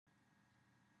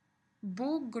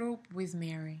Book group with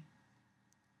Mary.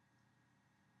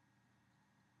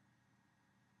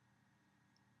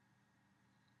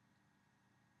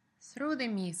 Through the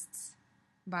Mists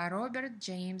by Robert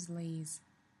James Lees.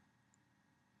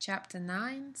 Chapter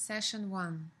 9, Session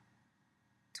 1,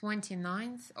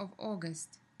 29th of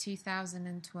August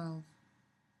 2012.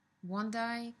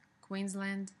 Wondai,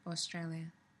 Queensland, Australia.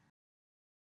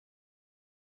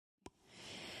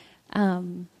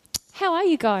 How are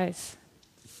you guys?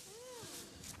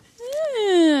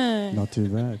 Not too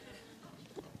bad.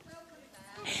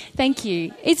 Thank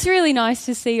you. It's really nice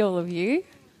to see all of you.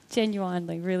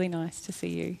 Genuinely, really nice to see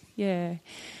you. Yeah.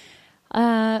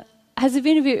 Has it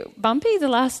been a bit bumpy the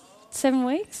last 7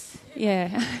 weeks?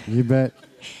 Yeah. You bet.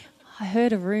 I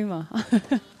heard a rumour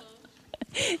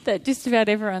that just about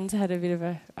everyone's had a bit of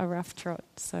a rough trot.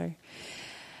 So,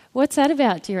 what's that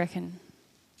about, do you reckon?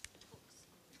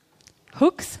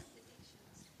 Hooks?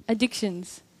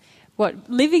 Addictions. What,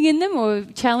 living in them or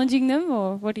challenging them,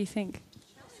 or what do you think?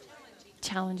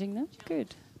 Challenging them?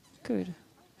 Good. Good.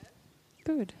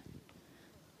 Good.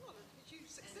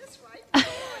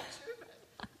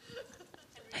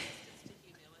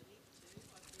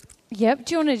 Yep.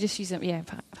 Do you want to just use them? Yeah,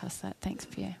 pass that. Thanks,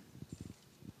 Pierre.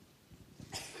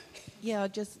 Yeah,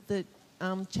 just the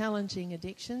challenging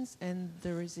addictions and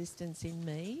the resistance in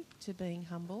me to being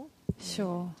humble.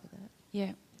 Sure.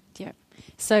 Yeah. Yeah.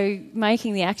 So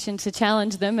making the action to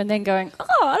challenge them and then going,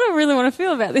 oh, I don't really want to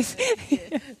feel about this.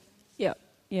 Yeah.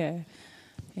 Yeah.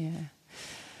 Yeah.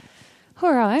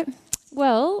 All right.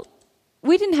 Well,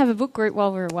 we didn't have a book group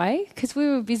while we were away because we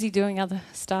were busy doing other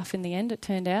stuff in the end, it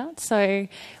turned out. So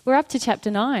we're up to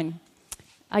Chapter 9.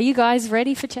 Are you guys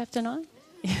ready for Chapter 9?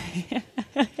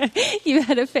 You've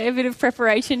had a fair bit of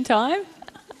preparation time.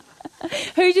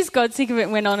 Who just got sick of it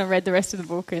and went on and read the rest of the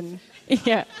book? And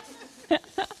yeah.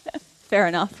 Fair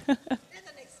enough.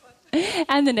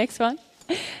 And the next one.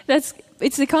 It's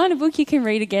the kind of book you can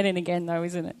read again and again, though,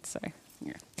 isn't it? So,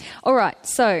 yeah. All right.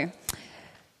 So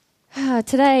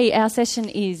today our session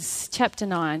is Chapter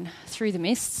 9, Through the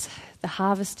Mists, the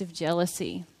Harvest of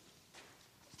Jealousy.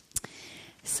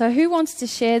 So, who wants to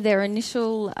share their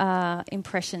initial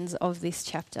impressions of this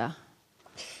chapter?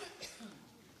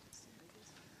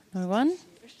 No one?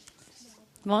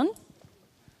 Mon?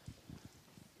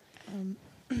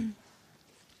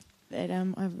 That I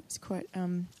was quite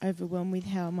overwhelmed with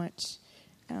how much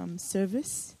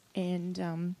service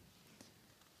and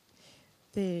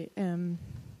that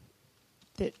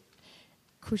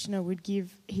Kushner would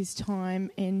give his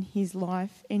time and his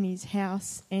life and his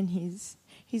house and his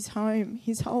home,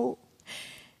 his whole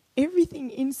everything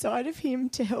inside of him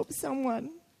to help someone.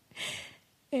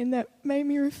 And that made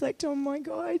me reflect on my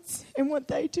guides and what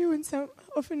they do. And so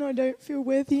often I don't feel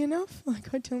worthy enough.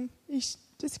 Like I tell them, you should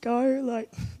just go.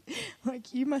 Like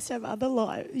you must have other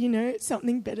life. You know,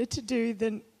 something better to do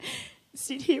than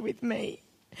sit here with me.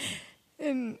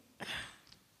 And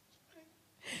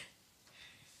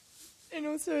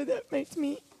also that makes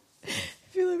me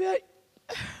feel about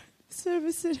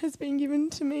service that has been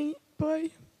given to me by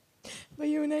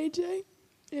you and AJ,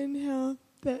 and how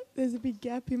that there's a big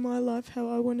gap in my life how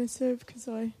I want to serve because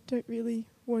I don't really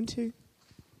want to.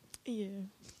 Yeah.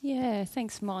 Yeah,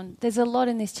 thanks, Mon. There's a lot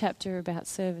in this chapter about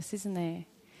service, isn't there?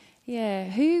 Yeah.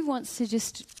 Who wants to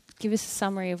just give us a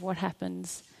summary of what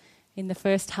happens in the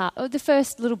first half, or the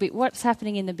first little bit, what's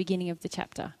happening in the beginning of the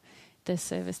chapter, the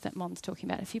service that Mon's talking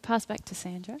about? If you pass back to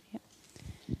Sandra. Yeah.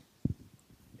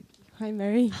 Hi,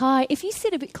 Mary. Hi. If you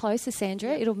sit a bit closer,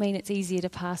 Sandra, it'll mean it's easier to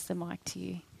pass the mic to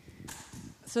you.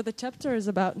 So the chapter is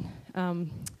about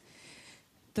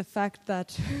the fact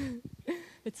that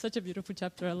it's such a beautiful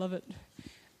chapter. I love it.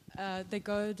 They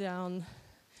go down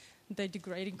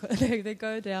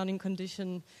in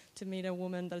condition to meet a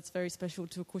woman that's very special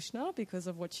to Kushner because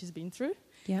of what she's been through.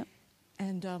 Yeah.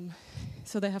 And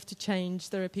so they have to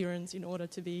change their appearance in order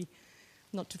to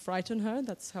not to frighten her.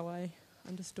 That's how I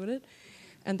understood it.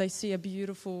 And they see a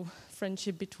beautiful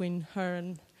friendship between her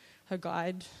and her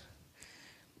guide.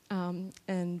 And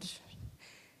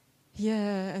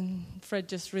Fred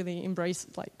just really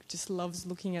just loves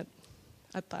looking at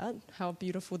that, how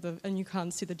beautiful and you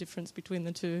can't see the difference between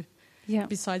the two,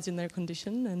 besides in their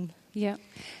condition. And yeah.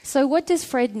 So what does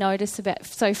Fred notice about...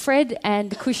 So Fred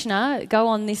and Kushner go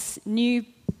on this new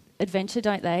adventure,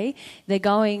 don't they? They're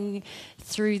going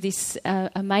through this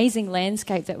amazing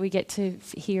landscape that we get to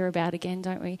hear about again,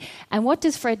 don't we? And what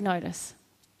does Fred notice?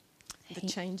 The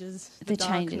changes, the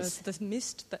darkness, the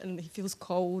mist, and he feels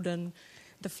cold, and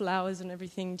the flowers and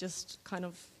everything just kind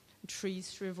of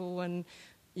trees shrivel, and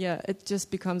it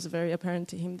just becomes very apparent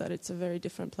to him that it's a very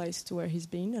different place to where he's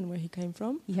been and where he came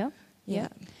from. Yeah.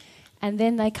 And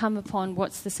then they come upon,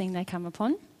 what's the scene they come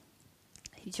upon?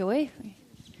 Joy?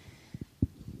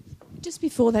 Just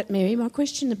before that, Mary, my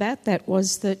question about that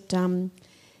was that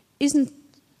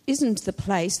isn't the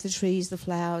place, the trees, the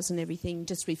flowers and everything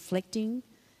just reflecting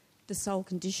the soul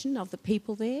condition of the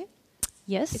people there?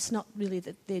 Yes. It's not really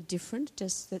that they're different,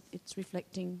 just that it's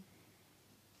reflecting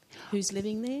who's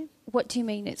living there? What do you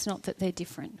mean it's not that they're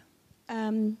different?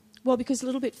 Well, because a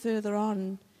little bit further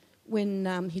on,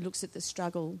 when he looks at the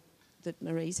struggle that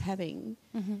Marie's having,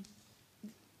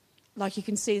 like you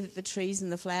can see that the trees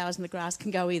and the flowers and the grass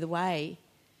can go either way.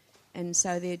 And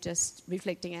so they're just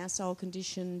reflecting our soul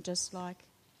condition, just like...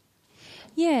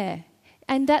 Yeah,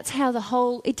 and that's how the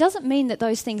whole... It doesn't mean that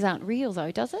those things aren't real,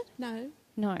 though, does it?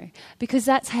 No, because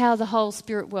that's how the whole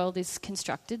spirit world is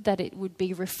constructed, that it would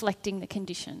be reflecting the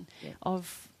condition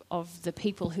of the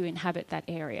people who inhabit that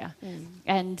area.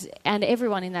 And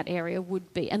everyone in that area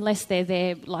would be, unless they're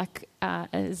there like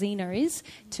Zena is,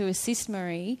 to assist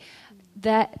Marie,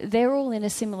 that they're all in a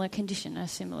similar condition, a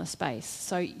similar space.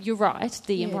 So you're right,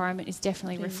 the environment is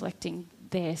definitely reflecting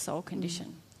their soul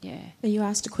condition. Yeah. You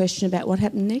asked a question about what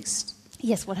happened next.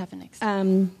 Yes, what happened next?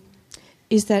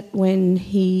 Is that when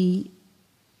he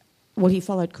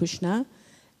followed Kushner,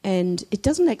 and it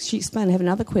doesn't actually explain, I have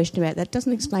another question about that, it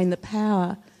doesn't explain the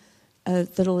power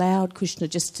that allowed Kushner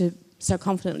just to so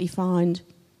confidently find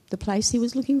the place he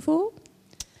was looking for.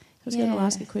 I was going to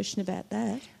ask a question about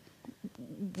that.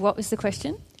 What was the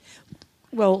question?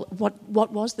 Well,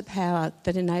 what was the power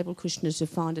that enabled Kushner to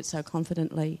find it so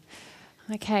confidently?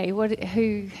 Okay,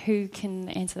 who can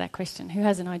answer that question? Who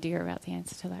has an idea about the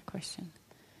answer to that question?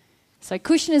 So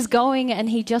Kushner's going and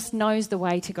he just knows the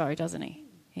way to go, doesn't he?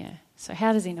 Yeah. So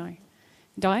how does he know?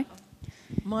 Di?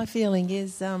 My feeling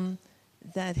is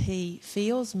that he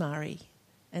feels Murray,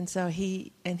 and so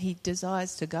he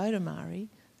desires to go to Murray.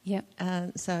 Yep.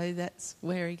 So that's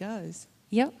where he goes.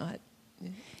 Yep.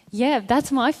 Yeah,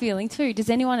 that's my feeling too. Does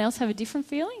anyone else have a different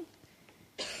feeling?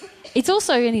 It's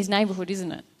also in his neighbourhood,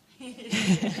 isn't it?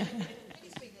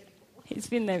 He's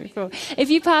been there before. If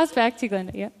you pass back to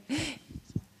Glenda,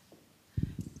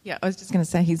 Yeah, I was just going to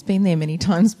say he's been there many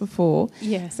times before,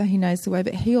 so he knows the way,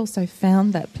 but he also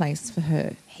found that place for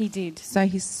her. He did. So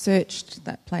he searched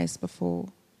that place before.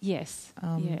 Yes,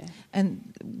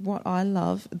 And what I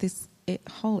love, this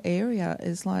whole area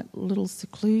is like little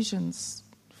seclusions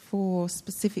for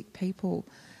specific people.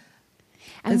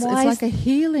 And it's like a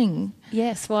healing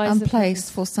place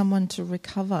for someone to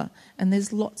recover, and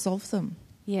there's lots of them.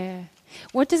 Yeah.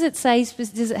 What does it say?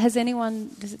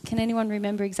 Can anyone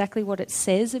remember exactly what it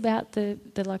says about the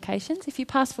locations? If you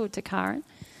pass forward to Karen.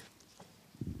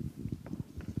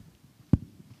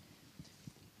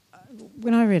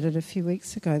 When I read it a few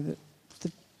weeks ago,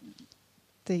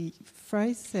 the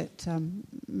phrase that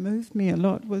moved me a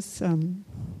lot was,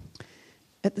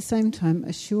 at the same time,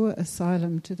 a sure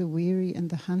asylum to the weary and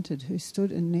the hunted who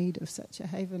stood in need of such a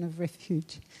haven of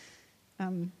refuge.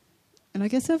 And I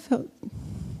guess I felt...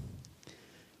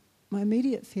 My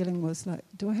immediate feeling was like,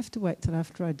 do I have to wait till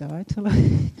after I die till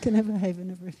I can have a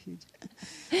haven of refuge?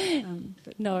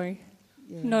 No,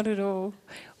 not at all.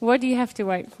 What do you have to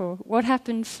wait for? What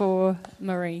happened for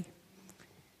Marie?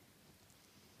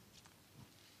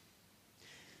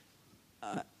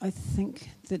 I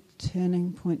think the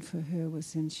turning point for her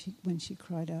was when she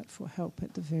cried out for help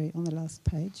on the last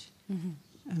page.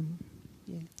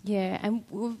 Yeah, and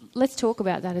let's talk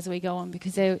about that as we go on,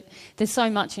 because there's so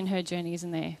much in her journey,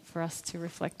 isn't there, for us to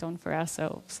reflect on for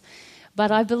ourselves.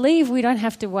 But I believe we don't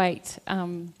have to wait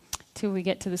till we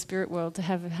get to the spirit world to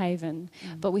have a haven,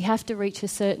 but we have to reach a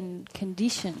certain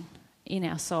condition in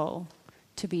our soul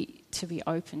to be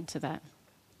open to that.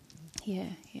 Yeah.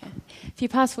 If you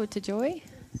pass forward to Joy.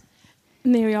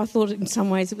 Mary, I thought in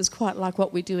some ways it was quite like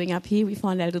what we're doing up here. We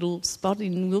find our little spot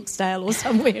in Wilkesdale or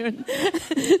somewhere and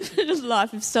a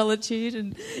life of solitude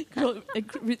and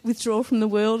withdraw from the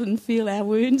world and feel our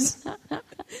wounds.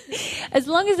 As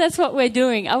long as that's what we're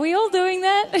doing. Are we all doing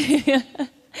that?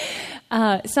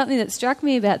 Something that struck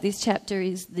me about this chapter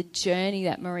is the journey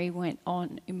that Marie went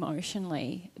on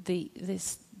emotionally, the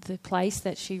place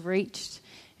that she reached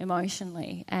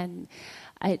emotionally, and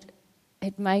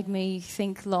it made me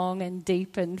think long and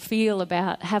deep and feel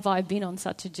about, have I been on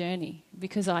such a journey?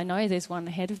 Because I know there's one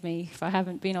ahead of me if I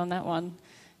haven't been on that one.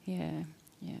 Yeah.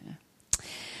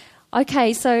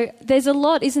 Okay, so there's a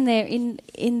lot, isn't there,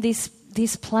 in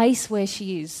this place where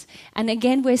she is. And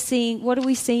again, what are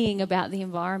we seeing about the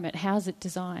environment? How's it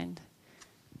designed?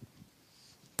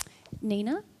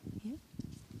 Nina? Yeah.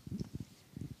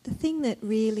 The thing that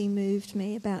really moved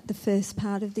me about the first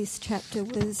part of this chapter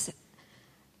was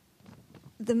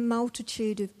the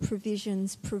multitude of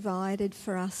provisions provided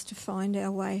for us to find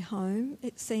our way home.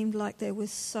 It seemed like there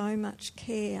was so much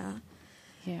care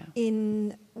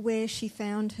in where she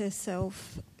found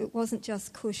herself. It wasn't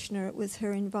just Kushner, it was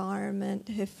her environment,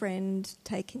 her friend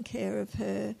taking care of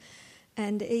her,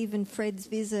 and even Fred's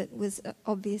visit was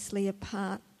obviously a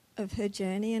part of her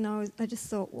journey. And I just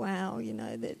thought, wow,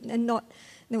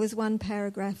 there was one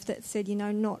paragraph that said,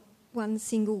 not one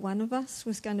single one of us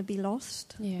was going to be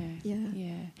lost.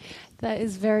 Yeah. That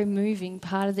is very moving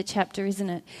part of the chapter, isn't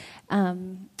it?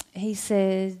 He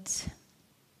said,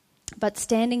 "But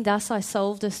standing thus I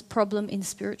solved a problem in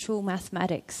spiritual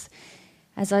mathematics,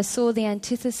 as I saw the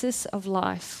antithesis of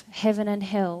life, heaven and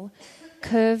hell,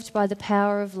 curved by the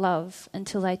power of love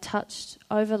until they touched,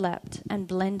 overlapped and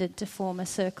blended to form a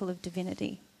circle of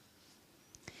divinity.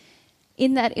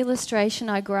 In that illustration,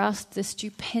 I grasped the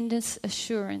stupendous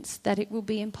assurance that it will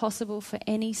be impossible for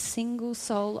any single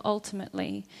soul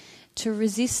ultimately to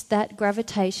resist that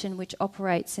gravitation which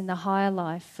operates in the higher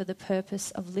life for the purpose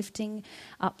of lifting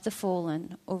up the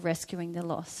fallen or rescuing the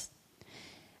lost.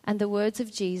 And the words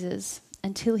of Jesus,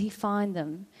 until he find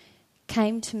them,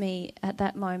 came to me at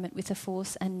that moment with a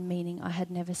force and meaning I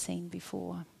had never seen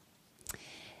before."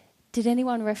 Did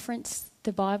anyone reference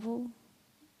the Bible?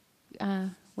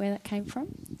 Where that came from?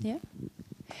 Yeah.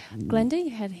 Glenda,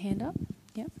 you had a hand up.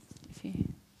 Yeah.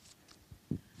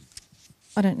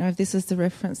 I don't know if this is the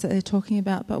reference that they're talking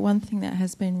about, but one thing that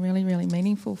has been really, really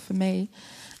meaningful for me,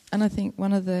 and I think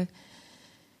one of the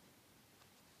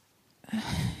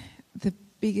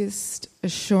biggest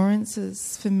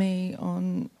assurances for me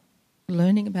on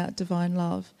learning about divine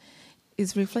love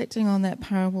is reflecting on that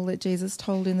parable that Jesus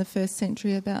told in the first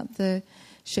century about the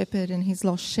shepherd and his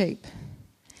lost sheep.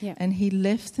 Yeah. And he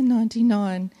left the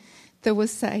 99 that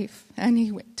was safe and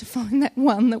he went to find that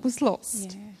one that was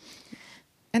lost. Yeah.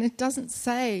 And it doesn't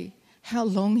say how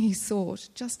long he sought,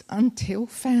 just until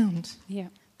found. Yeah.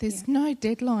 There's no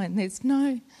deadline, there's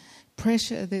no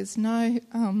pressure, there's no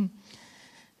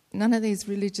none of these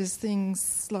religious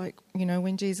things like,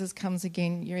 when Jesus comes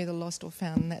again, you're either lost or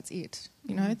found and that's it.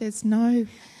 There's no...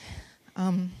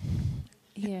 And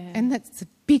that's the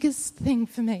biggest thing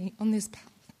for me on this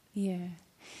path. Yeah.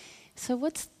 So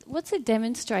what's it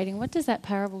demonstrating? What does that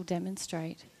parable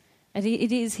demonstrate?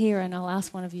 It is here, and I'll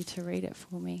ask one of you to read it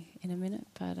for me in a minute.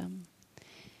 But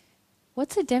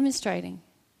what's it demonstrating?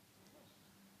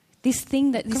 This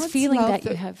thing this God's feeling that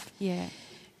you that have. Yeah.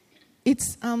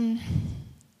 It's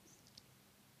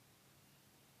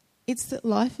that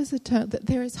life is eternal. That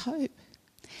there is hope.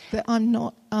 That I'm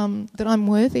not. That I'm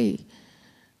worthy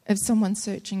of someone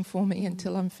searching for me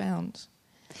until I'm found.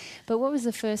 But what was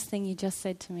the first thing you just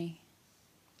said to me?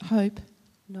 Hope.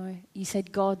 No, you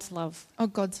said God's love. Oh,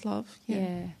 God's love.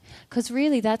 Yeah. Because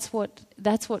really that's what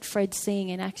Fred's seeing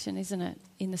in action, isn't it,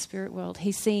 in the spirit world?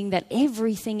 He's seeing that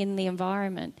everything in the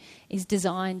environment is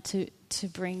designed to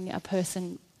bring a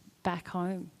person back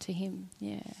home to him.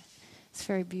 Yeah. It's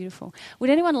very beautiful. Would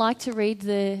anyone like to read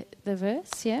the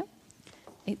verse? Yeah.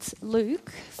 It's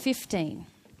Luke 15.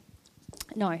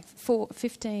 No,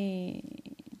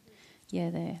 15. Yeah,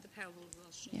 there. The parable of the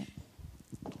lost sheep. Yeah.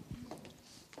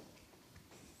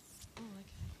 Oh,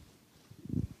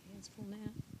 okay. Hands full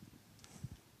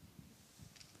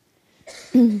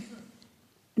now.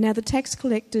 Now the tax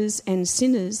collectors and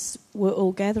sinners were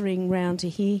all gathering round to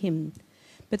hear him,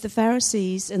 but the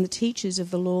Pharisees and the teachers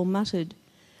of the law muttered,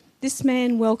 "This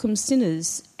man welcomes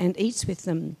sinners and eats with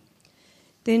them."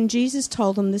 Then Jesus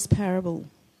told them this parable.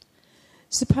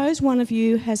 "Suppose one of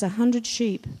you has 100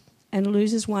 sheep and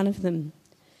loses one of them.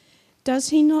 Does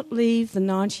he not leave the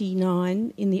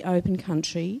 99 in the open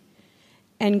country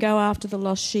and go after the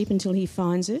lost sheep until he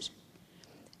finds it?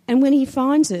 And when he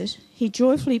finds it, he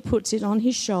joyfully puts it on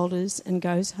his shoulders and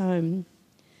goes home.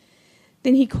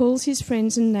 Then he calls his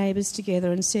friends and neighbours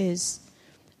together and says,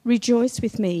 'Rejoice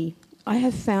with me, I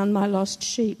have found my lost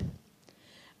sheep.'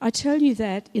 I tell you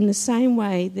that in the same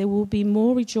way there will be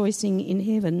more rejoicing in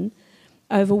heaven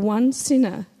over one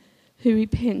sinner who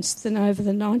repents than over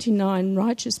the 99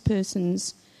 righteous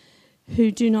persons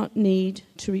who do not need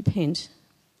to repent."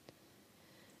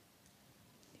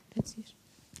 That's it.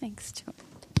 Thanks, John.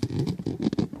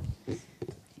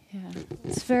 Yeah,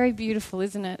 it's very beautiful,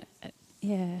 isn't it?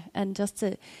 Yeah, and just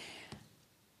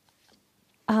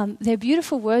they're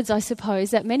beautiful words, I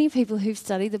suppose, that many people who've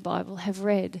studied the Bible have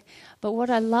read. But what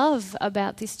I love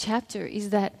about this chapter is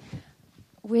that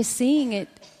we're seeing it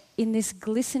in this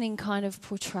glistening kind of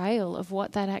portrayal of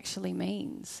what that actually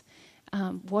means.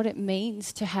 What it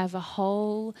means to have a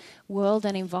whole world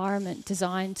and environment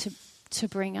designed to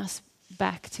bring us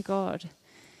back to God.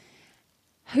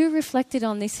 Who reflected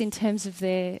on this in terms of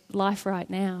their life right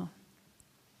now?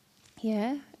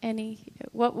 Yeah?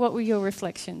 What were your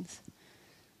reflections?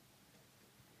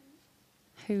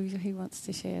 Who wants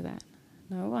to share that?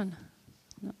 No one?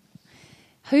 No.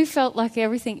 Who felt like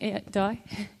everything... Di?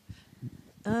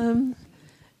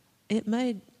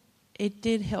 It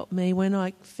did help me when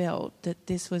I felt that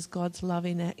this was God's love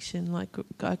in action. Like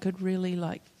I could really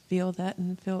feel that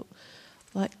and felt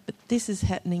like, but this is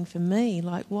happening for me.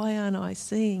 Like, why aren't I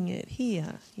seeing it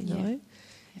here? You know?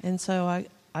 Yeah. And so I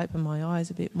opened my eyes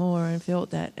a bit more and felt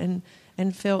that and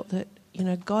felt that,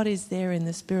 God is there in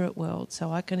the spirit world,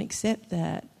 so I can accept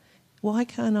that. Why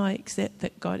can't I accept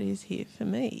that God is here for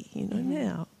me,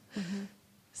 now? Mm-hmm.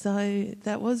 So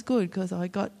that was good because I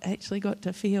actually got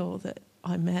to feel that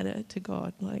I matter to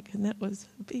God, and that was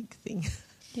a big thing.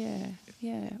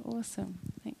 Yeah, awesome.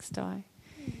 Thanks, Di.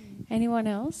 Anyone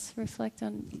else reflect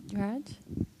on Raj?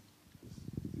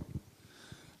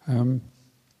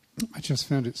 I just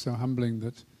found it so humbling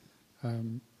that,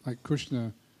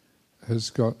 Krishna has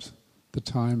got the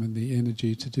time and the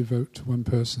energy to devote to one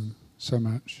person so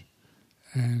much,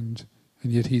 and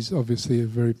yet he's obviously a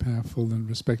very powerful and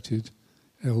respected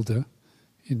elder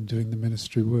in doing the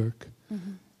ministry work.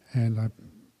 Mm-hmm. And I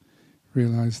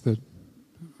realised that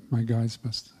my guys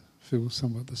must feel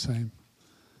somewhat the same.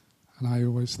 And I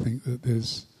always think that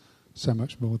there's so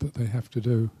much more that they have to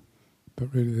do,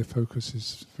 but really their focus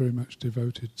is very much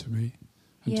devoted to me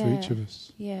and to each of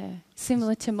us. Yeah,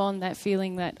 similar to Mon, that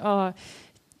feeling that,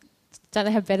 don't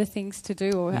they have better things to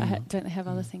do, or don't they have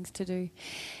other things to do?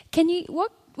 Can you,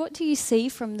 what do you see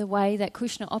from the way that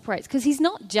Krishna operates? Because he's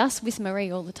not just with Marie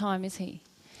all the time, is he?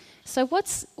 So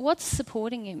what's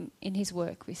supporting him in his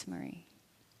work with Marie?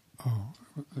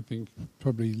 I think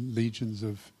probably legions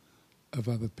of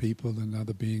other people and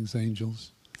other beings,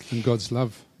 angels, and God's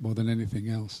love more than anything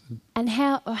else. And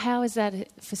how is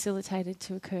that facilitated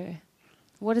to occur?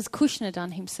 What has Krishna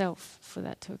done himself for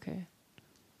that to occur?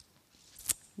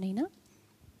 Nina?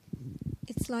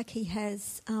 It's like he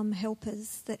has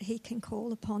helpers that he can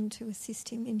call upon to assist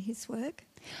him in his work.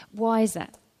 Why is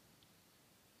that?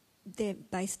 They're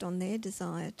based on their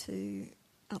desire to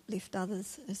uplift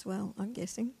others as well, I'm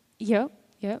guessing. Yep.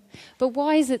 But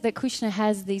why is it that Krishna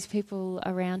has these people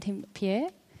around him, Pierre?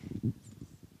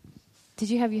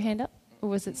 Did you have your hand up? Or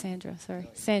was it Sandra? Sorry.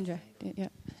 Sandra. Yeah.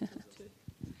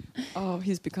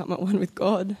 He's become at one with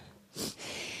God.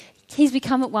 He's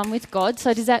become at one with God.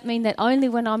 So does that mean that only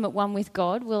when I'm at one with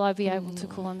God will I be able to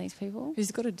call on these people?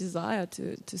 He's got a desire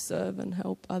to serve and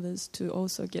help others to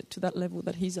also get to that level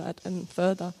that he's at and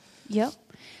further. Yep.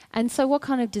 And so what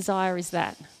kind of desire is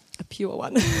that? A pure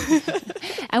one.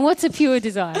 And what's a pure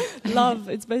desire? Love.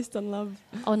 It's based on love.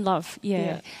 On love,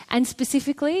 yeah. And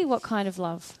specifically, what kind of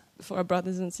love? For our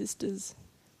brothers and sisters.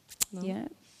 No? Yeah.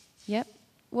 Yep.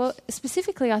 Well,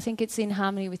 specifically, I think it's in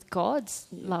harmony with God's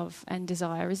love and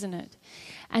desire, isn't it?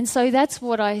 And so that's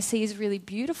what I see is really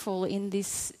beautiful in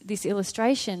this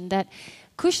illustration, that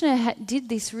Krishna did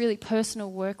this really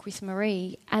personal work with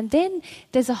Marie, and then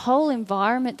there's a whole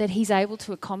environment that he's able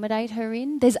to accommodate her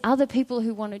in. There's other people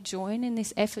who want to join in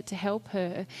this effort to help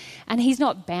her, and he's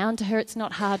not bound to her. It's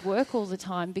not hard work all the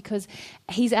time because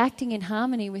he's acting in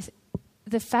harmony with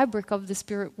the fabric of the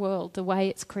spirit world, the way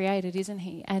it's created, isn't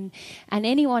he? And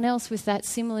anyone else with that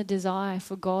similar desire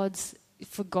for God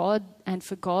and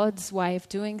for God's way of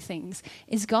doing things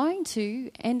is going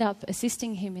to end up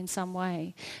assisting him in some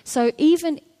way. So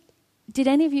did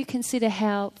any of you consider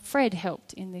how Fred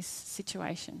helped in this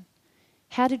situation?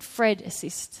 How did Fred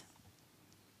assist?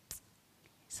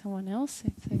 Someone else,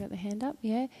 if they got their hand up,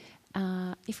 yeah.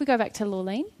 If we go back to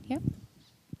Lorleen, yeah.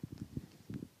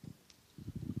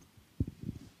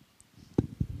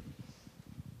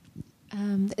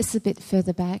 It's a bit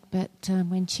further back, but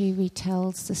when she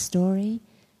retells the story,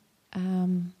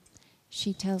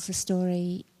 she tells the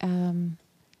story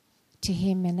to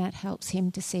him, and that helps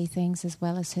him to see things as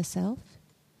well as herself.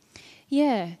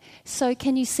 Yeah. So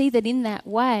can you see that in that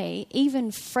way,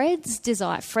 even Fred's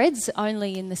desire, Fred's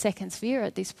only in the second sphere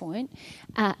at this point,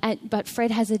 but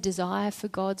Fred has a desire for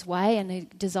God's way and a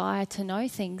desire to know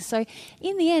things. So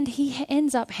in the end, he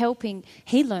ends up helping,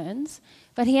 he learns,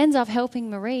 but he ends up helping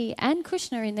Marie and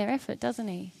Krishna in their effort, doesn't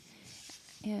he?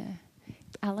 Yeah.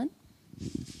 Alan?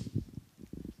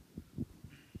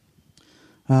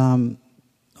 I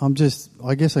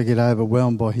guess I get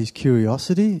overwhelmed by his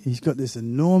curiosity. He's got this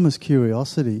enormous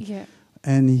curiosity. Yeah.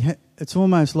 And it's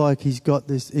almost like he's got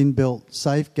this inbuilt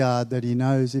safeguard that he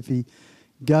knows if he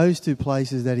goes to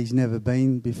places that he's never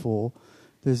been before,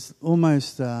 there's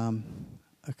almost a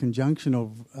conjunction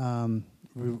of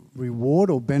reward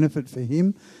or benefit for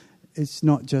him it's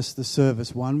not just the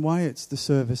service one way, it's the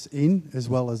service in as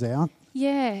well as out.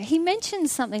 Yeah, he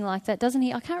mentions something like that, doesn't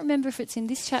he? I can't remember if it's in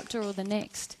this chapter or the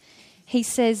next. He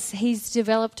says he's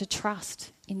developed a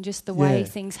trust in just the way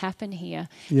things happen here.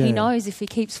 Yeah. He knows if he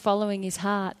keeps following his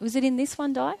heart. Was it in this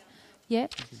one, Di? Yeah.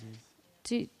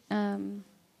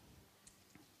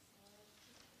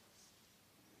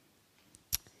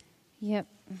 Yep.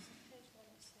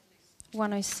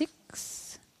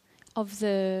 106 of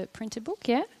the printed book,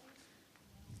 yeah?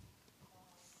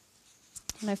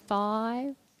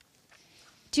 105.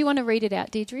 Do you want to read it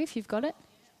out, Deirdre, if you've got it?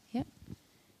 Yep.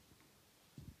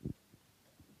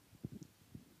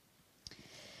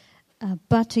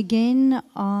 But again,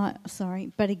 I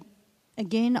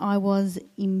was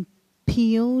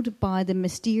impelled by the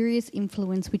mysterious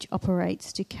influence which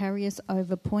operates to carry us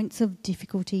over points of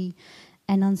difficulty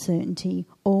and uncertainty,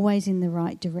 always in the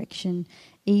right direction,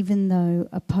 even though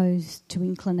opposed to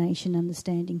inclination,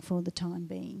 understanding for the time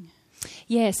being.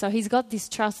 Yeah, so he's got this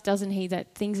trust, doesn't he,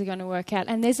 that things are going to work out.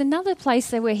 And there's another place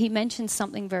there where he mentions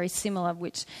something very similar,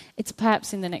 which it's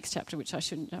perhaps in the next chapter, which I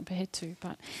shouldn't jump ahead to,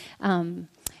 but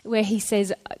where he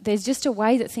says, there's just a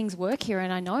way that things work here,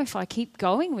 and I know if I keep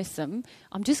going with them,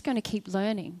 I'm just going to keep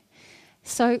learning.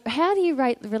 So how do you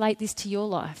relate this to your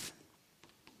life?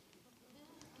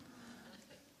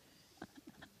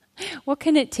 What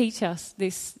can it teach us,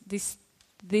 this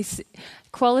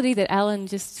quality that Alan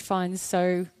just finds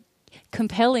so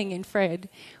compelling in Fred?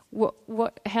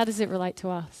 How does it relate to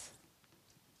us?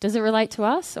 Does it relate to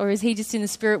us, or is he just in the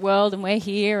spirit world and we're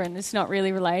here and it's not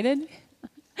really related?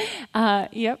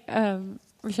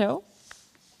 Rochelle?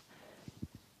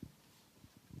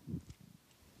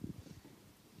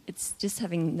 It's just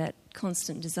having that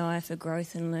constant desire for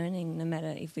growth and learning, no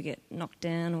matter if we get knocked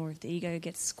down or if the ego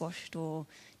gets squashed, or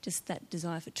just that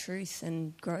desire for truth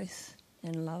and growth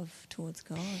and love towards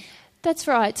God. That's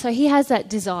right. So he has that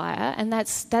desire, and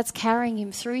that's carrying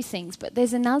him through things. But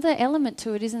there's another element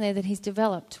to it, isn't there, that he's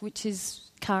developed, which is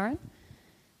Karen?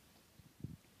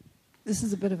 This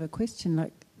is a bit of a question,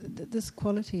 like this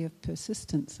quality of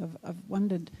persistence. I've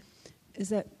wondered, is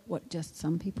that what just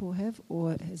some people have,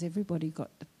 or has everybody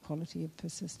got the quality of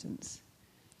persistence?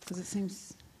 Because it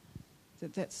seems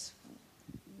that that's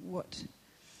what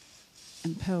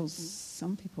impels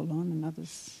some people on and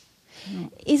others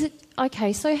not. Is it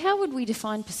okay? So how would we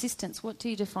define persistence? What do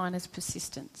you define as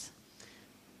persistence?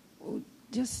 Well,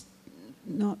 just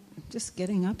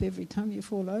getting up every time you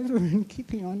fall over and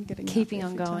keeping on getting up every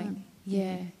on going. Time.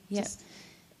 Yeah.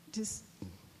 Just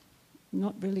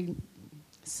not really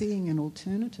seeing an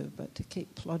alternative, but to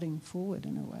keep plodding forward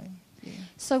in a way. Yeah.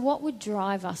 So what would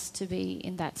drive us to be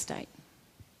in that state?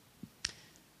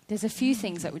 There's a few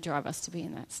things that would drive us to be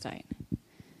in that state.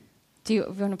 Do you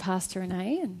want to pass to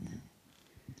Renee?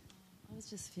 I was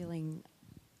just feeling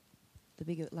a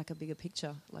bigger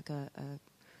picture, like a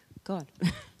God,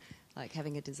 like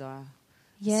having a desire,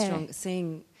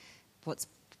 seeing what's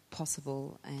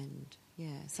possible, and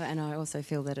So, and I also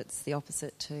feel that it's the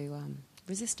opposite to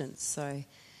resistance. So,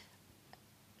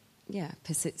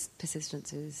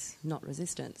 persistence is not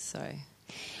resistance. So.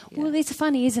 Yeah. Well, it's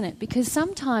funny, isn't it? Because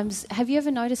sometimes, have you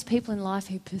ever noticed people in life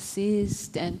who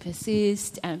persist and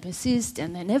persist and persist,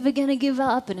 and they're never going to give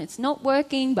up, and it's not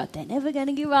working, but they're never going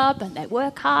to give up, and they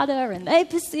work harder and they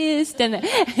persist, and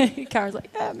Karen's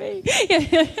like, me.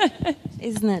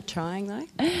 Isn't that trying though?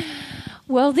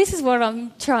 Well, this is what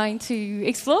I'm trying to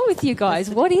explore with you guys.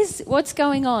 What's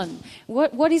going on?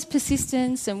 What is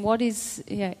persistence, and what is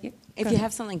If you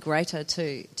have something greater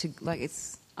to like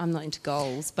it's. I'm not into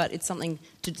goals, but it's something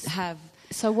to have.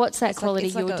 So what's that quality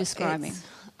you're describing?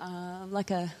 Like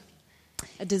a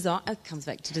desire. It comes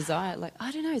back to desire. Like,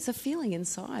 I don't know, it's a feeling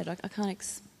inside. I can't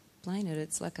explain it.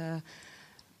 It's like a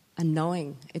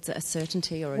knowing. It's a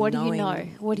certainty or a knowing. What do you know?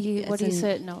 What are you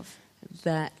certain of?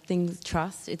 That things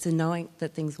trust. It's a knowing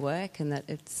that things work, and that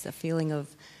it's a feeling of...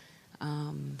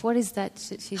 what is that?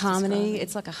 Harmony. Describing?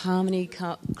 It's like a harmony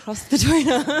cross between.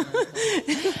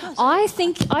 I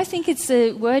think it's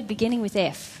a word beginning with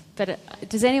F. But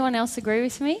does anyone else agree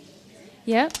with me?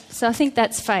 Yeah. So I think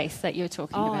that's faith that you're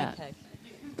talking about. Okay.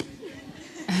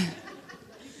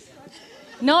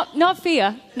 Not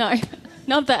fear. No,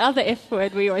 not the other F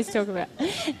word we always talk about.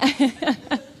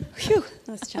 Phew,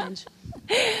 nice change.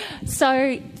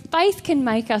 So faith can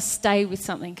make us stay with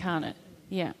something, can't it?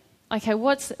 Yeah. Okay,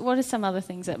 what are some other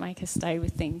things that make us stay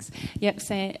with things? Yep,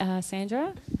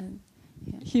 Sandra?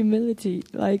 Humility.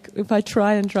 Like, if I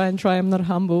try, I'm not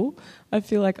humble. I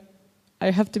feel like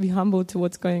I have to be humble to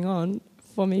what's going on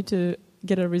for me to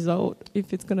get a result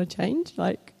if it's going to change.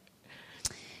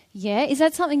 Yeah, is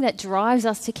that something that drives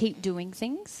us to keep doing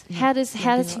things? Yeah. How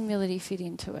does humility fit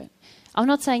into it? I'm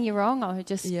not saying you're wrong. I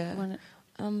just want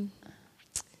to...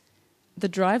 The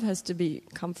drive has to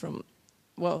come from,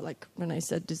 well, like when I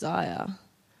said desire.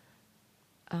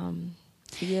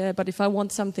 Yeah, but if I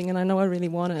want something and I know I really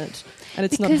want it and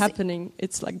it's not happening,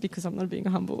 it's like because I'm not being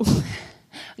humble.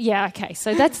 Yeah, okay.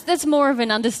 So that's more of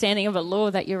an understanding of a law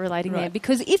that you're relating there.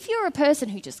 Because if you're a person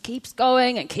who just keeps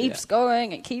going and keeps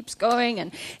going and keeps going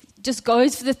and just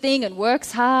goes for the thing and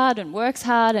works hard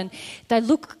and they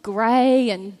look grey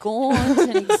and gaunt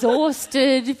and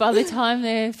exhausted by the time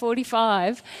they're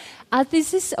 45, are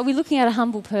we looking at a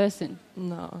humble person?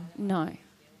 No.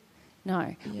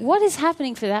 Yeah. What is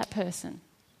happening for that person?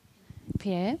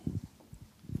 Pierre?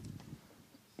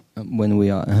 When we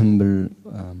are humble...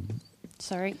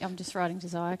 Sorry, I'm just writing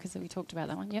desire because we talked about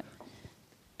that one. Yep.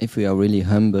 If we are really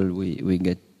humble, we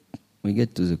get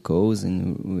to the cause,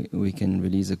 and we can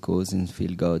release the cause and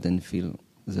feel God and feel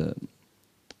the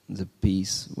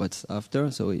peace what's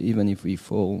after. So even if we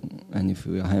fall and if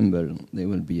we are humble, there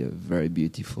will be a very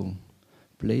beautiful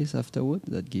place afterward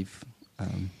that give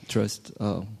trust.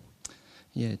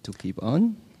 To keep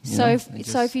on. So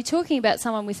if you're talking about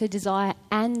someone with a desire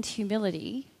and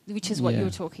humility, which is what you were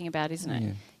talking about, isn't it?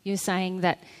 Yeah. You're saying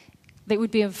that it would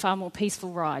be a far more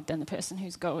peaceful ride than the person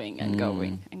who's going and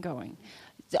going and going.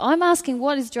 I'm asking,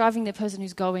 what is driving the person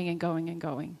who's going and going and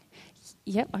going?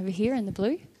 Yep, over here in the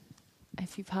blue.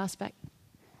 If you pass back.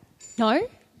 No?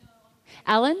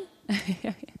 Alan?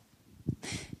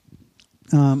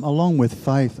 Along with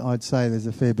faith, I'd say there's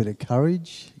a fair bit of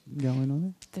courage going on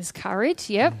there. There's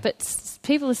courage, but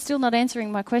people are still not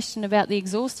answering my question about the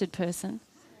exhausted person.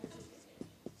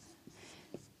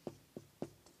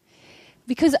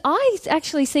 Because I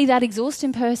actually see that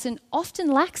exhausted person often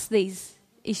lacks these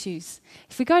issues.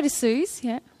 If we go to Sue's,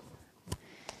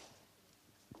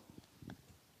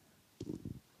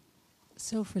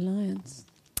 Self-reliance.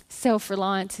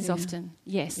 Self-reliance is often,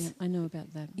 yes. Yeah, I know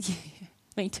about that. Yeah,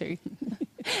 me too.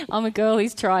 I'm a girl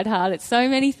who's tried hard at so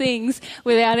many things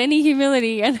without any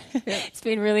humility, and it's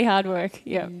been really hard work.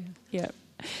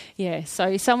 Yeah.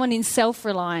 So someone in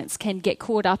self-reliance can get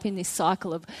caught up in this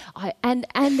cycle of, and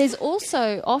there's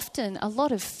also often a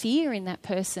lot of fear in that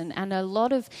person and a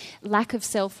lot of lack of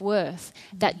self-worth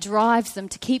that drives them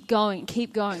to keep going,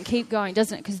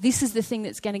 doesn't it? Because this is the thing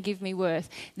that's going to give me worth.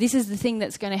 This is the thing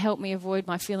that's going to help me avoid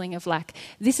my feeling of lack.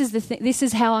 This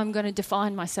is how I'm going to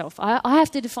define myself. I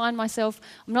have to define myself.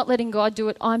 I'm not letting God do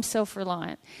it. I'm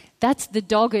self-reliant. That's the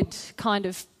dogged kind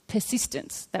of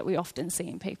persistence that we often see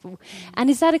in people. And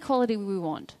is that a quality we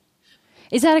want?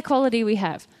 Is that a quality we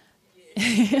have?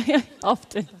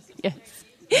 Often, yes.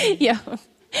 Yeah.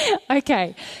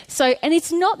 Okay. So, and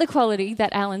it's not the quality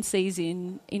that Alan sees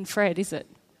in Fred, is it?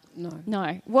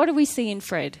 No. What do we see in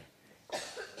Fred?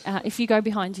 If you go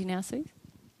behind you now, Sue.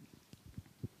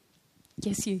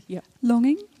 Yes, you. Yeah.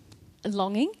 Longing.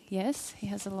 Longing, yes. He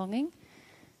has a longing.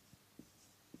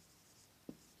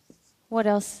 What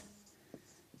else?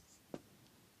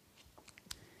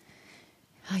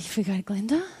 Oh, you forgot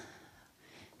Glenda?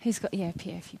 Who's got... Yeah,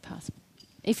 Pierre, if you pass.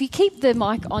 If you keep the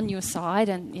mic on your side,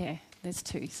 and there's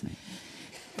two. So.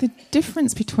 The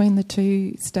difference between the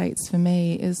two states for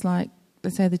me is like,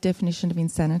 let's say the definition of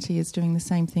insanity is doing the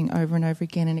same thing over and over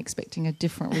again and expecting a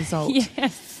different result.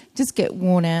 Yes. Just get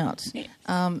worn out. Yeah.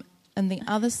 And the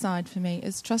other side for me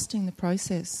is trusting the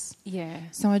process. Yeah.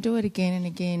 So I do it again and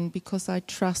again because I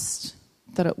trust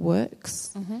that it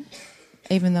works. Mm-hmm.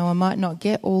 Even though I might not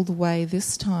get all the way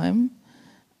this time,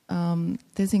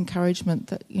 there's encouragement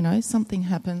that, something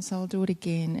happens, so I'll do it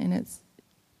again. And it's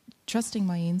trusting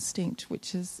my instinct,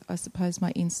 which is, I suppose,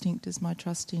 my instinct is my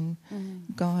trust in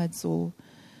guides or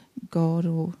God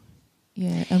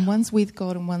and one's with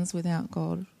God and one's without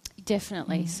God.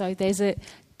 Definitely. So there's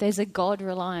a God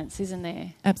reliance, isn't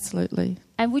there? Absolutely.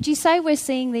 And would you say we're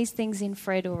seeing these things in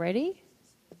Fred already?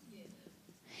 Yeah.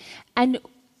 And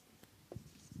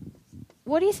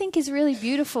what do you think is really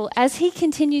beautiful as he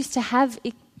continues to have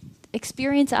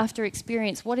experience after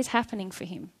experience? What is happening for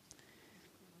him?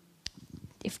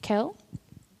 If Kel?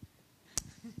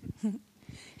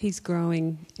 He's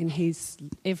growing in his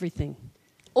everything.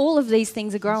 All of these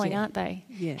things are growing, aren't they?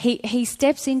 Yeah. He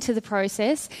steps into the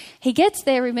process. He gets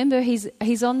there. Remember, he's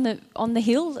on the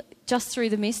hill just through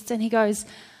the mist, and he goes,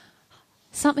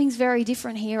 something's very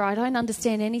different here. I don't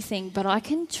understand anything, but I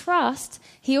can trust.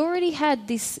 He already had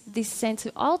this sense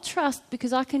of, I'll trust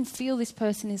because I can feel this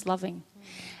person is loving.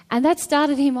 And that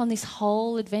started him on this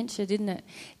whole adventure, didn't it?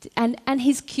 And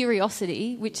his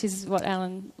curiosity, which is what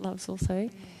Alan loves also.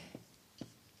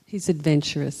 He's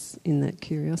adventurous in that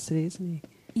curiosity, isn't he?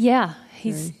 Yeah,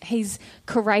 he's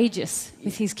courageous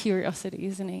with his curiosity,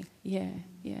 isn't he? Yeah.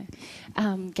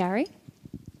 Gary?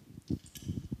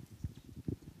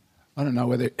 I don't know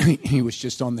whether he was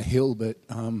just on the hill, but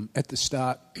at the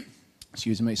start,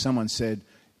 someone said,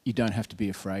 you don't have to be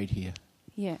afraid here.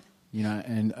 Yeah. You know,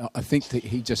 and I think that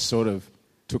he just sort of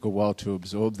took a while to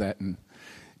absorb that, and,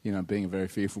 you know, being a very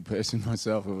fearful person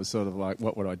myself, it was sort of like,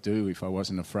 what would I do if I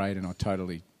wasn't afraid? And I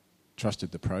totally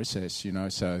trusted the process, you know,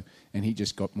 and he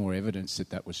just got more evidence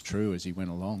that was true as he went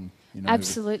along. You know?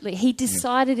 Absolutely. He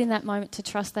decided in that moment to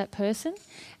trust that person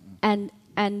and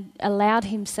allowed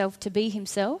himself to be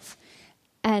himself.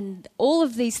 And all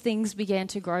of these things began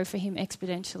to grow for him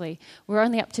exponentially. We're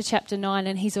only up to chapter 9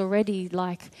 and he's already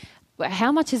like,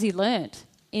 how much has he learnt?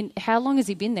 How long has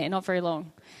he been there? Not very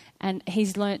long. And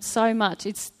he's learnt so much.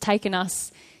 It's taken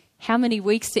us how many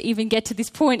weeks to even get to this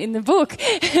point in the book?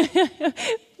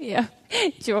 Yeah.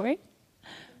 Joy?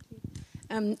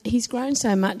 He's grown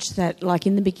so much that, like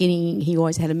in the beginning, he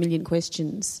always had a million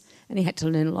questions and he had to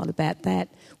learn a lot about that.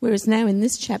 Whereas now in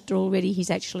this chapter already,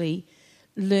 he's actually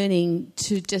learning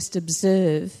to just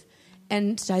observe.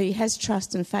 And so he has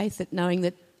trust and faith that knowing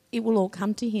that it will all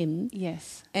come to him.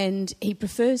 Yes. And he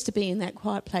prefers to be in that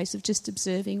quiet place of just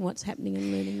observing what's happening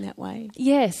and learning that way.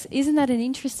 Yes. Isn't that an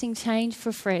interesting change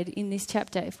for Fred in this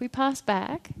chapter? If we pass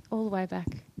back, all the way back,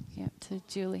 to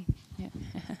Julie. Yeah.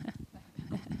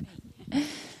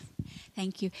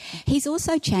 Thank you. He's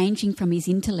also changing from his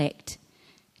intellect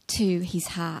to his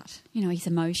heart, his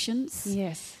emotions.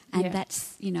 Yes. And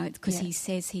that's, because he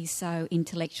says he's so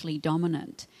intellectually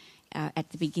dominant at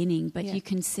the beginning, but you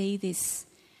can see this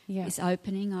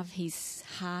opening of his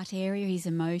heart area, his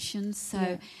emotions.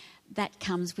 So that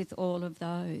comes with all of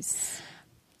those.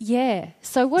 Yeah.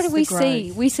 So what do we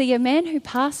see? We see a man who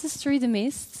passes through the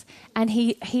mists and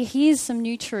he hears some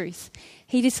new truth.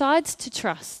 He decides to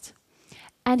trust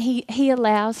and he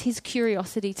allows his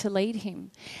curiosity to lead him.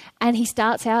 And he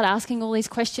starts out asking all these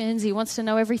questions. He wants to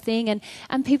know everything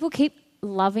and people keep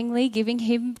lovingly giving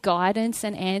him guidance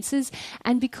and answers.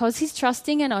 And because he's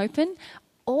trusting and open,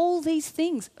 all these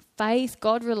things, faith,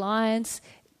 God reliance,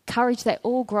 courage, they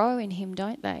all grow in him,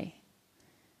 don't they?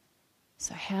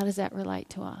 So how does that relate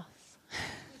to us?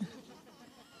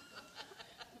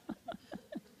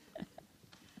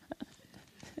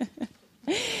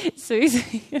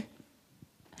 Susie,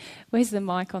 where's the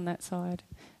mic on that side?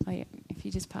 Oh yeah, if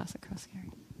you just pass across, Gary.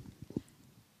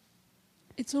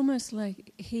 It's almost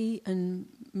like he and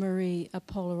Marie are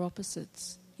polar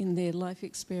opposites in their life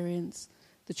experience,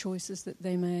 the choices that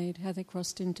they made, how they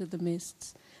crossed into the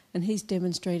mists, and he's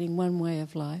demonstrating one way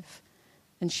of life.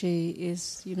 And she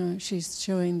is, she's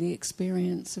showing the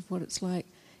experience of what it's like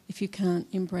if you can't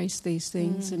embrace these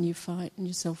things and you fight and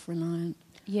you're self-reliant.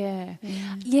 Yeah,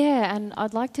 and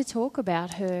I'd like to talk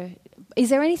about her.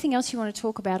 Is there anything else you want to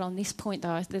talk about on this point,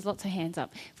 though? There's lots of hands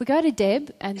up. If we go to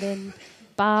Deb and then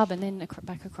Barb and then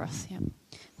back across,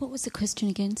 What was the question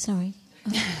again? Sorry.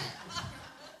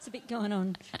 It's a bit going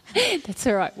on. That's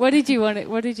all right. What did you want to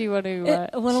well, share?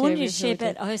 I wanted to share,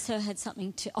 but I also had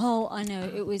something to... Oh, I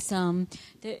know. It was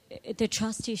the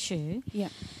trust issue. Yeah.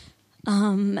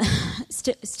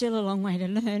 Still a long way to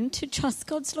learn to trust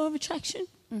God's law of attraction.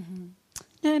 Mm-hmm.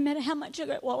 No matter how much I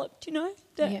get walloped,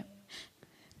 Yeah.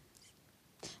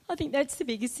 I think that's the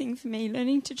biggest thing for me,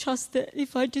 learning to trust that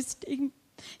if I'm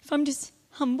just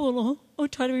humble or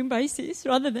try to embrace this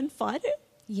rather than fight it,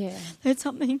 that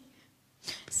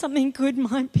something good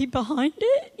might be behind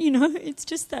it. It's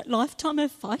just that lifetime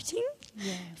of fighting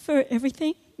for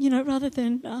everything, rather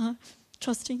than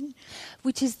trusting.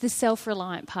 Which is the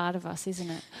self-reliant part of us, isn't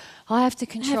it? I have to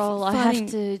control, I have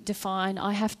to define,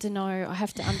 I have to know, I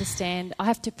have to understand, I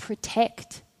have to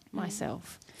protect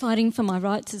myself. Fighting for my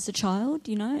rights as a child,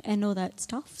 and all that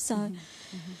stuff. So,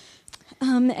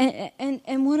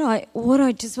 and what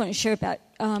I just want to share about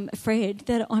Fred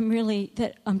that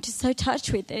I'm just so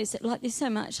touched with is that there's so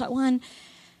much. Like one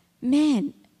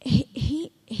man,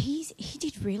 he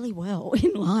did really well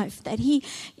in life. That he,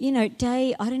 I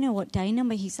don't know what day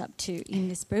number he's up to in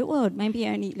the spirit world. Maybe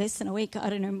only less than a week. I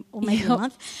don't know, or maybe a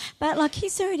month. But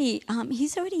he's already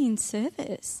in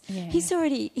service. Yeah.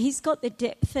 He's got the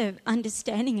depth of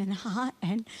understanding and heart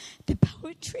and the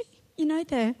poetry.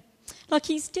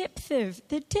 His depth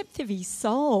of his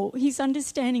soul, his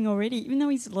understanding already. Even though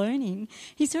he's learning,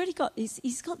 he's already got this.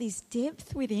 He's got this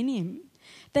depth within him.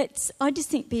 That's, I just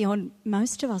think, beyond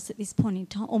most of us at this point in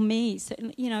time, or me,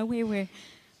 certainly, where we're...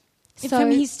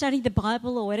 from he's studied the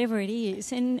Bible or whatever it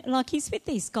is, and he's with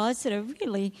these guys that are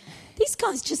really... These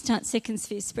guys just aren't second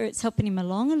sphere spirits helping him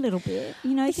along a little bit.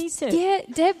 These are... Yeah,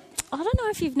 Deb, I don't know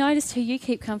if you've noticed who you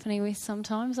keep company with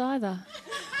sometimes either.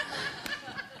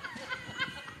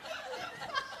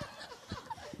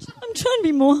 trying to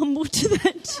be more humble to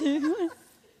that too.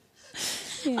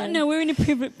 I know we're in a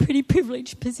pretty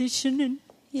privileged position, and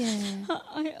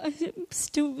I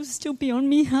still beyond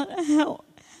me how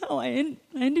I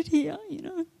ended here, you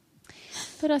know.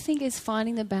 But I think it's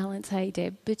finding the balance, hey,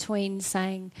 Deb, between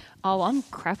saying, oh, I'm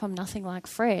crap, I'm nothing like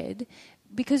Fred.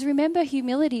 Because remember,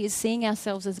 humility is seeing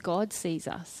ourselves as God sees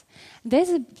us. There's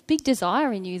a big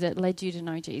desire in you that led you to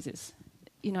know Jesus.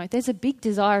 You know, there's a big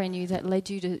desire in you that led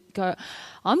you to go,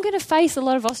 I'm going to face a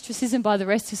lot of ostracism by the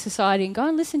rest of society and go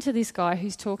and listen to this guy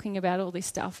who's talking about all this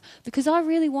stuff because I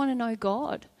really want to know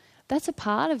God. That's a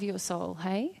part of your soul,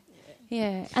 hey?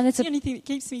 Yeah. And it's the only thing that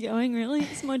keeps me going, really.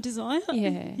 It's my desire.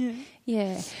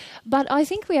 Yeah. But I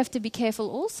think we have to be careful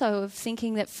also of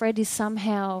thinking that Fred is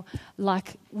somehow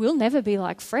like, we'll never be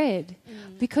like Fred.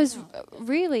 Because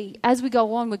really, as we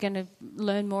go on, we're going to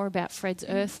learn more about Fred's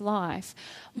earth life.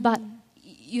 But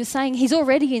you're saying he's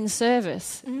already in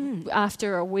service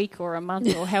after a week or a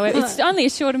month or however. It's only a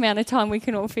short amount of time, we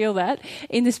can all feel that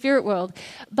in the spirit world.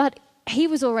 But he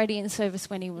was already in service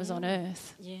when he was on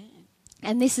earth. Yeah.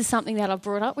 And this is something that I've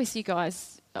brought up with you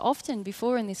guys often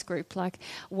before in this group. Like,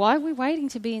 why are we waiting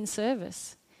to be in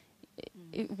service?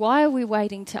 Why are we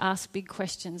waiting to ask big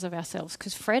questions of ourselves?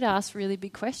 Because Fred asked really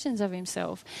big questions of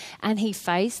himself. And he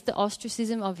faced the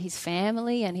ostracism of his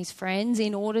family and his friends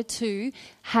in order to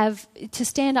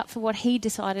stand up for what he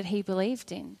decided he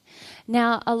believed in.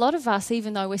 Now, a lot of us,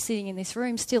 even though we're sitting in this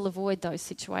room, still avoid those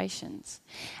situations.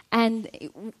 And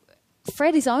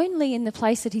Fred is only in the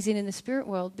place that he's in the spirit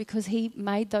world because he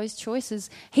made those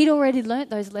choices. He'd already learnt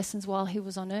those lessons while he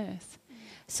was on earth.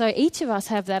 So each of us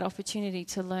have that opportunity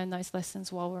to learn those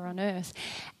lessons while we're on earth.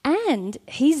 And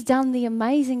he's done the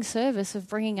amazing service of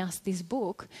bringing us this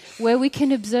book where we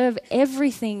can observe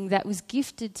everything that was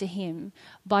gifted to him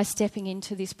by stepping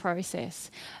into this process.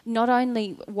 Not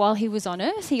only while he was on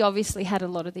earth, he obviously had a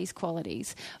lot of these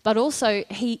qualities, but also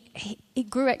it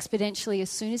grew exponentially as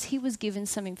soon as he was given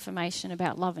some information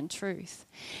about love and truth.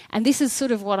 And this is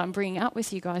sort of what I'm bringing up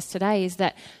with you guys today, is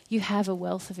that you have a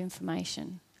wealth of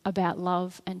information about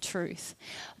love and truth.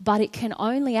 But it can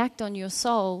only act on your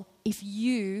soul if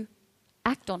you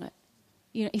act on it.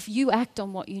 You know, if you act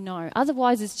on what you know.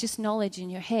 Otherwise, it's just knowledge in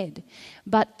your head.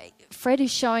 But Fred is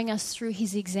showing us through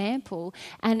his example,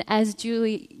 and as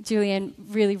Julianne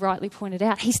really rightly pointed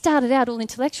out, he started out all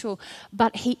intellectual,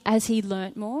 but as he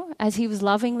learnt more, as he was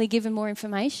lovingly given more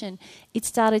information, it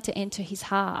started to enter his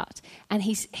heart, and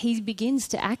he begins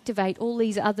to activate all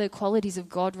these other qualities of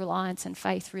God, reliance and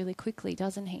faith really quickly,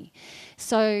 doesn't he?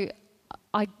 So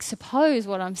I suppose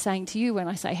what I'm saying to you when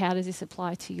I say how does this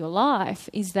apply to your life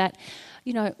is that,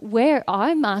 you know, where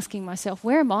I'm asking myself,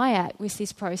 where am I at with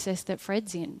this process that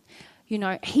Fred's in? You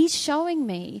know, he's showing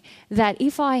me that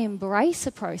if I embrace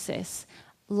a process,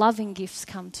 loving gifts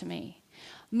come to me.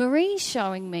 Marie's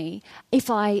showing me if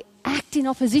I act in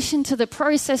opposition to the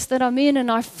process that I'm in and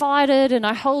I fight it and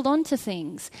I hold on to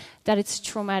things, that it's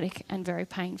traumatic and very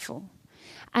painful.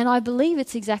 And I believe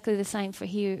it's exactly the same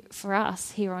for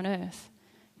us here on earth.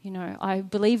 You know, I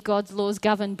believe God's laws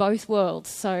govern both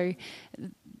worlds. So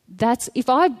that's, if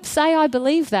I say I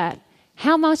believe that,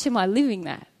 how much am I living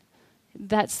that?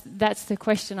 That's the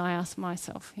question I ask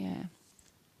myself, yeah.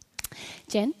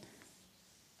 Jen?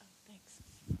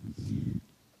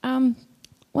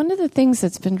 One of the things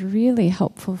that's been really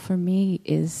helpful for me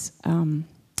is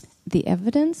the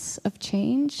evidence of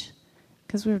change,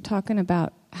 because we were talking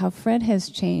about how Fred has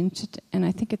changed, and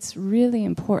I think it's really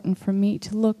important for me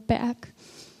to look back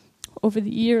over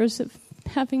the years of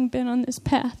having been on this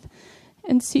path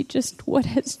and see just what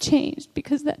has changed,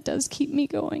 because that does keep me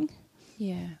going.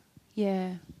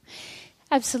 Yeah,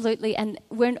 absolutely. And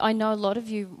when I know a lot of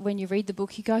you, when you read the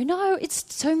book, you go, no,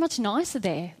 it's so much nicer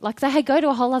there. Like they go to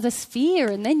a whole other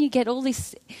sphere, and then you get all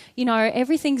this, you know,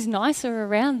 everything's nicer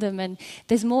around them, and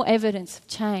there's more evidence of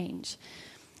change.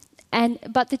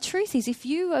 But the truth is, if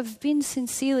you have been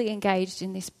sincerely engaged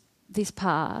in this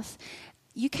path,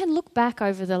 you can look back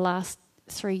over the last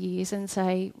 3 years and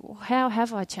say, well, how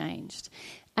have I changed?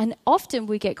 And often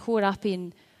we get caught up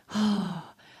in,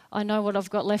 I know what I've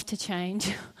got left to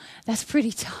change. That's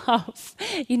pretty tough,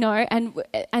 you know,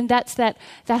 and that's that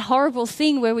horrible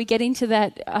thing where we get into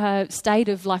that state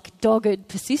of like dogged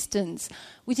persistence,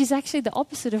 which is actually the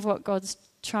opposite of what God's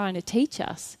trying to teach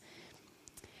us.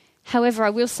 However, I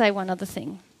will say one other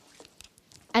thing,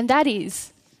 and that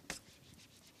is,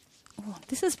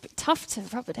 this is tough to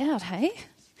rub it out, hey?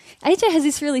 AJ has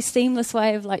this really seamless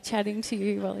way of like chatting to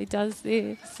you while he does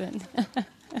this, and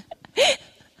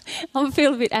I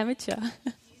feel a bit amateur.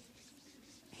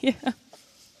 Yeah.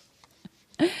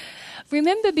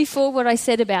 Remember before what I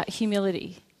said about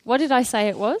humility? What did I say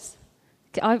it was?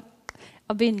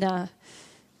 I've been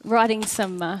writing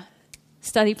some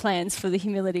study plans for the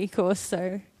humility course.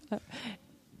 So,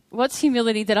 what's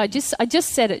humility? That I just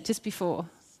said it just before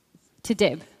to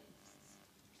Deb.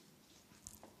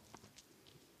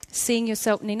 Seeing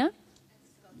yourself, Nina,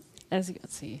 as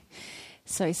God sees you.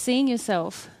 So, seeing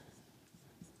yourself.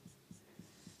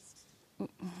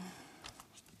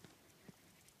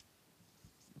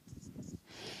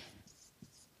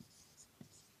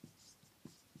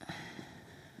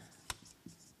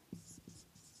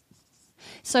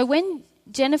 So when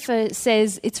Jennifer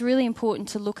says it's really important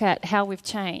to look at how we've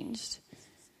changed,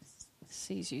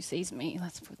 sees you, sees me,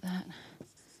 let's put that.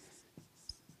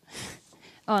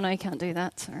 Oh, no, you can't do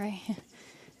that, sorry. It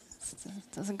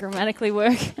doesn't grammatically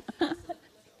work.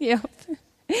 Yep.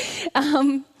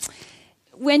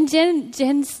 When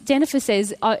Jennifer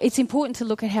says it's important to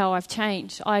look at how I've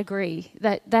changed, I agree.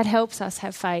 That helps us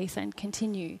have faith and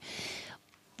continue.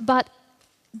 But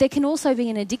there can also be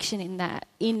an addiction in that,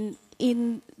 in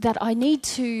that I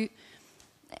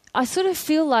sort of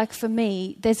feel like for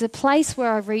me, there's a place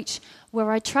where I reach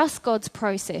where I trust God's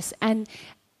process, and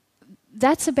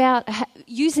that's about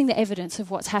using the evidence of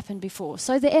what's happened before.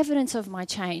 So the evidence of my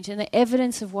change and the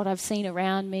evidence of what I've seen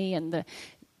around me and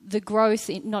the growth,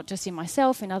 not just in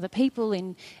myself, in other people,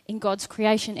 in God's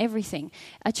creation, everything.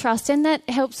 I trust, and that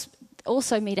helps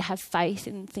also me to have faith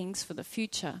in things for the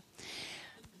future.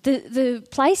 The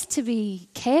place to be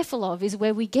careful of is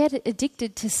where we get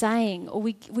addicted to saying, or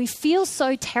we feel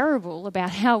so terrible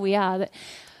about how we are that,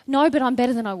 no, but I'm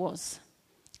better than I was.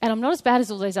 And I'm not as bad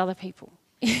as all those other people.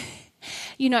 And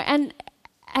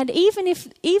even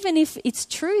if it's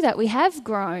true that we have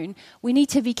grown, we need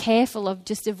to be careful of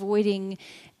just avoiding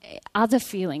other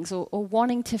feelings or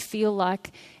wanting to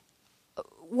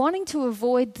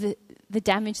avoid the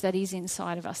damage that is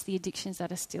inside of us, the addictions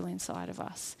that are still inside of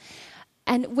us.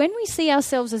 And when we see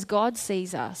ourselves as God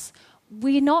sees us,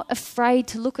 we're not afraid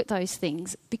to look at those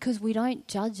things because we don't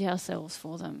judge ourselves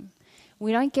for them.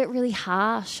 We don't get really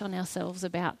harsh on ourselves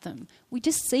about them. We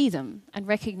just see them and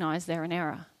recognise they're an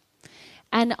error.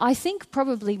 And I think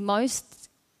probably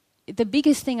the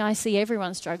biggest thing I see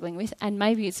everyone struggling with, and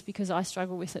maybe it's because I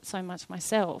struggle with it so much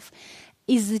myself,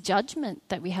 is the judgment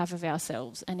that we have of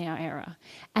ourselves and our error.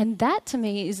 And that to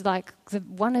me is like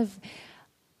one of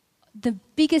the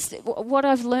biggest, what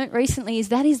I've learnt recently is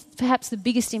that is perhaps the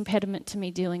biggest impediment to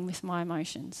me dealing with my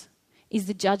emotions, is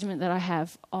the judgment that I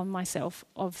have on myself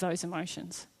of those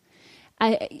emotions.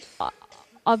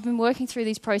 I've been working through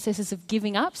these processes of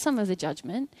giving up some of the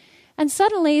judgment, and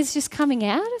suddenly it's just coming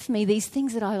out of me, these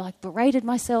things that I berated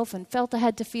myself and felt I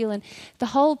had to feel, and the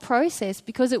whole process,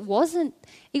 because it was a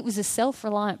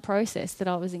self-reliant process that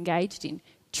I was engaged in,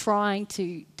 trying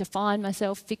to define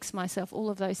myself, fix myself, all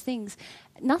of those things.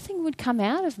 Nothing would come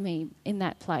out of me in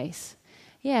that place.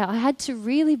 Yeah, I had to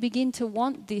really begin to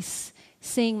want this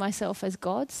seeing myself as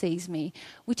God sees me,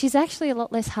 which is actually a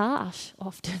lot less harsh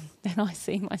often than I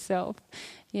see myself.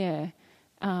 Yeah,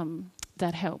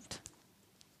 that helped.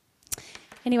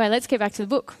 Anyway, let's get back to the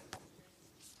book.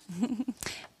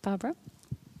 Barbara?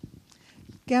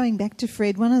 Going back to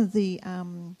Fred, one of the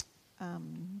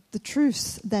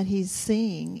truths that he's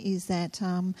seeing is that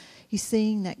he's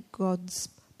seeing that God's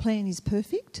plan is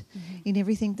perfect in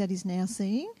everything that he's now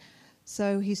seeing.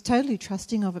 So he's totally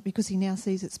trusting of it because he now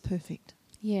sees it's perfect.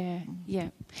 Yeah,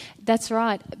 that's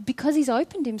right. Because he's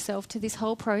opened himself to this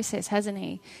whole process, hasn't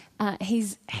he?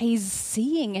 He's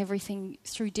seeing everything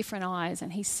through different eyes,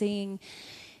 and he's seeing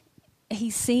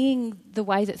the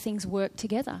way that things work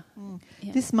together.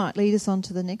 Yeah. This might lead us on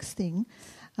to the next thing.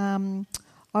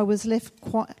 I was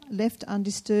left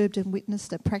undisturbed and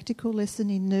witnessed a practical lesson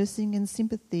in nursing and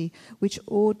sympathy, which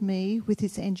awed me with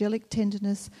its angelic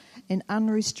tenderness and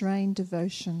unrestrained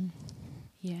devotion.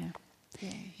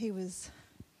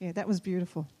 That was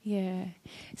beautiful. Yeah.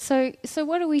 So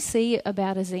what do we see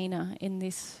about Azina in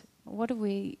this? What do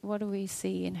we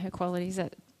see in her qualities?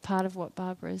 That part of what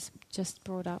Barbara's just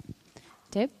brought up.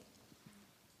 Deb?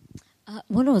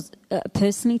 What I was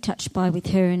personally touched by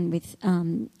with her and with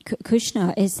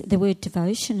Kushna is the word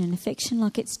devotion and affection.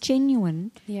 Like, it's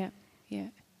genuine,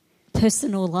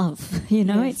 personal love.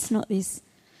 It's not this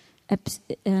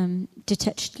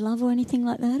detached love or anything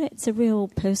like that. It's a real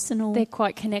personal. They're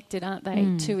quite connected, aren't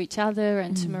they, to each other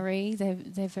and to Marie? They're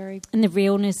very, and the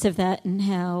realness of that, and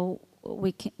how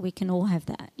we can all have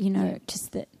that.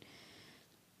 Just that.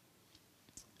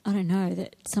 I don't know,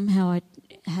 that somehow I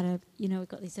had we've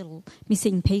got these little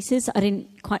missing pieces. I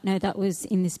didn't quite know that was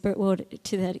in the spirit world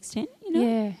to that extent, you know?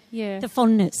 Yeah, yeah. The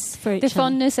fondness for each other. The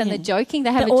fondness and the joking.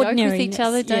 They have a joke with each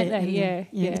other, don't they?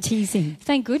 Yeah. The teasing.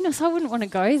 Thank goodness I wouldn't want to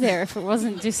go there if it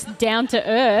wasn't just down to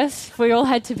earth. If we all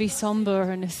had to be sombre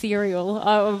and ethereal.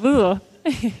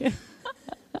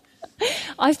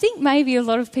 I think maybe a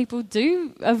lot of people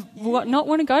do not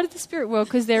want to go to the spirit world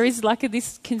because there is like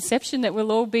this conception that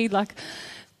we'll all be like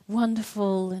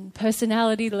wonderful and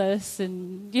personalityless,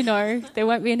 and you know there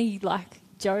won't be any like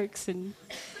jokes and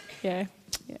yeah.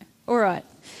 All right.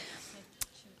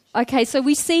 Okay, so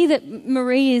we see that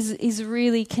Marie is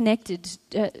really connected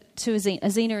to Azina.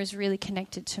 Azina is really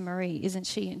connected to Marie, isn't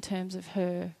she, in terms of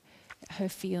her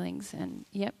feelings and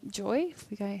joy. If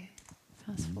we go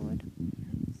fast forward.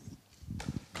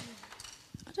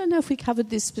 I don't know if we covered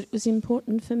this, but it was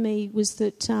important for me was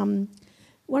that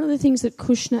one of the things that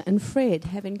Kushner and Fred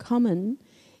have in common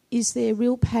is their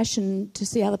real passion to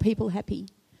see other people happy.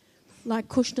 Like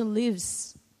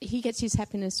Kushner he gets his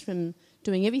happiness from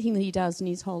doing everything that he does in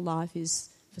his whole life is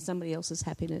for somebody else's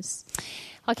happiness.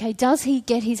 Okay, does he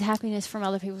get his happiness from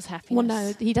other people's happiness? Well,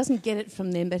 no, he doesn't get it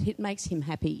from them, but it makes him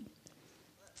happy.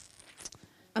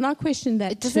 And I question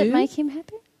that Does too. it make him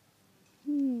happy?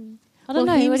 I don't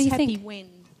know. He what was do you happy think? when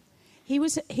he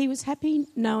was happy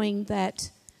knowing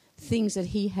that things that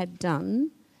he had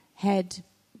done had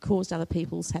caused other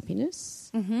people's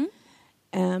happiness. Mm-hmm.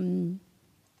 And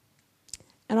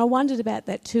I wondered about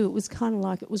that too. It was kind of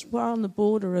like it was right on the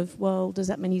border of, well, does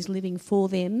that mean he's living for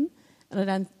them? And I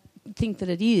don't think that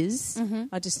it is. Mm-hmm.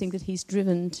 I just think that he's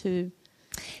driven to...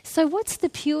 So what's the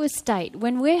pure state?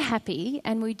 When we're happy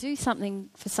and we do something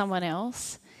for someone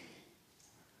else,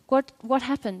 what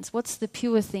happens? What's the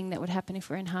pure thing that would happen if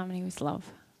we're in harmony with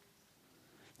love?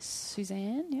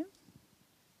 Suzanne, yeah?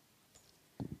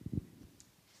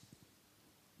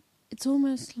 It's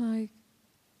almost like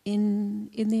in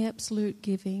the absolute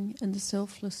giving and the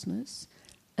selflessness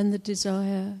and the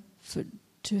desire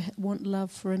to want love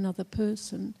for another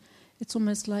person, it's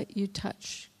almost like you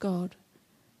touch God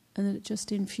and then it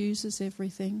just infuses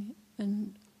everything.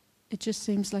 And it just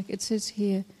seems like it says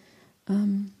here,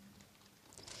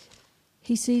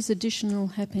 he sees additional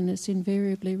happiness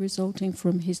invariably resulting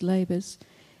from his labours.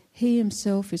 He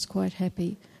himself is quite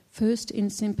happy, first in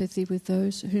sympathy with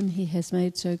those whom he has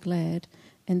made so glad,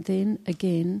 and then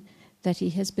again that he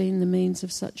has been the means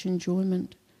of such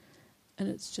enjoyment. And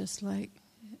it's just like,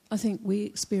 I think we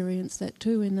experience that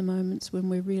too in the moments when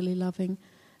we're really loving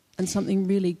and something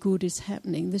really good is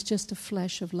happening. There's just a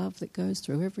flash of love that goes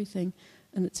through everything,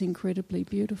 and it's incredibly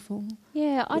beautiful.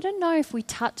 Yeah, I don't know if we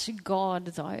touch God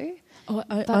though. Oh,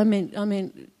 I meant.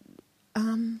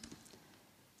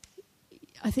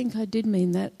 I think I did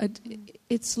mean that.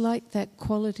 It's like that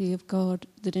quality of God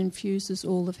that infuses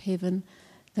all of heaven,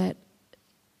 that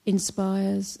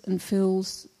inspires and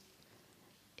fills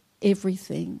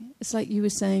everything. It's like you were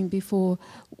saying before,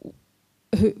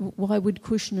 why would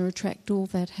Kushner attract all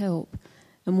that help?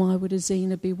 And why would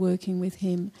Azina be working with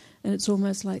him? And it's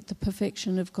almost like the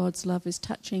perfection of God's love is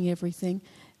touching everything.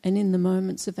 And in the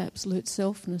moments of absolute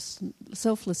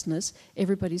selflessness,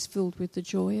 everybody's filled with the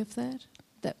joy of that.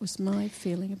 That was my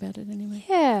feeling about it anyway.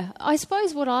 Yeah, I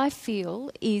suppose what I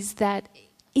feel is that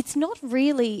it's not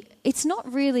really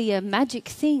a magic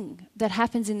thing that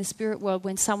happens in the spirit world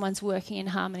when someone's working in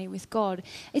harmony with God.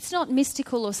 It's not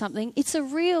mystical or something. It's a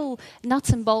real nuts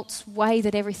and bolts way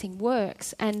that everything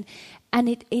works. And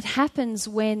it happens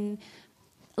when,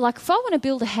 like if I want to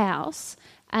build a house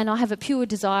and I have a pure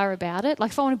desire about it,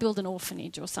 like if I want to build an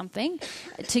orphanage or something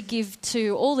to give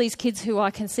to all these kids who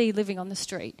I can see living on the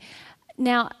street.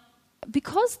 Now,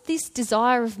 because this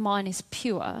desire of mine is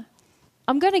pure,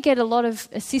 I'm going to get a lot of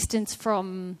assistance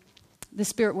from the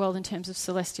spirit world in terms of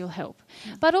celestial help.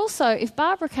 But also, if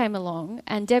Barbara came along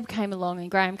and Deb came along and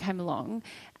Graham came along,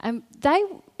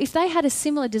 if they had a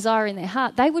similar desire in their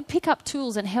heart, they would pick up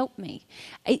tools and help me.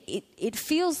 It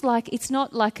feels like it's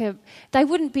not like they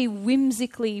wouldn't be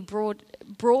whimsically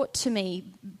brought to me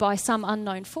by some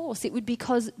unknown force. It would be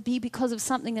because of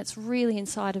something that's really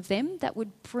inside of them that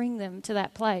would bring them to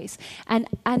that place and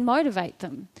motivate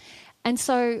them. And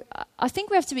so I think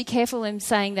we have to be careful in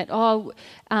saying that,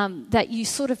 that you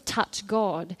sort of touch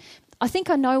God. I think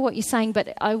I know what you're saying,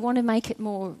 but I want to make it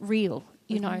more real,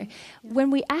 you know. Yeah.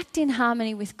 When we act in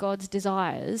harmony with God's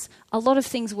desires, a lot of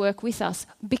things work with us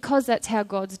because that's how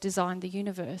God's designed the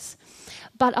universe.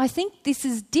 But I think this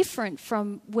is different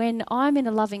from when I'm in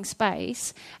a loving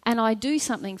space and I do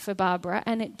something for Barbara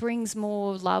and it brings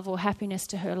more love or happiness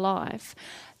to her life.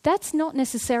 That's not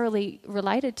necessarily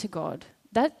related to God.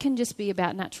 That can just be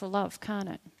about natural love, can't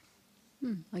it?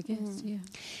 I guess, yeah.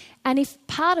 And if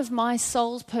part of my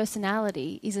soul's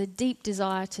personality is a deep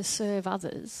desire to serve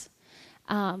others,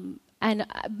 and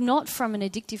not from an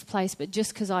addictive place, but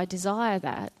just because I desire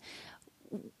that.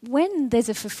 When there's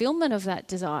a fulfillment of that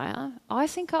desire, I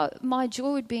think my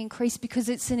joy would be increased because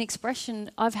it's an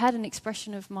expression. I've had an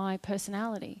expression of my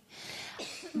personality.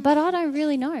 But I don't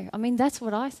really know. I mean, that's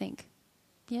what I think.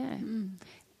 Yeah.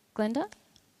 Glenda?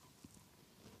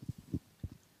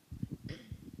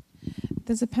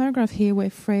 There's a paragraph here where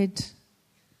Fred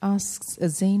asks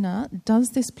Azina, does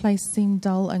this place seem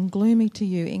dull and gloomy to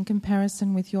you in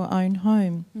comparison with your own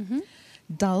home? Mm-hmm.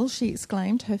 Dull, she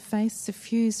exclaimed, her face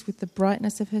suffused with the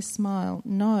brightness of her smile.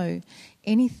 No,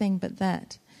 anything but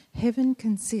that. Heaven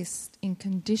consists in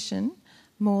condition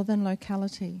more than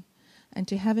locality, and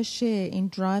to have a share in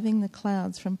driving the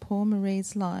clouds from poor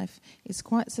Marie's life is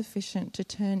quite sufficient to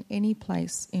turn any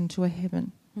place into a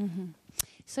heaven. Mm-hmm.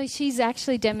 So she's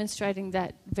actually demonstrating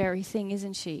that very thing,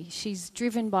 isn't she? She's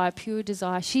driven by a pure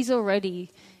desire. She's already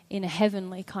in a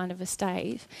heavenly kind of a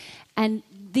state. And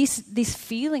this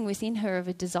feeling within her of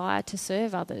a desire to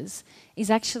serve others is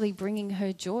actually bringing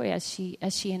her joy as she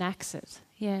enacts it.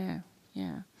 Yeah.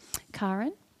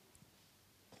 Karen?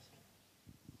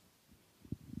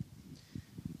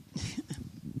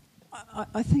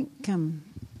 I think,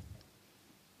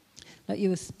 like you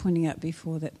were pointing out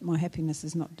before, that my happiness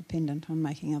is not dependent on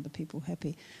making other people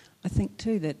happy. I think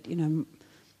too that,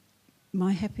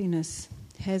 my happiness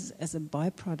has as a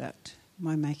byproduct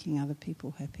my making other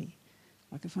people happy.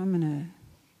 Like if I'm in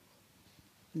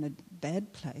a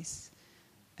bad place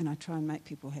and I try and make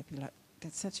people happy, like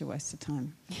that's such a waste of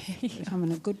time. If I'm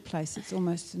in a good place, it's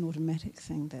almost an automatic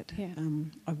thing that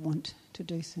I want to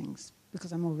do things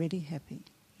because I'm already happy.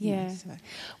 Yeah.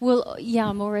 Well,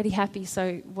 I'm already happy,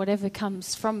 so whatever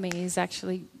comes from me is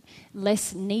actually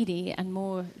less needy and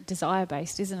more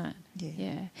desire-based, isn't it?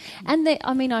 Yeah. And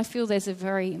I feel there's a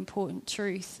very important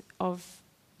truth of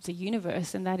the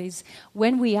universe, and that is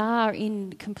when we are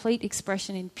in complete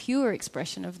expression, in pure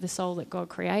expression of the soul that God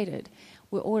created,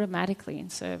 we're automatically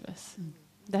in service.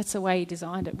 That's the way He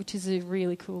designed it, which is a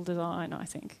really cool design, I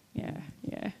think. Yeah.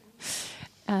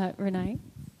 Renee?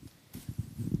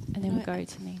 And then we'll go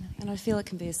to Nina. And I feel it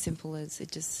can be as simple as it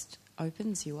just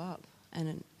opens you up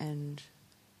and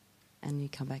you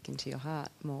come back into your heart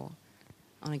more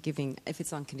on a giving. If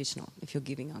it's unconditional, if you're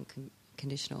giving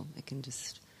unconditional, it can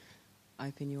just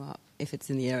open you up. If it's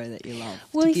in the area that you love.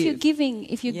 Well, you're giving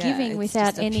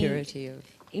without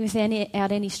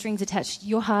without any strings attached,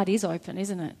 your heart is open,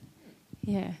 isn't it?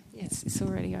 Yeah. It's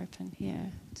already open. Yeah,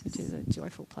 to the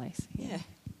joyful place. Yeah.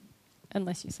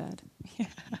 Unless you're sad. Yeah.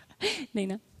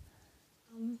 Nina?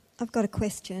 I've got a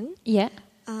question. Yeah.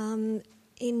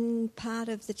 In part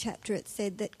of the chapter it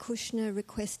said that Kushner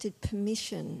requested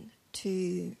permission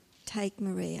to take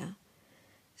Maria.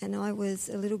 And I was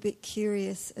a little bit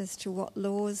curious as to what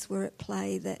laws were at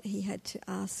play that he had to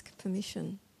ask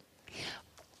permission.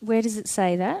 Where does it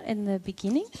say that? In the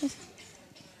beginning?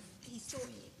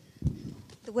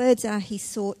 The words are he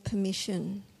sought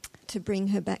permission to bring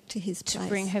her back to his place. To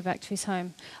bring her back to his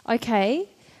home. Okay.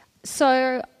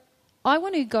 So I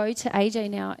want to go to AJ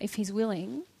now, if he's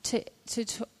willing, to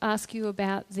ask you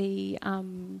about the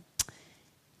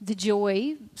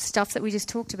joy stuff that we just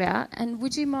talked about. And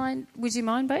would you mind,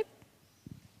 babe?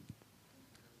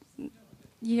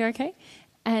 You okay?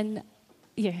 And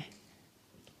yeah.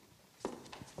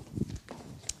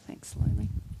 Thanks, Lily.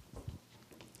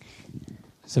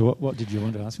 So what did you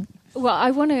want to ask me? Well,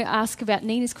 I want to ask about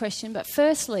Nina's question, but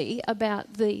firstly about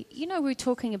we were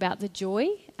talking about the joy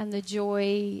and the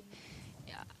joy,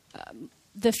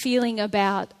 the feeling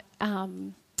about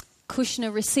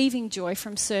Kushner receiving joy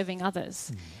from serving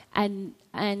others, and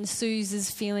Suze's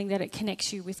feeling that it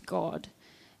connects you with God.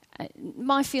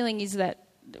 My feeling is that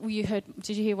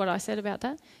did you hear what I said about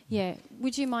that? Yeah.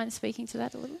 Would you mind speaking to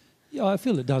that a little? Yeah, I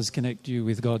feel it does connect you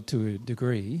with God to a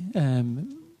degree.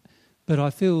 But I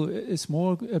feel it's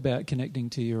more about connecting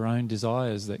to your own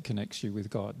desires that connects you with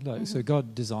God. So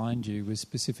God designed you with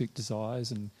specific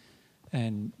desires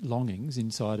and longings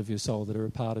inside of your soul that are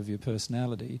a part of your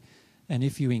personality. And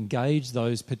if you engage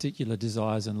those particular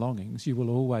desires and longings, you will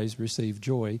always receive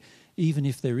joy, even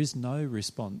if there is no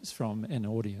response from an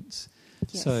audience.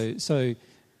 Yes. So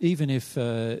even if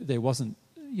there wasn't,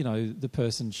 the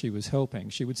person she was helping,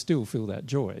 she would still feel that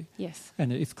joy. Yes.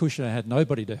 And if Kushner had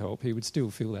nobody to help, he would still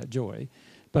feel that joy.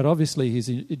 But obviously his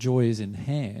joy is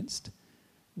enhanced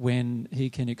when he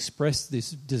can express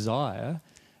this desire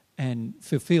and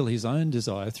fulfill his own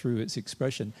desire through its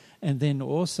expression, and then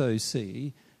also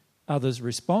see others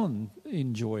respond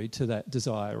in joy to that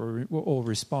desire or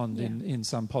respond in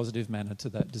some positive manner to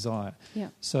that desire. Yeah.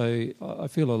 So I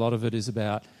feel a lot of it is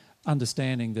about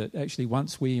understanding that actually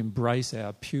once we embrace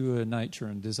our pure nature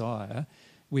and desire,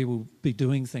 we will be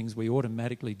doing things we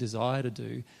automatically desire to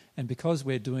do. And because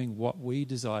we're doing what we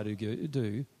desire to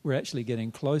do, we're actually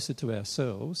getting closer to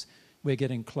ourselves. We're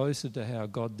getting closer to how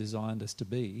God designed us to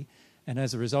be. And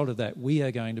as a result of that, we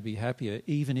are going to be happier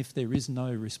even if there is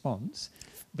no response.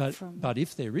 But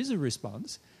if there is a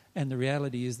response, and the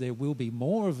reality is there will be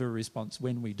more of a response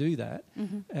when we do that,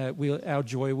 our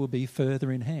joy will be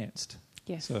further enhanced.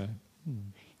 Yes. So,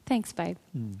 Thanks, babe.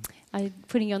 I'm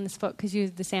putting you on the spot because you're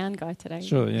the sound guy today.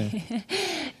 Sure, yeah.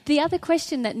 The other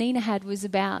question that Nina had was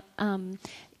about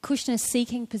Kushner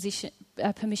seeking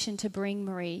permission to bring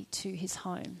Marie to his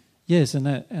home. Yes, and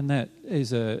that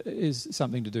is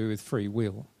something to do with free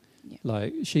will. Yeah.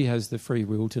 Like, she has the free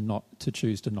will to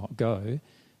choose to not go,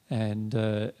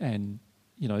 and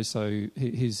you know, so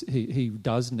he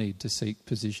does need to seek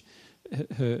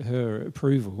her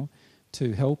approval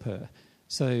to help her.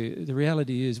 So the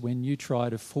reality is, when you try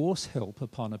to force help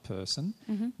upon a person,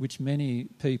 which many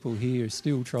people here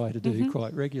still try to do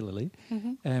quite regularly,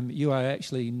 you are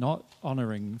actually not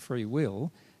honouring free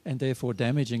will, and therefore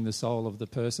damaging the soul of the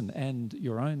person and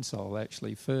your own soul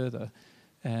actually further.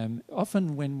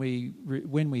 Often when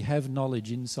we have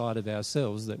knowledge inside of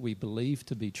ourselves that we believe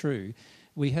to be true,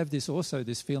 we have this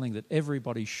feeling that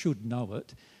everybody should know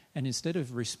it, and instead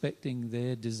of respecting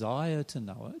their desire to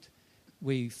know it,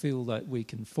 we feel that we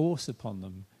can force upon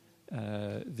them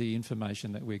the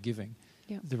information that we're giving.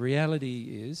 Yep. The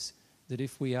reality is that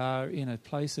if we are in a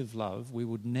place of love, we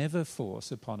would never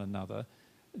force upon another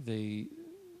the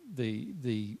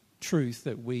truth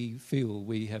that we feel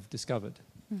we have discovered.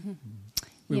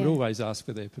 We would always ask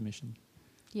for their permission.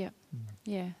 Yeah,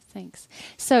 yeah, thanks.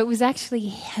 So it was actually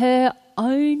her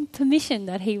own permission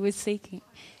that he was seeking.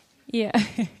 Yeah.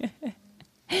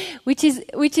 Which is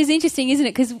interesting, isn't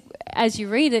it? Because as you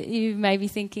read it, you may be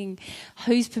thinking,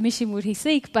 whose permission would he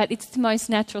seek? But it's the most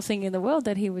natural thing in the world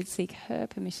that he would seek her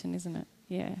permission, isn't it?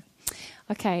 Yeah.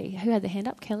 Okay, who had the hand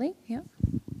up? Kelly? Yeah.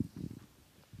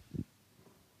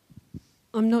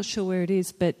 I'm not sure where it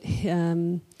is, but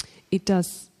it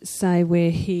does say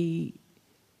where he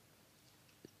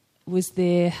was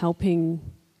there helping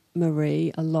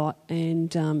Marie a lot,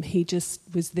 and he just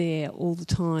was there all the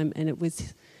time, and it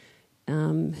was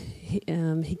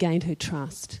he gained her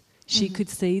trust. She could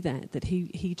see that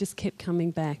he just kept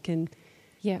coming back, and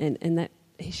that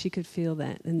she could feel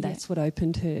that, and that's what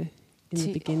opened her in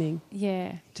the beginning.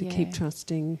 Yeah, to keep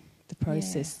trusting the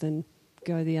process and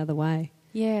go the other way.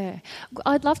 Yeah.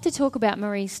 I'd love to talk about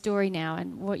Marie's story now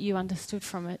and what you understood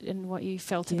from it and what you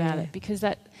felt about it, because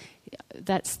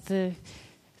that's the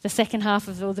second half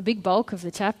of, or the big bulk of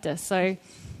the chapter. So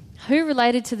who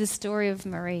related to the story of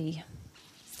Marie?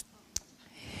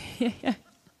 Yeah.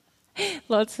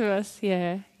 Lots of us,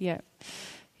 yeah.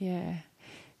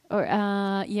 Or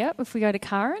if we go to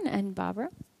Karen and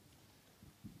Barbara.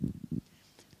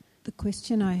 The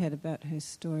question I had about her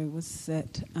story was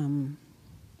that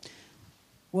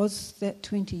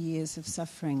 20 years of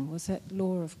suffering, was that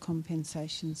law of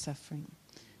compensation suffering?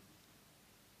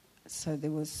 So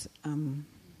there was...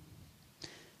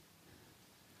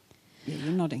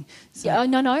 you're nodding. So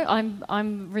no,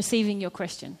 I'm receiving your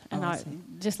question, and I'm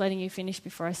just letting you finish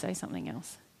before I say something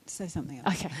else. Say something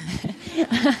else.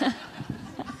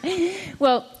 Okay.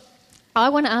 Well, I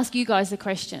want to ask you guys the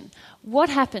question: what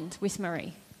happened with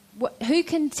Marie? Who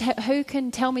can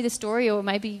tell me the story, or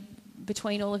maybe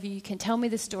between all of you can tell me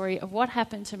the story of what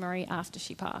happened to Marie after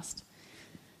she passed?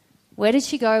 Where did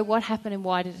she go? What happened, and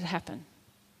why did it happen?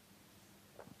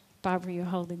 Barbara, you're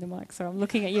holding the mic, so I'm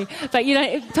looking at you. But,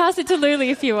 pass it to Lulu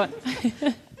if you want.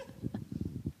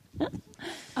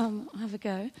 I'll have a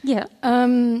go. Yeah.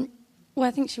 Well,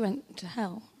 I think she went to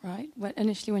hell, right?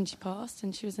 Initially when she passed,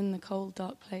 and she was in the cold,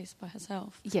 dark place by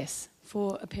herself. Yes.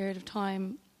 For a period of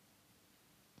time.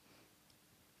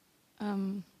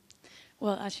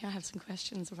 Well, actually, I have some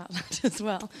questions about that as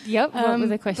well. Yep, what were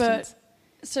the questions?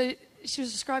 So she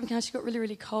was describing how she got really,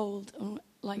 really cold, and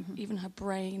even her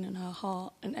brain and her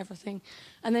heart and everything.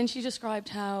 And then she described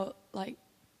how,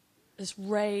 this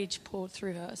rage poured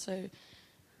through her. So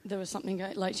there was something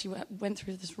she went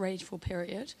through this rageful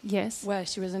period. Yes. Where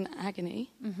she was in agony,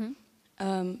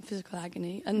 physical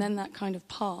agony, and then that kind of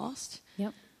passed.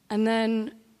 Yep. And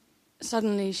then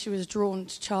suddenly she was drawn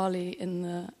to Charlie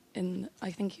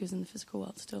I think he was in the physical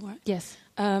world still, right? Yes.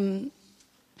 And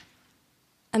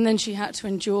then she had to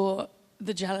endure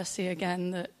the jealousy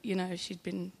again that, she'd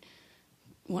been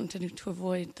wanting to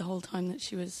avoid the whole time that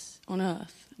she was on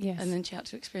Earth. Yes. And then she had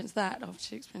to experience that after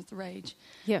she experienced the rage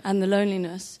and the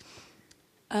loneliness.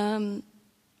 And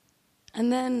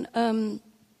then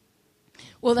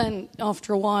Well, then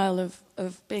after a while of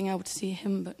being able to see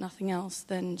him but nothing else,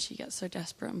 then she gets so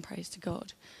desperate and prays to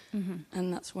God. Mm-hmm.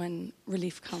 And that's when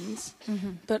relief comes.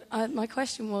 Mm-hmm. But my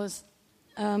question was,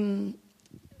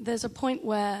 there's a point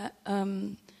where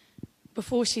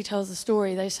before she tells the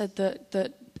story, they said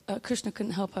that Krishna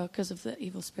couldn't help her because of the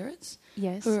evil spirits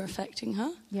Yes. who were affecting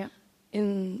her Yeah.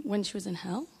 when she was in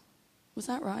hell. Was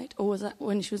that right? Or was that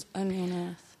when she was only on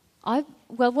earth?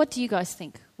 Well, what do you guys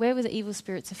think? Where were the evil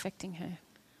spirits affecting her?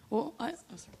 Well,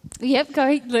 Yep, go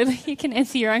ahead, Lily. You can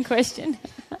answer your own question.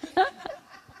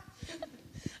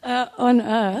 On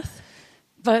earth.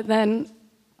 But then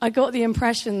I got the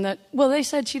impression that, well, they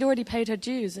said she'd already paid her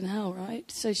dues in hell, right?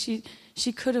 So she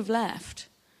could have left.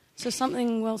 So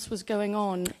something else was going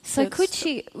on. So could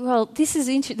she... Well, this is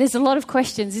interesting. There's a lot of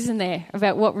questions, isn't there,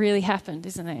 about what really happened,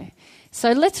 isn't there?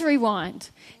 So let's rewind.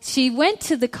 She went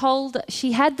to the cold...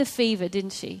 She had the fever,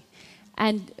 didn't she?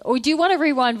 Or do you want to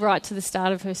rewind right to the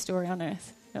start of her story on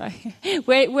earth?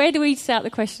 Where do we start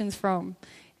the questions from?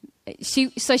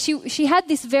 She had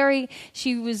this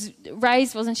she was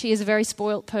raised, wasn't she, as a very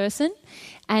spoilt person,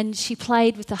 and she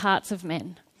played with the hearts of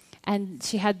men. And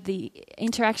she had the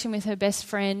interaction with her best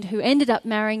friend, who ended up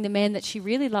marrying the man that she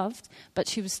really loved, but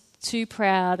she was too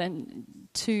proud and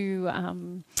too,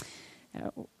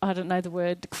 I don't know the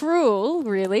word, cruel,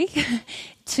 really,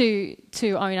 to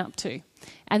own up to.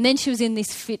 And then she was in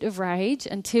this fit of rage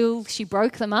until she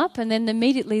broke them up, and then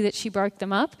immediately that she broke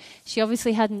them up, she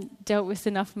obviously hadn't dealt with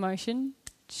enough emotion.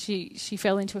 She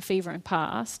fell into a fever and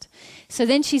passed. So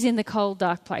then she's in the cold,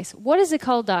 dark place. What does the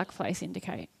cold, dark place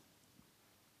indicate?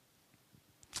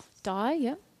 Die,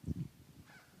 yeah.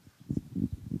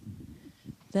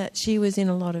 That she was in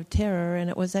a lot of terror, and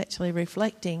it was actually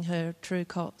reflecting her true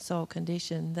soul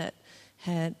condition that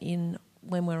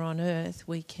when we're on earth,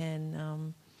 we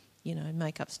can,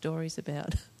 make up stories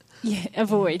about. Yeah,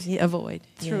 avoid. Yeah, avoid.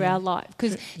 Through our life.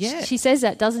 Because she says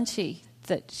that, doesn't she?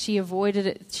 That she avoided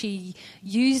it. She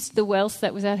used the wealth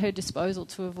that was at her disposal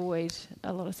to avoid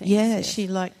a lot of things. Yeah, she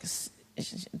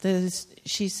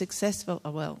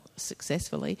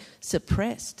successfully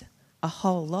suppressed a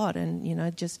whole lot,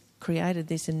 and just created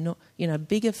this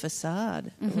bigger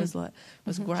facade. Mm-hmm. It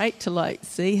was great to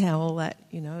see how all that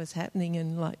is happening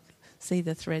and see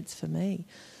the threads for me.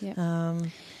 Yeah.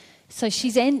 So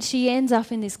she ends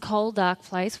up in this cold, dark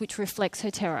place, which reflects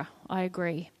her terror. I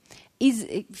agree.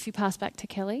 If you pass back to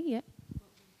Kelly, yeah.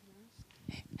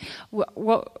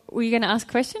 What were you going to ask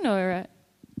a question or?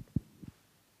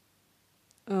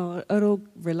 Oh, it all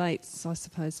relates, I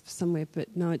suppose, somewhere.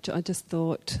 But no, I just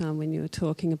thought when you were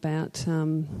talking about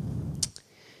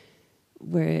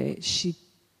where she,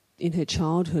 in her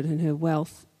childhood and her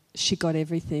wealth, she got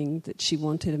everything that she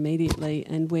wanted immediately,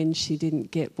 and when she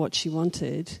didn't get what she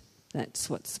wanted, that's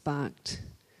what sparked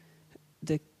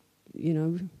the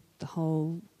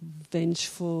whole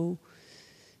vengeful,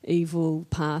 evil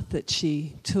path that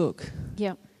she took.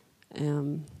 Yeah.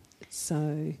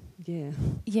 So, yeah.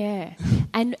 Yeah.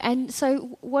 And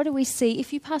so what do we see?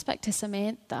 If you pass back to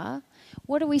Samantha,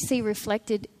 what do we see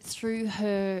reflected through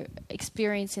her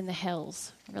experience in the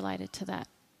hells related to that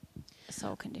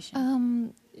soul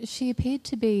condition? She appeared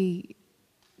to be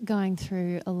going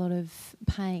through a lot of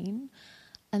pain,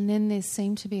 and then there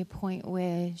seemed to be a point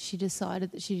where she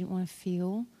decided that she didn't want to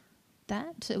feel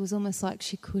that. It was almost like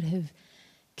she could have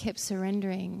kept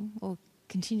surrendering or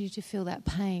continued to feel that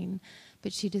pain,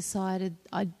 but she decided,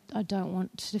 I don't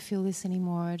want to feel this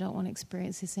anymore, I don't want to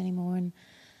experience this anymore, and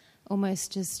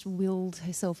almost just willed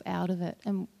herself out of it.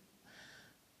 And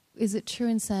is it true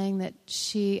in saying that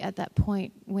she, at that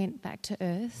point, went back to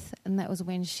Earth, and that was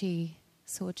when she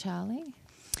saw Charlie?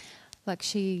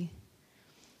 Do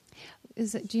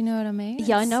you know what I mean?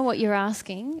 Yeah, I know what you're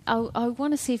asking. I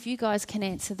want to see if you guys can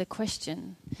answer the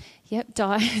question. Yep,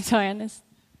 Diana's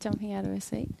jumping out of her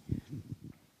seat.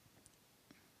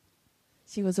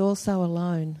 She was also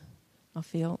alone, I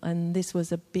feel, and this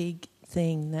was a big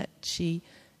thing that she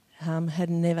had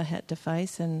never had to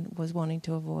face and was wanting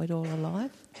to avoid all her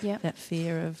life. Yeah, that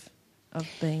fear of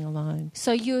being alone.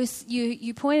 So you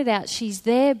pointed out she's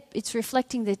there. It's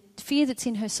reflecting the fear that's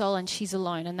in her soul, and she's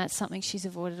alone, and that's something she's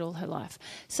avoided all her life.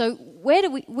 So where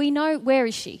do we know, where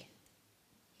is she?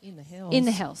 In the hells. In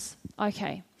the hells.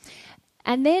 Okay,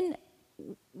 and then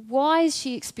why is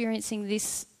she experiencing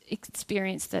this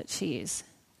experience that she is?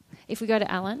 If we go to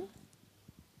Alan.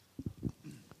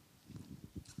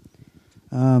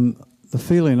 The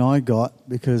feeling I got,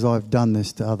 because I've done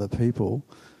this to other people,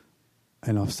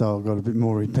 and I've still got a bit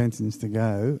more repentance to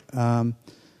go,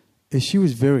 is she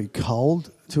was very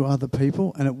cold to other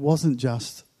people, and it wasn't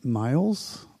just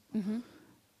males. Mm-hmm.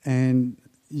 And,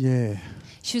 Yeah.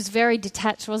 She was very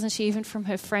detached, wasn't she, even from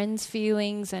her friends'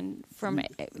 feelings and from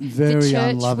very the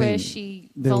church unloving. where she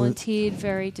volunteered,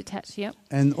 very detached, yep.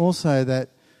 And also that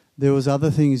there was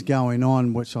other things going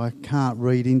on which I can't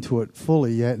read into it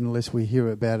fully yet unless we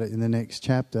hear about it in the next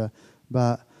chapter.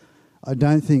 But I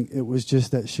don't think it was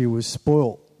just that she was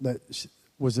spoilt, that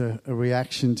was a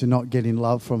reaction to not getting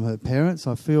love from her parents.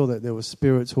 I feel that there were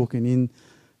spirits hooking in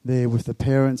there with the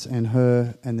parents and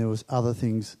her, and there was other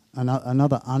things,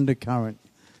 another undercurrent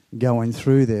going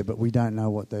through there, but we don't know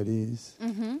what that is.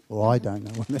 Mm-hmm. Or I don't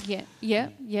know what that is.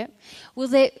 Yeah. Well,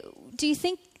 do you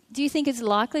think it's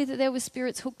likely that there were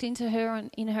spirits hooked into her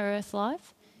in her earth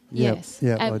life? Yep. Yes.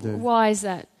 Yeah, and I do. Why is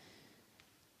that?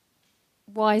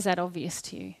 Why is that obvious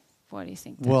to you? Why do you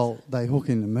think that? Well, they hook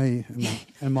into me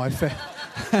and my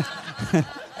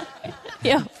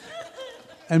yeah.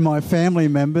 And my family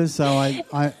members, so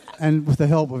I and with the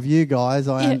help of you guys,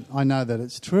 I know that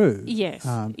it's true. Yes.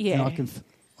 And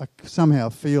I somehow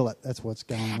feel that that's what's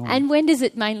going on. And when does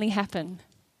it mainly happen?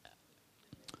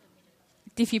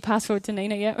 If you pass forward to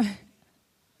Nina, yeah.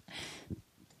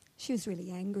 She was really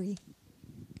angry.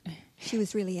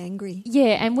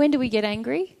 Yeah, and when do we get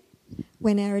angry?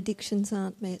 When our addictions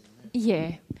aren't met.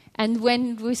 Yeah. And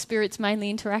when do spirits mainly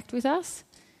interact with us?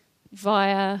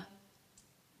 Via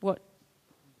what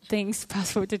things?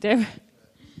 Pass forward to Deb.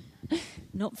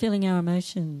 Not feeling our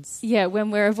emotions. Yeah,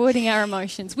 when we're avoiding our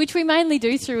emotions, which we mainly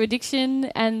do through addiction,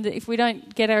 and if we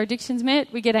don't get our addictions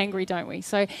met, we get angry, don't we?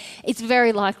 So it's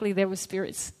very likely there were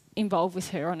spirits involved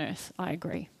with her on earth, I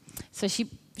agree. So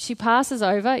she passes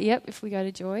over, yep, if we go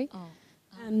to Joy.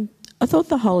 I thought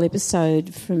the whole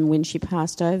episode from when she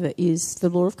passed over is the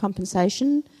law of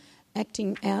compensation,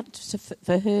 acting out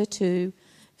for her to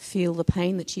feel the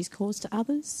pain that she's caused to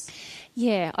others.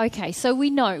 Yeah, okay. So we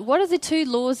know. What are the two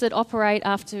laws that operate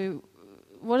after...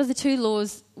 What are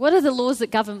the laws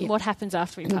that govern what happens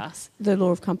after we pass? The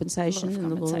law of compensation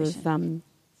and the law of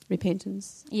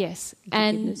repentance. Yes,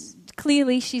 and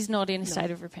clearly she's not in a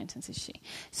state of repentance, is she?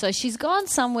 So she's gone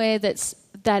somewhere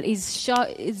that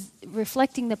is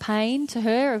reflecting the pain to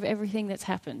her of everything that's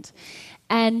happened.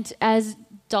 And as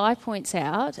Di points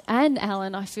out, and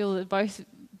Alan, I feel that both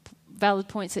valid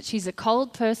points, that she's a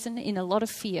cold person in a lot of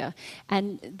fear,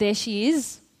 and there she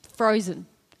is, frozen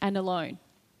and alone.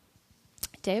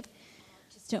 Deb?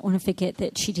 Just don't want to forget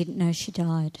that she didn't know she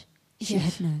died. She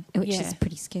had no, which is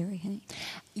pretty scary, hey?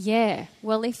 Yeah.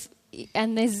 Well,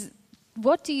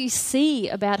 what do you see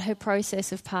about her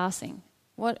process of passing?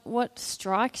 What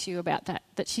strikes you about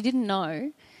that she didn't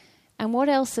know, and what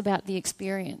else about the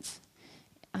experience?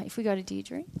 If we go to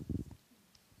Deirdre.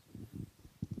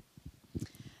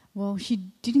 Well, she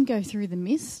didn't go through the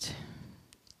mist,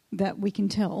 that we can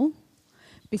tell.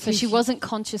 So she wasn't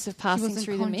conscious of passing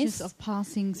through the mist? She wasn't conscious of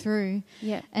passing through.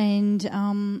 Yeah.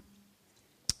 And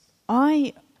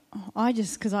I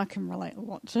just, because I can relate a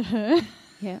lot to her.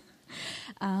 Yeah.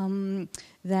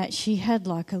 That she had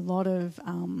like a lot of,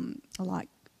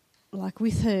 like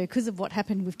with her, because of what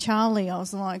happened with Charlie, I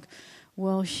was like,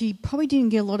 well, she probably didn't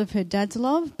get a lot of her dad's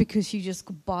love because she just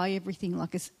could buy everything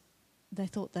like they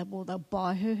thought that, well, they'll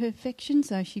buy her affection,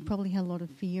 so she probably had a lot of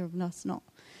fear of us not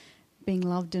being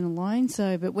loved and alone.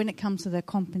 So, but when it comes to the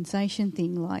compensation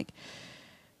thing, like,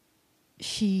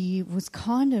 she was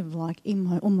kind of like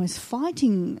almost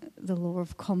fighting the law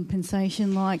of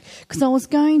compensation, like, because I was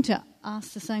going to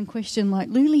ask the same question like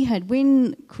Luli had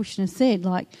when Kushner said,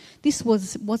 like, this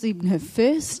wasn't even her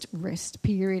first rest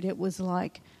period. It was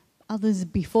like others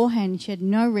beforehand. She had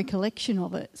no recollection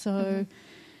of it. So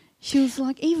she was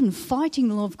like even fighting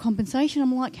the law of compensation.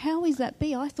 I'm like, how is that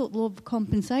be? I thought the law of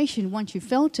compensation, once you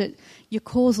felt it, your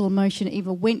causal emotion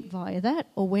either went via that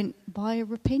or went via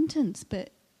repentance, but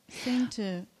seemed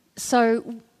to...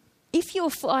 So if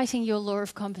you're fighting your law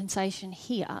of compensation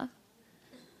here,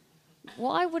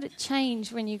 why would it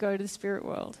change when you go to the spirit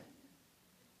world?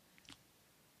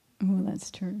 Well, that's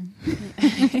true.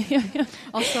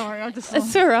 Oh, sorry.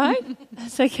 That's all right.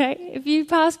 That's okay. If you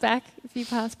pass back.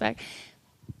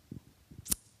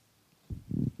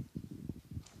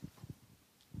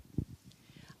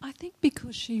 I think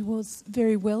because she was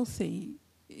very wealthy,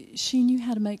 she knew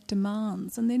how to make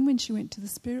demands. And then when she went to the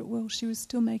spirit world, she was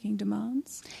still making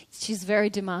demands. She's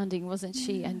very demanding, wasn't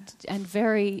she? And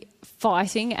very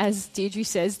fighting, as Deirdre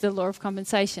says, the law of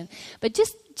compensation. But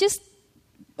just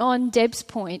on Deb's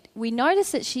point, we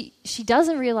notice that she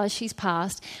doesn't realise she's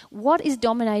passed. What is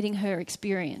dominating her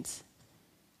experience?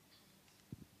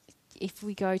 If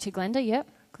we go to Glenda, yep.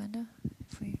 Glenda,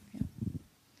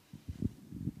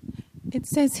 It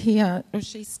says here, or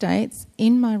she states,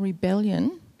 in my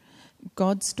rebellion,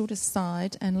 God stood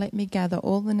aside and let me gather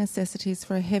all the necessities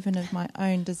for a heaven of my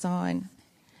own design.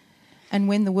 And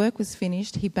when the work was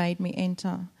finished, he bade me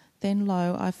enter. Then,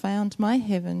 lo, I found my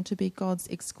heaven to be God's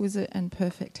exquisite and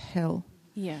perfect hell.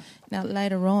 Yeah. Now,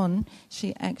 later on,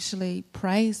 she actually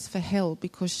prays for hell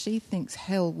because she thinks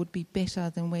hell would be better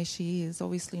than where she is,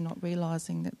 obviously not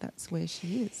realising that that's where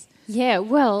she is. Yeah,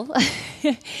 well,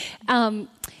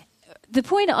 the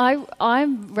point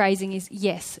I'm raising is,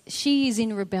 yes, she is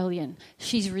in rebellion.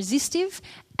 She's resistive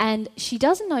and she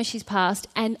doesn't know she's passed,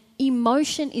 and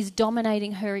emotion is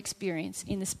dominating her experience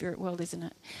in the spirit world, isn't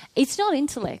it? It's not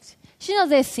intellect. She's not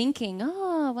there thinking,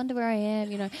 I wonder where I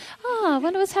am, I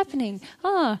wonder what's happening.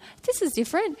 This is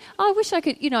different. I wish I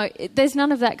could, there's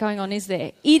none of that going on, is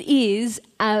there? It is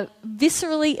a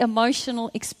viscerally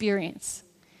emotional experience.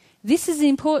 This is an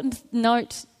important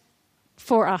note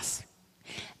for us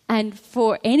and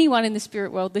for anyone in the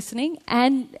spirit world listening,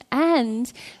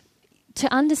 and to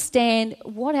understand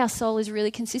what our soul is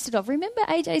really consisted of. Remember,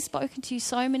 AJ's spoken to you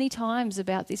so many times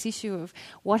about this issue of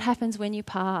what happens when you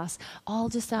pass. I'll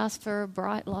just ask for a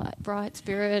bright light, bright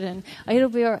spirit, and it'll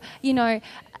be all right.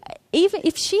 Even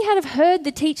if she had have heard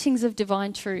the teachings of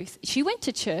divine truth, she went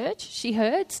to church, she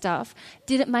heard stuff,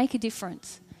 did it make a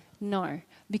difference? No,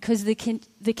 because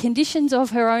the conditions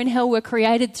of her own hell were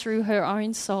created through her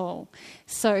own soul.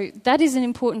 So that is an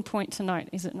important point to note,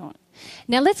 is it not?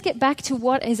 Now let's get back to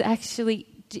what is actually...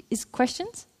 Is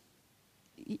questions?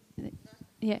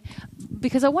 Yeah.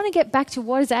 Because I want to get back to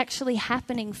what is actually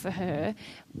happening for her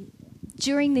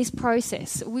during this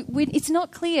process. It's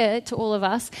not clear to all of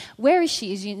us, where is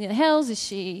she? Is she in the hells? Is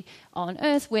she on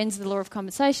earth? When's the law of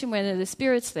compensation? When are the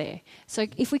spirits there? So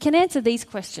if we can answer these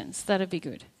questions, that'd be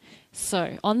good.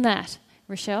 So on that,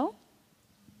 Rochelle?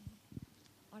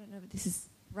 I don't know if this is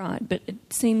right, but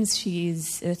it seems she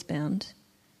is earthbound.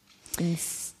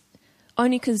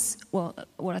 Only because, what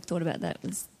I thought about that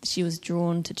was she was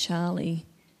drawn to Charlie.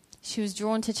 She was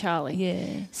drawn to Charlie.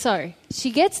 Yeah. So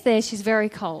she gets there, she's very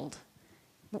cold.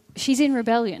 She's in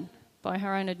rebellion by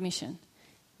her own admission.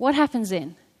 What happens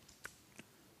then?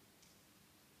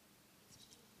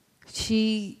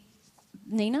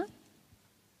 Nina?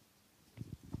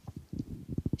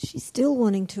 She's still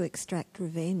wanting to extract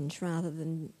revenge rather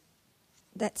than...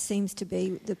 That seems to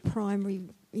be the primary...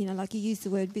 like you use the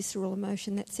word visceral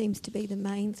emotion, that seems to be the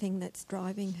main thing that's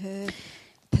driving her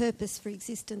purpose for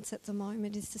existence at the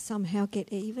moment, is to somehow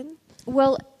get even.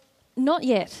 Well, not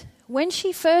yet. When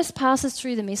she first passes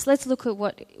through the mist, let's look at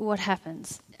what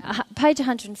happens. Page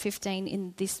 115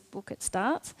 in this book it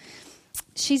starts.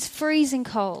 She's freezing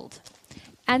cold.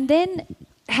 And then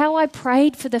how I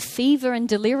prayed for the fever and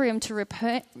delirium to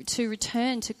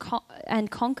return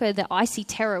and conquer the icy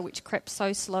terror which crept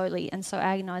so slowly and so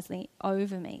agonizingly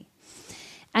over me.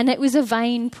 And it was a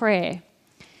vain prayer.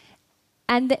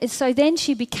 And so then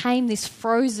she became this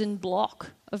frozen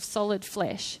block of solid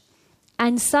flesh.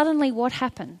 And suddenly what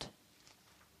happened?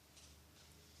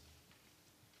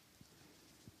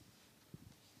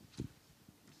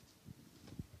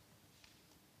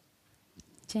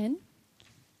 Jen?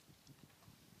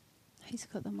 Who's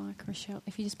got the mic, Rochelle?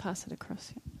 If you just pass it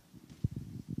across.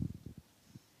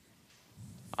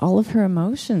 All of her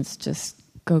emotions just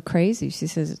go crazy. She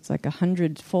says it's like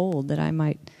 100-fold that I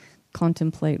might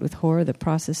contemplate with horror the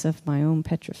process of my own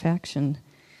petrifaction.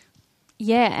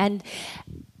 Yeah,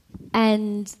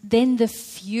 and then the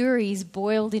furies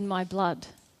boiled in my blood,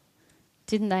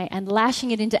 didn't they? And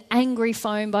lashing it into angry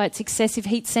foam by its excessive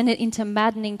heat sent it into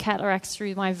maddening cataracts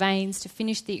through my veins to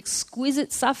finish the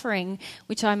exquisite suffering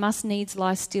which I must needs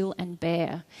lie still and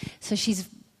bear. So she's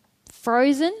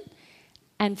frozen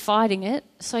and fighting it.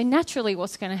 So naturally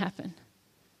what's going to happen?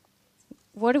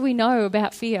 What do we know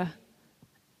about fear?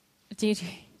 Deirdre?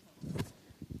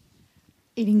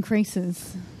 It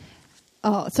increases.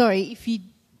 Oh, sorry, if you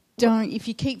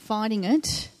keep fighting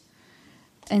it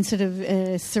and sort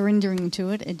of surrendering to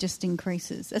it, it just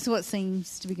increases. That's what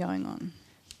seems to be going on.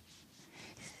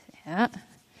 Yeah.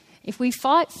 If we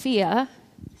fight fear,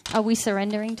 are we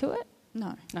surrendering to it?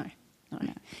 No.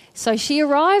 So she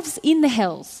arrives in the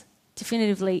hells,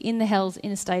 definitively in the hells,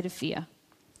 in a state of fear.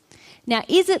 Now,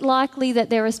 is it likely that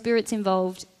there are spirits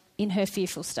involved in her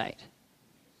fearful state?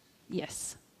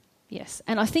 Yes.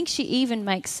 And I think she even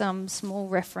makes some small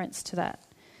reference to that.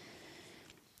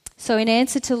 So in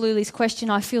answer to Luli's question,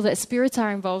 I feel that spirits are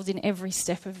involved in every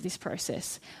step of this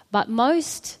process, but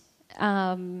most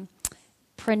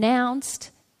pronounced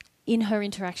in her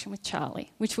interaction with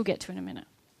Charlie, which we'll get to in a minute.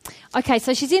 Okay,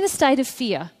 so she's in a state of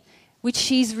fear, which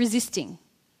she's resisting.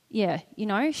 Yeah,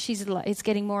 it's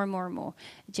getting more and more and more.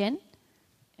 Jen?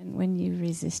 And when you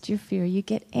resist your fear, you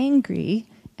get angry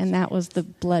And that was the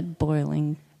blood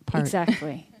boiling part.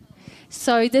 Exactly.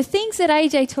 So the things that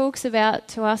AJ talks about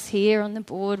to us here on the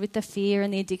board with the fear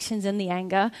and the addictions and the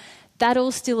anger, that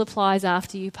all still applies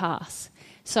after you pass.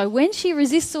 So when she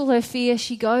resists all her fear,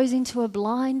 she goes into a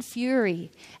blind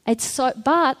fury.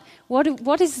 But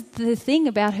what is the thing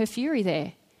about her fury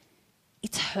there?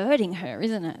 It's hurting her,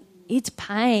 isn't it? It's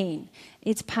pain.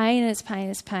 It's pain and it's pain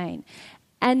and it's pain.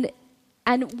 And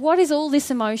what is all this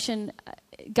emotion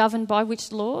governed by?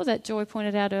 Which law that Joy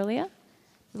pointed out earlier?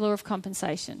 The law of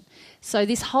compensation. So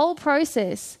this whole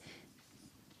process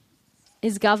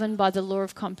is governed by the law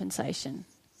of compensation.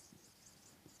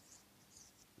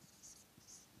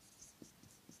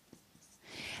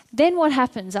 Then what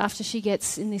happens after she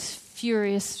gets in this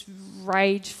furious,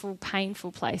 rageful,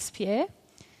 painful place, Pierre?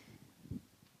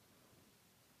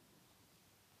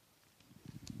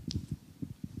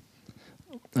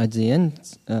 At the end,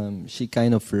 she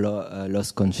kind of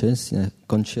lost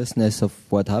consciousness of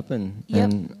what happened,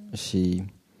 and she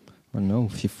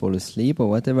fall asleep or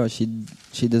whatever. She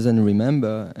doesn't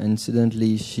remember, and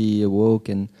suddenly she awoke,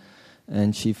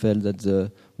 and she felt that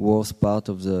the worst part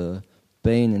of the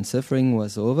pain and suffering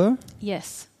was over.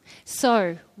 Yes.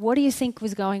 So, what do you think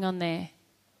was going on there?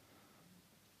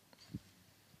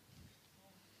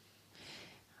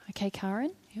 Okay,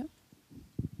 Karen. Yep.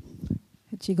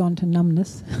 Had she gone to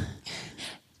numbness?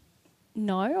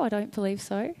 No, I don't believe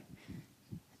so.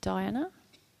 Diana?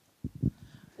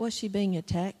 Was she being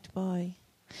attacked by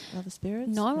other spirits?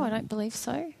 No, I don't believe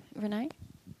so. Renee?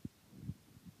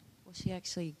 Well, she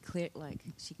actually cleared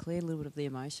a little bit of the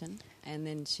emotion, and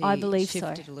then she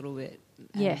shifted a little bit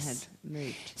and had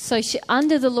moved. So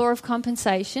under the law of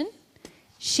compensation,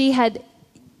 she had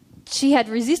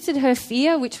resisted her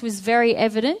fear, which was very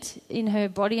evident in her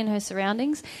body and her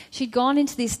surroundings. She'd gone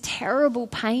into this terrible,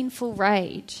 painful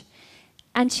rage,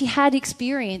 and she had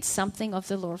experienced something of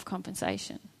the law of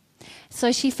compensation.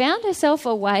 So she found herself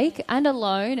awake and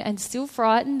alone and still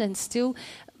frightened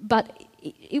but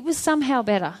it was somehow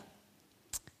better.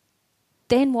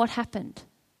 Then what happened?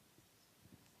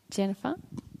 Jennifer?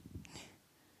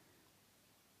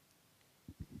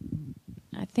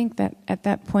 I think that at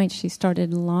that point she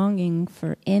started longing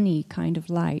for any kind of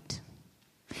light.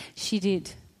 She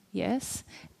did, yes.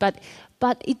 But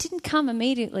it didn't come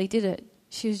immediately, did it?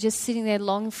 She was just sitting there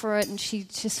longing for it, and she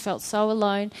just felt so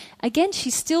alone. Again,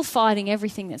 she's still fighting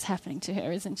everything that's happening to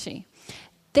her, isn't she?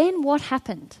 Then what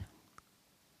happened?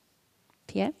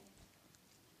 Pierre?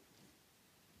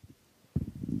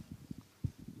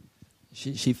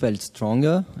 She felt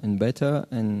stronger and better,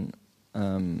 and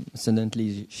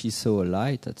suddenly she saw a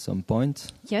light at some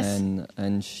point. Yes.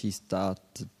 And she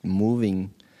started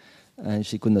moving, and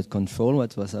she could not control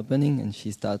what was happening, and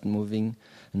she started moving,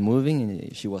 and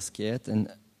she was scared,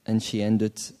 and she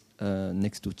ended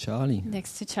next to Charlie.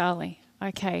 Next to Charlie.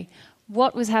 Okay.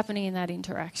 What was happening in that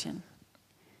interaction?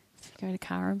 Let's go to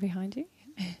Karen behind you.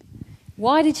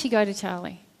 Why did she go to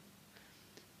Charlie?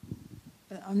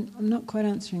 I'm not quite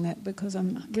answering that because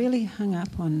I'm really hung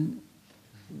up on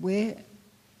where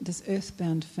does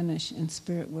earthbound finish and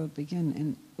spirit world begin?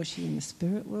 And was she in the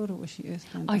spirit world or was she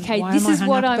earthbound? Okay, why this am I is hung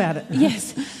what up I'm. About it?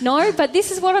 Yes, no, but this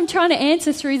is what I'm trying to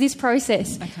answer through this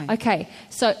process. Okay,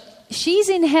 so she's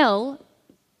in hell,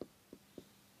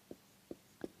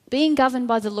 being governed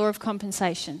by the law of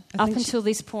compensation up until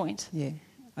this point. Yeah,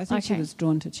 I think she was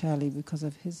drawn to Charlie because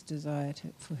of his desire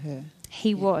for her.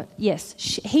 He was, yes.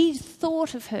 He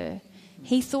thought of her.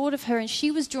 He thought of her, and she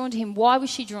was drawn to him. Why was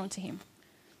she drawn to him?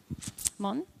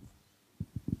 Mon?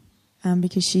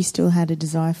 Because she still had a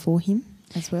desire for him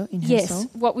as well in her soul. Yes,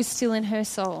 what was still in her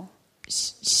soul?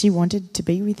 She wanted to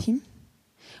be with him.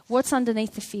 What's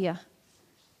underneath the fear?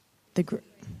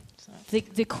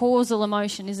 The causal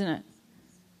emotion, isn't it?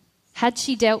 Had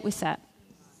she dealt with that?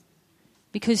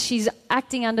 Because she's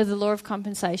acting under the law of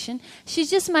compensation. She's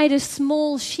just made a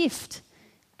small shift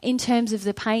in terms of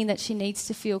the pain that she needs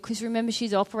to feel. Because remember,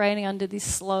 she's operating under this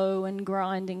slow and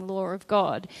grinding law of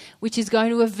God, which is going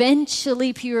to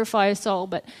eventually purify her soul.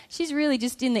 But she's really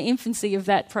just in the infancy of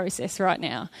that process right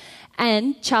now.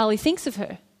 And Charlie thinks of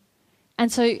her.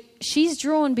 And so she's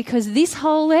drawn because this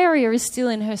whole area is still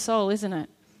in her soul, isn't it?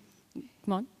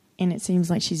 Come on. And it seems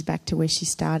like she's back to where she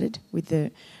started with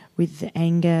the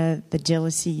anger, the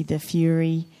jealousy, the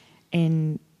fury,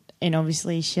 and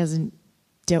obviously she hasn't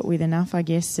dealt with enough, I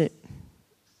guess.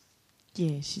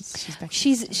 She's back.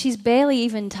 She's barely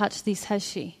even touched this, has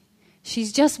she?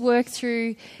 She's just worked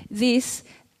through this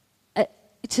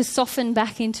to soften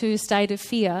back into a state of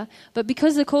fear, but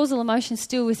because the causal emotion's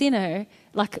still within her,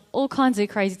 like all kinds of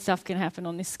crazy stuff can happen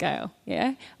on this scale,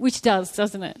 yeah? Which does,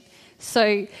 doesn't it?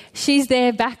 So she's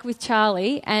there back with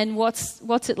Charlie, and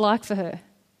what's it like for her?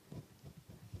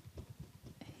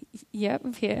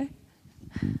 Yep, here.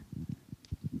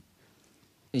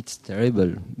 It's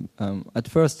terrible. At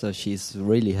first, she's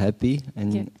really happy,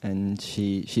 and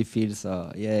she feels,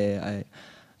 I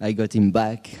got him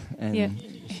back, and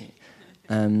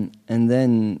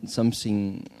then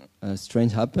something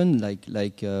strange happened.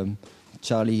 Like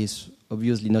Charlie is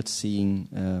obviously not seeing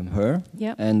her,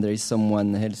 and there is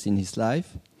someone else in his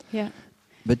life. Yeah.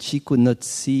 But she could not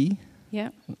see. Yeah.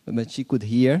 But she could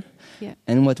hear. Yeah.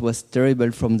 And what was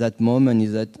terrible from that moment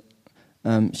is that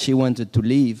she wanted to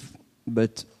leave,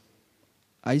 but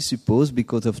I suppose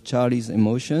because of Charlie's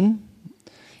emotion,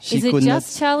 she is it could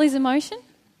just not, Charlie's emotion?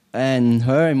 And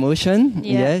her emotion,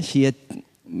 she had.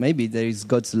 Maybe there is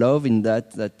God's love in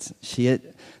that she had.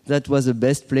 That was the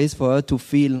best place for her to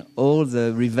feel all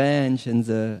the revenge and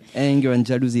the anger and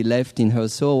jealousy left in her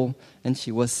soul, and she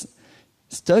was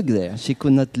stuck there. She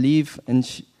could not leave, and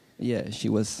she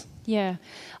was. Yeah.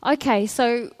 Okay,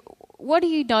 so what do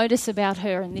you notice about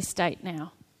her in this state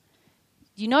now?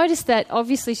 You notice that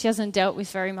obviously she hasn't dealt with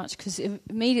very much because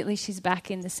immediately she's back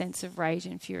in the sense of rage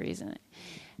and fury, isn't it?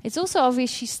 It's also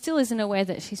obvious she still isn't aware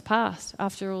that she's passed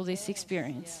after all this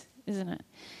experience, isn't it?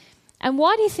 And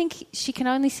why do you think she can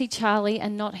only see Charlie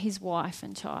and not his wife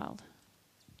and child?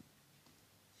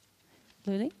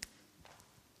 Lily?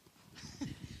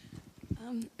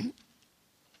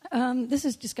 This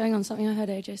is just going on something I heard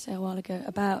AJ say a while ago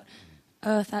about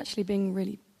Earth actually being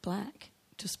really black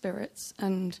to spirits,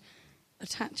 and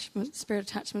spirit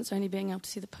attachments only being able to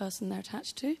see the person they're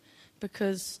attached to,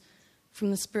 because from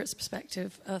the spirit's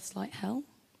perspective, Earth's like hell,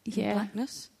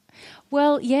 blackness.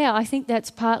 Well, yeah, I think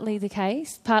that's partly the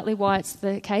case, partly why it's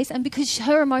the case. And because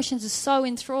her emotions are so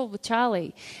enthralled with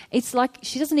Charlie, it's like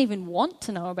she doesn't even want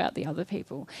to know about the other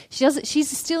people.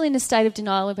 She's still in a state of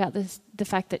denial about the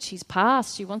fact that she's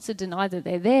passed. She wants to deny that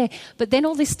they're there. But then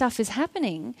all this stuff is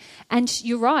happening, and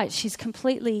you're right, she's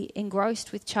completely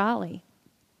engrossed with Charlie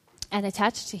and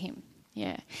attached to him.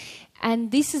 Yeah.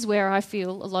 And this is where I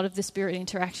feel a lot of the spirit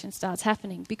interaction starts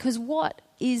happening, because what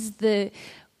is the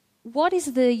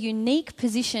unique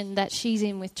position that she's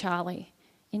in with Charlie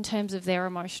in terms of their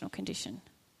emotional condition?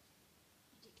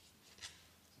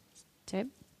 Deb?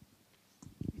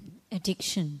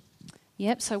 Addiction.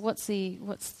 Yep, so what's the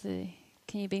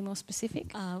can you be more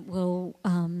specific?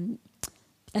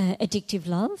 Addictive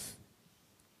love.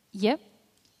 Yep.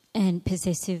 And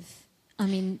possessive. I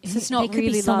mean, so it's not really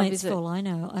really love, love, is it? For all I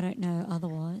know. I don't know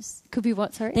otherwise. Could be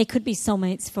what, sorry? They could be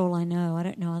soulmates for all I know. I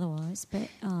don't know otherwise, but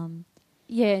I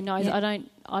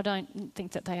don't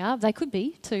think that they are. They could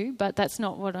be too, but that's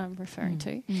not what I'm referring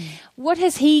to. What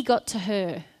has he got to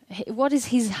her? What is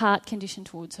his heart condition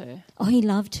towards her? Oh, he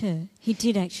loved her. He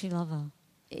did actually love her.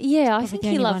 Yeah, I think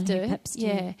he loved her.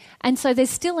 Yeah. And so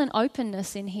there's still an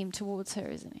openness in him towards her,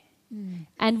 isn't there?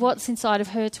 And what's inside of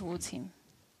her towards him?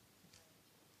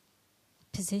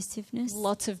 Possessiveness.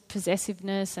 Lots of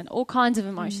possessiveness and all kinds of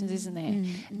emotions, isn't there?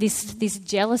 This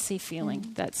jealousy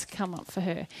feeling that's come up for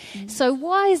her. So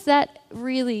why is that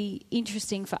really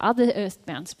interesting for other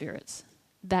earthbound spirits,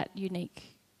 that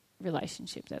unique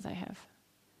relationship that they have?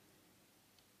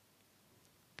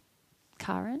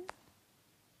 Karen?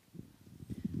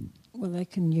 Well, they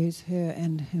can use her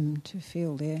and him to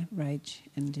feel their rage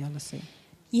and jealousy.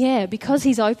 Yeah, because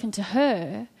he's open to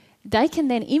her, they can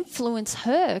then influence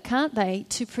her, can't they,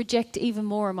 to project even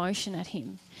more emotion at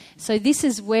him. So this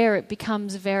is where it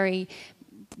becomes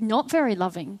not very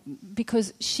loving,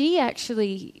 because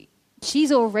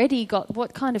she's already got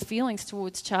what kind of feelings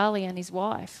towards Charlie and his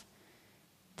wife?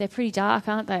 They're pretty dark,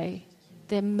 aren't they?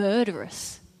 They're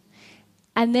murderous.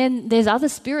 And then there's other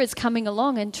spirits coming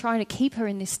along and trying to keep her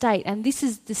in this state. And this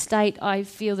is the state I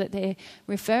feel that they're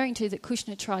referring to, that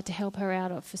Kushna tried to help her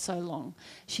out of for so long.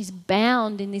 She's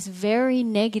bound in this very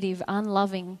negative,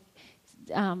 unloving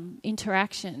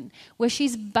interaction where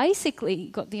she's basically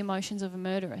got the emotions of a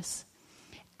murderess.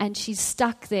 And she's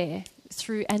stuck there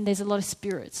and there's a lot of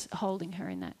spirits holding her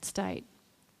in that state.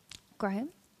 Graham?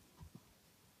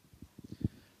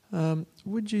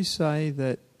 Would you say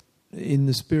that in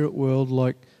the spirit world,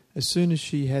 like as soon as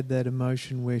she had that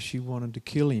emotion where she wanted to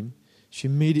kill him, she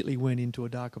immediately went into a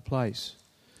darker place?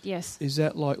 Yes. Is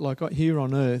that like here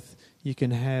on earth, you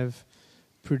can have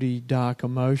pretty dark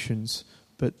emotions,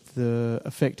 but the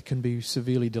effect can be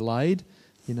severely delayed,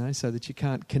 so that you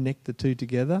can't connect the two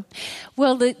together?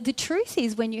 Well, the truth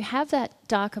is, when you have that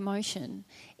dark emotion,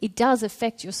 it does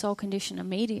affect your soul condition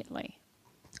immediately.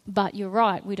 But you're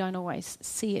right, we don't always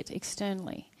see it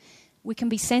externally. We can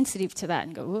be sensitive to that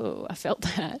and go, "Whoa, I felt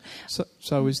that."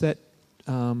 So is that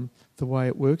the way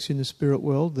it works in the spirit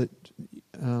world, that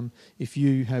if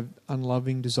you have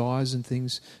unloving desires and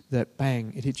things, that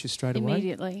bang, it hits you straight away.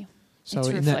 Immediately. So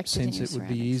in that sense, it would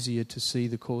be easier to see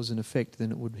the cause and effect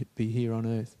than it would be here on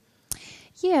earth.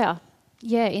 Yeah,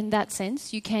 in that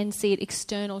sense, you can see it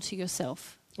external to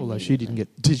yourself. Although she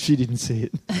didn't see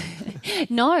it.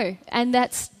 No, and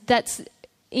that's.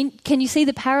 Can you see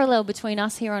the parallel between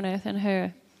us here on earth and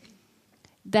her?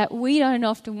 That we don't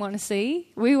often want to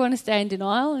see. We want to stay in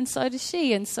denial, and so does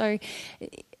she. And so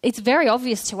it's very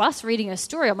obvious to us reading her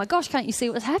story. Oh my gosh, can't you see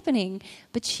what's happening?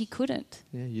 But she couldn't.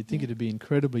 Yeah, you'd think it'd be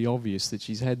incredibly obvious that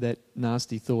she's had that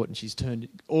nasty thought and she's turned,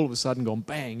 all of a sudden gone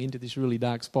bang into this really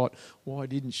dark spot. Why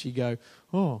didn't she go,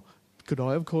 oh, could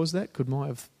I have caused that? Could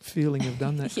my feeling have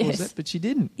done that, Yes. caused that? But she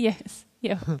didn't. Yes,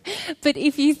 yeah. But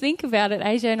if you think about it,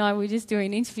 AJ and I were just doing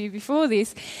an interview before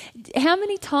this, how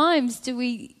many times do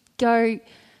we go,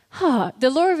 the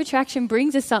law of attraction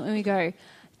brings us something, we go,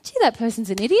 gee, that person's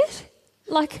an idiot.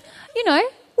 Like,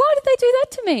 why did they do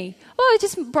that to me? Oh, I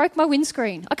just broke my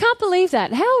windscreen. I can't believe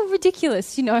that. How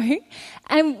ridiculous,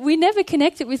 And we never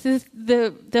connect it with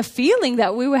the feeling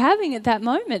that we were having at that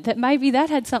moment, that maybe that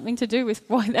had something to do with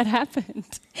why that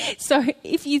happened. So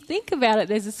if you think about it,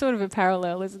 there's a sort of a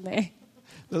parallel, isn't there?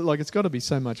 Like, it's got to be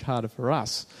so much harder for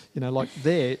us. Like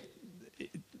there,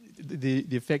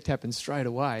 the effect happens straight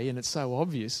away and it's so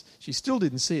obvious. She still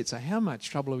didn't see it. So how much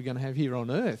trouble are we going to have here on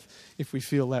earth if we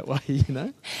feel that way,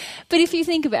 But if you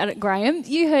think about it, Graham,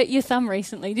 you hurt your thumb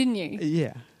recently, didn't you?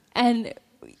 Yeah. And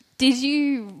did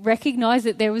you recognise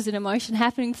that there was an emotion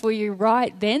happening for you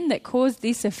right then that caused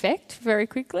this effect very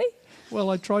quickly? Well,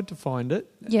 I tried to find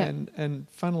it. Yeah. And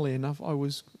funnily enough, I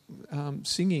was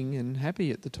singing and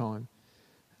happy at the time.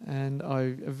 And I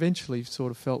eventually sort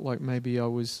of felt like maybe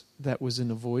that was an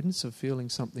avoidance of feeling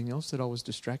something else, that I was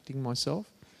distracting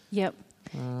myself. Yep.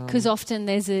 Because often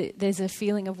there's a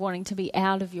feeling of wanting to be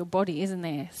out of your body, isn't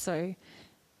there? So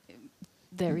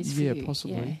there is for you. Yeah,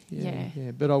 possibly. Yeah.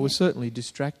 But I was certainly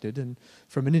distracted, and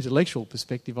from an intellectual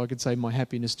perspective, I could say my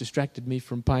happiness distracted me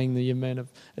from paying the amount of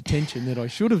attention that I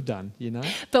should have done,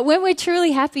 But when we're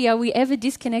truly happy, are we ever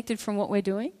disconnected from what we're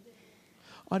doing?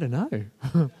 I don't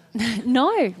know.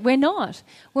 No, we're not.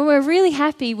 When we're really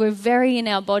happy, we're very in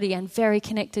our body and very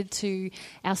connected to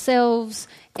ourselves,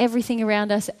 everything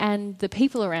around us, and the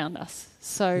people around us.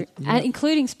 So,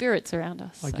 including spirits around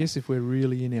us. I guess if we're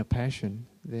really in our passion,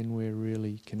 then we're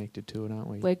really connected to it, aren't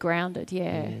we? We're grounded,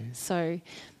 yeah. So,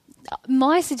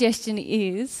 my suggestion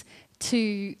is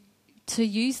to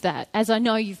use that, as I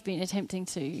know you've been attempting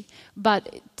to,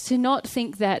 but to not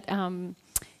think that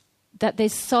that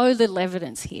there's so little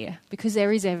evidence here, because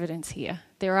there is evidence here.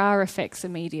 There are effects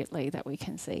immediately that we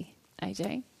can see.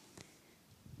 AJ?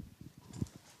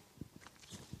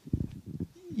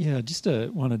 Yeah, I just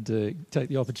wanted to take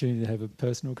the opportunity to have a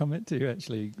personal comment to you,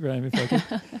 actually, Graham, if I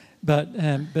could. But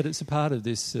it's a part of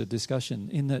this discussion,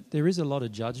 in that there is a lot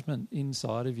of judgment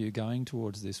inside of you going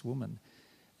towards this woman.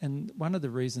 And one of the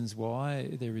reasons why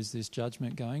there is this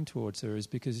judgment going towards her is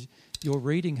because you're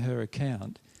reading her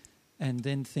account and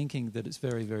then thinking that it's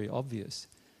very, very obvious.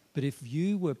 But if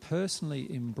you were personally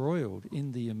embroiled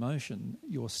in the emotion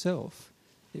yourself,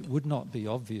 it would not be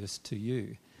obvious to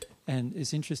you. And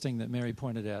it's interesting that Mary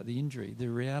pointed out the injury. The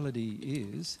reality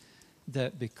is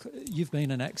that you've been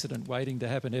an accident waiting to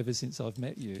happen ever since I've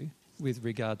met you with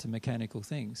regard to mechanical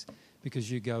things,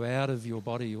 because you go out of your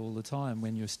body all the time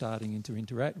when you're starting to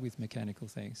interact with mechanical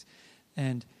things.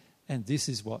 And this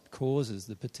is what causes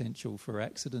the potential for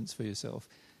accidents for yourself.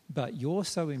 But you're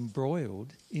so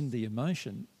embroiled in the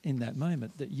emotion in that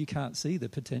moment that you can't see the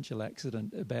potential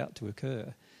accident about to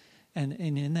occur. And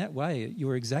in that way,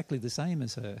 you're exactly the same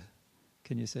as her.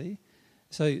 Can you see?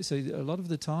 So a lot of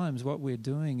the times what we're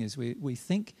doing is we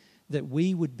think that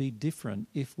we would be different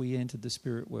if we entered the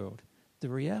spirit world. The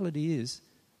reality is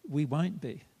we won't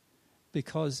be,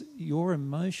 because your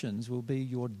emotions will be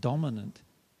your dominant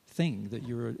thing that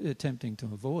you're attempting to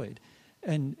avoid.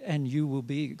 And you will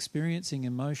be experiencing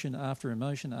emotion after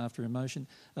emotion after emotion,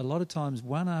 a lot of times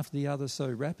one after the other so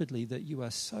rapidly that you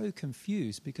are so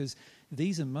confused, because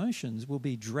these emotions will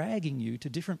be dragging you to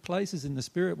different places in the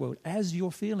spirit world as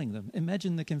you're feeling them.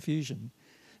 Imagine the confusion.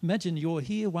 Imagine you're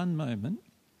here one moment,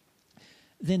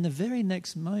 then the very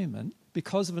next moment,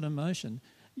 because of an emotion,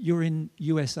 you're in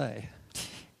USA.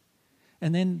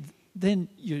 And then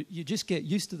you just get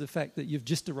used to the fact that you've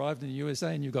just arrived in the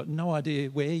USA and you've got no idea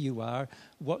where you are,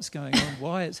 what's going on,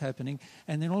 why it's happening,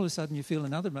 and then all of a sudden you feel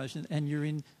another emotion and you're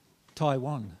in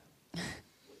Taiwan.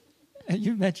 And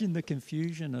you imagine the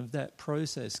confusion of that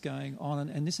process going on,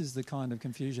 and this is the kind of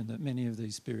confusion that many of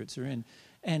these spirits are in.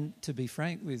 And to be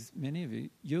frank with many of you,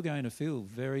 you're going to feel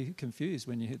very confused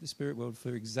when you hit the spirit world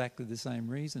for exactly the same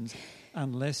reasons,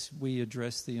 unless we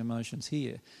address the emotions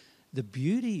here. The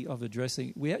beauty of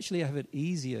addressing, we actually have it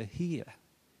easier here,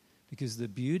 because the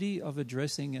beauty of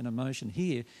addressing an emotion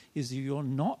here is you're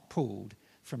not pulled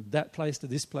from that place to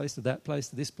this place to that place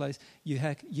to this place.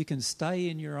 You can stay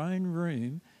in your own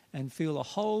room and feel a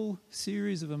whole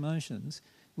series of emotions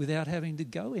without having to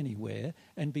go anywhere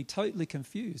and be totally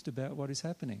confused about what is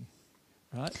happening,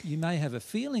 right? You may have a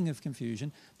feeling of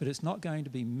confusion, but it's not going to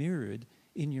be mirrored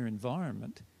in your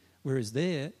environment. Whereas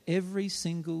there, every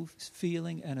single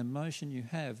feeling and emotion you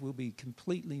have will be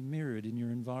completely mirrored in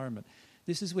your environment.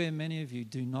 This is where many of you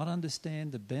do not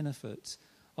understand the benefits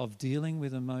of dealing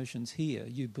with emotions here.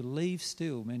 You believe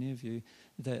still, many of you,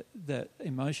 that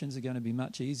emotions are going to be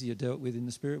much easier dealt with in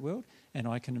the spirit world, and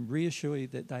I can reassure you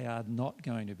that they are not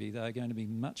going to be. They are going to be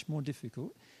much more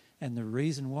difficult, and the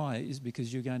reason why is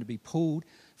because you're going to be pulled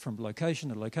from location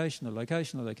to location to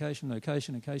location to location to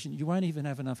location to location. You won't even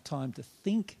have enough time to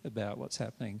think about what's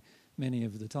happening many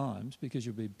of the times, because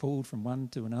you'll be pulled from one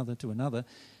to another,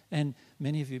 and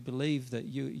many of you believe that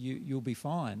you'll be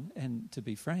fine. And to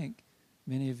be frank,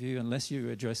 many of you, unless you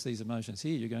address these emotions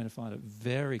here, you're going to find it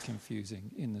very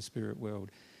confusing in the spirit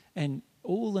world. And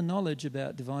all the knowledge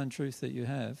about divine truth that you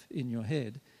have in your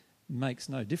head makes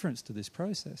no difference to this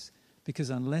process, because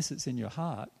unless it's in your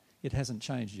heart, it hasn't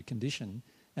changed your condition,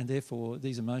 and therefore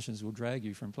these emotions will drag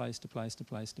you from place to place to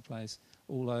place to place,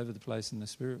 all over the place in the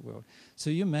spirit world. So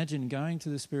you imagine going to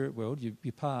the spirit world, you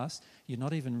pass, you're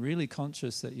not even really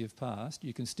conscious that you've passed.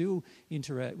 You can still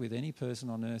interact with any person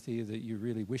on earth here that you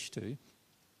really wish to.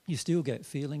 You still get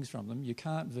feelings from them. You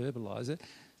can't verbalise it.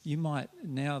 You might,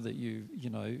 now that you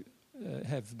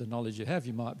have the knowledge you have,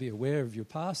 you might be aware of your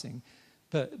passing,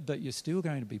 but you're still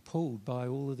going to be pulled by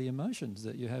all of the emotions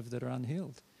that you have that are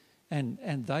unhealed.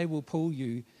 And they will pull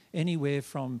you anywhere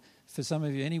from, for some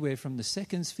of you, anywhere from the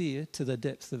second sphere to the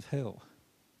depth of hell.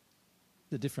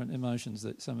 The different emotions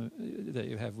that that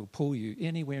you have will pull you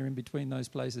anywhere in between those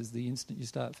places the instant you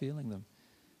start feeling them.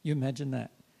 You imagine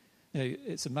that.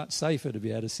 It's much safer to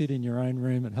be able to sit in your own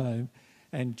room at home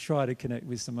and try to connect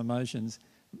with some emotions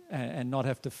and not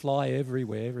have to fly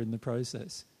everywhere in the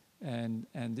process. And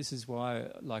this is why,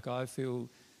 I feel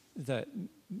that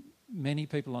many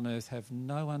people on earth have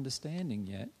no understanding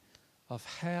yet of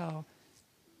how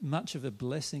much of a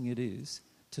blessing it is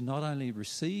to not only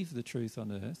receive the truth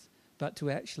on earth, but to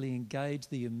actually engage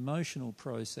the emotional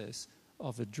process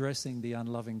of addressing the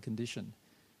unloving condition.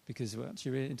 Because once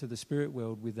you're into the spirit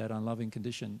world with that unloving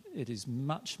condition, it is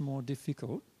much more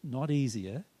difficult, not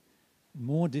easier,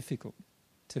 more difficult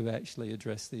to actually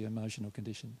address the emotional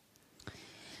condition.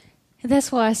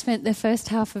 That's why I spent the first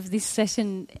half of this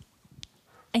session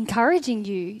encouraging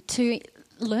you to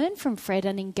learn from Fred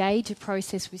and engage a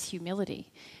process with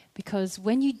humility, because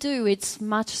when you do, it's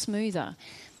much smoother.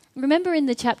 Remember in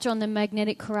the chapter on the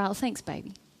magnetic corral, thanks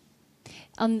baby,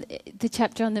 on the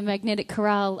chapter on the magnetic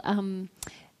corral,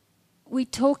 we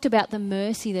talked about the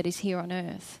mercy that is here on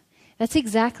earth. That's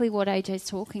exactly what AJ's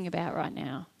talking about right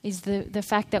now, is the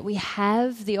fact that we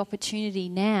have the opportunity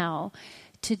now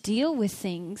to deal with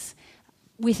things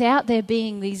without there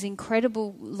being these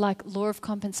incredible, law of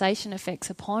compensation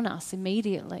effects upon us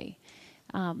immediately.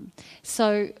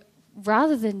 So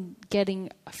rather than getting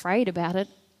afraid about it,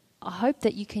 I hope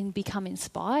that you can become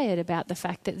inspired about the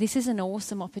fact that this is an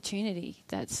awesome opportunity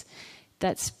that's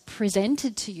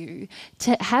presented to you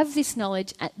to have this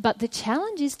knowledge, but the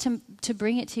challenge is to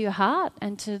bring it to your heart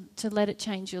and to let it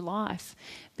change your life.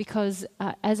 Because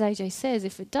as AJ says,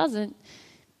 if it doesn't,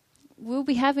 we'll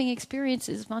be having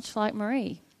experiences much like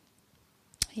Marie.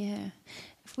 Yeah.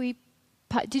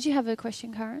 Did you have a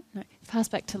question, Karen? No. Pass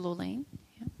back to Lorleen.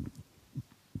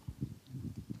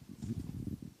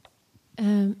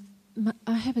 Yeah.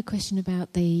 I have a question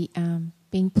about the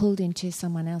being pulled into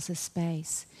someone else's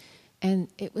space. And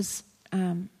it was,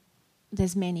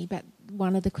 there's many, but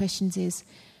one of the questions is,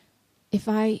 if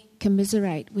I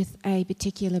commiserate with a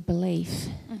particular belief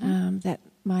that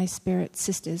my spirit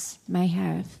sisters may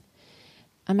have,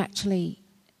 I'm actually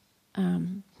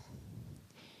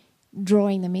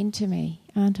drawing them into me,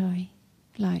 aren't I?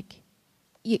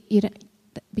 You don't,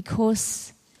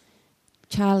 because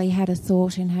Charlie had a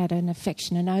thought and had an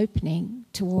affection, an opening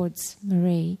towards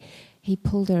Marie, he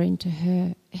pulled her into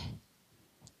her.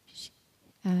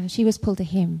 She was pulled to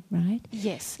him, right?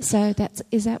 Yes. So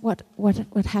is that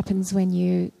what happens when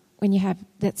you have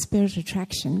that spirit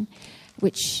attraction,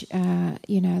 which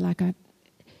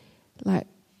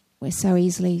we so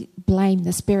easily blame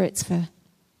the spirits for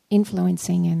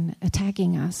influencing and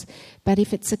attacking us. But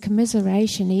if it's a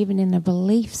commiseration, even in a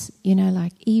belief,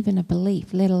 like even a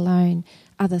belief, let alone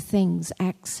other things,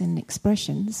 acts and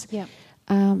expressions,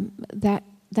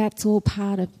 that's all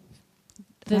part of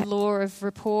the law of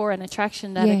rapport and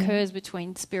attraction that occurs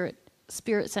between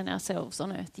spirits and ourselves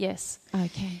on earth. Yes.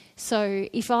 Okay. So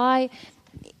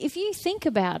if you think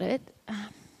about it,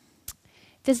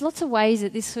 there's lots of ways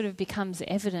that this sort of becomes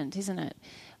evident, isn't it?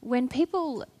 When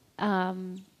people,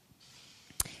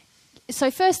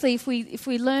 so firstly, if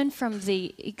we learn from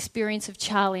the experience of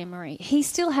Charlie and Marie, he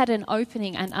still had an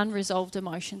opening and unresolved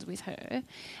emotions with her,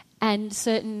 and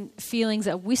certain feelings.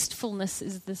 A wistfulness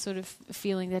is the sort of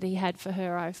feeling that he had for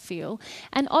her, I feel.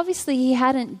 And obviously he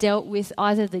hadn't dealt with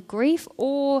either the grief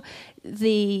or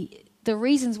the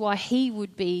reasons why he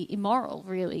would be immoral,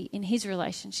 really, in his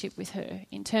relationship with her,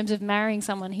 in terms of marrying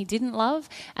someone he didn't love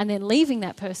and then leaving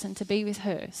that person to be with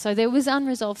her. So there was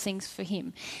unresolved things for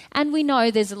him. And we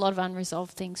know there's a lot of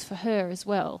unresolved things for her as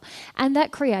well. And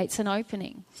that creates an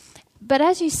opening. But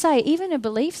as you say, even a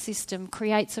belief system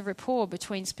creates a rapport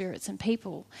between spirits and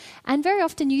people. And very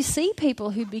often you see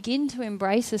people who begin to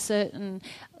embrace a certain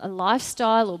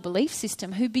lifestyle or belief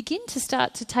system who begin to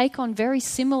start to take on very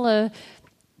similar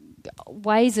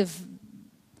ways of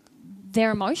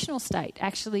their emotional state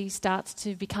actually starts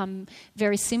to become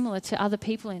very similar to other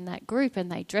people in that group,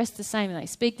 and they dress the same and they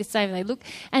speak the same and they look.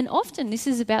 And often this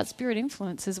is about spirit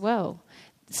influence as well.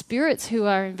 Spirits who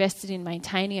are invested in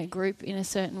maintaining a group in a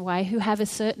certain way, who have a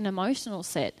certain emotional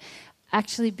set,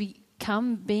 actually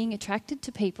become being attracted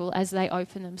to people as they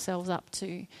open themselves up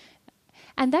to.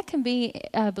 And that can be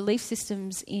belief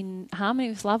systems in harmony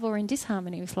with love or in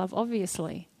disharmony with love,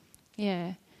 obviously.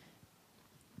 Yeah.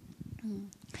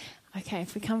 Okay,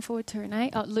 if we come forward to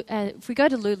Renee. If we go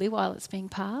to Luli while it's being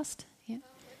passed. Yeah.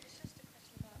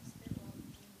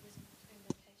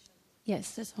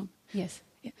 Yes, this one. Yes.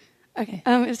 Yeah. Okay.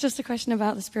 It's just a question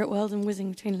about the spirit world and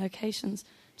whizzing between locations.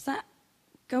 Does that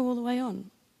go all the way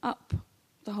on, up,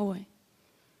 the whole way?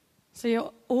 So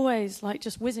you're always like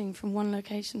just whizzing from one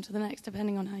location to the next,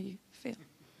 depending on how you feel.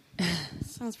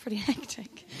 Sounds pretty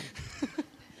hectic.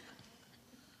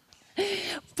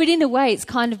 But in a way, it's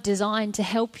kind of designed to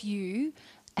help you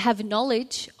have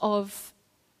knowledge of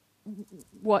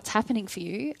what's happening for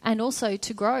you and also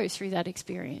to grow through that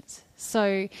experience.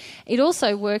 So it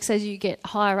also works as you get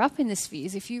higher up in the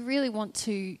spheres. If you really want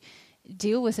to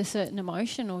deal with a certain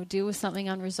emotion or deal with something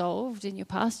unresolved in your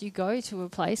past, you go to a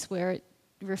place where it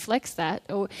reflects that.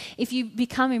 Or if you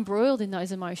become embroiled in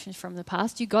those emotions from the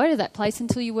past, you go to that place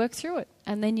until you work through it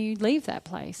and then you leave that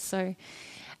place. So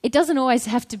it doesn't always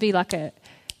have to be like a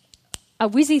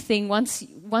whizzy thing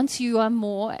once you are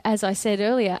more, as I said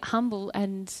earlier, humble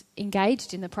and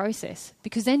engaged in the process,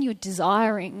 because then you're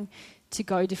desiring to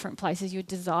go different places, you're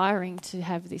desiring to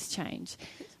have this change.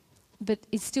 But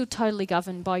it's still totally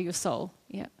governed by your soul.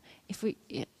 Yeah.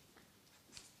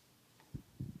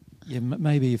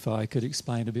 Maybe if I could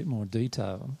explain a bit more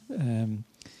detail.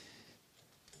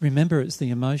 Remember, it's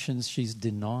the emotions she's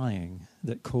denying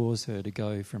that cause her to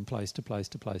go from place to place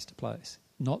to place to place,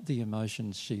 not the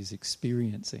emotions she's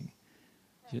experiencing.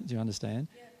 Do you understand?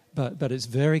 Yeah. But it's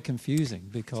very confusing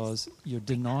because you're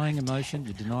denying emotion,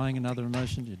 you're denying another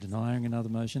emotion, you're denying another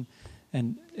emotion,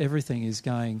 and everything is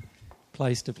going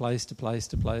place to place to place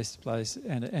to place to place,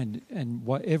 and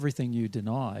what everything you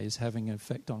deny is having an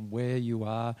effect on where you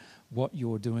are, what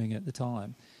you're doing at the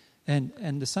time.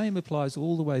 And the same applies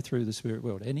all the way through the spirit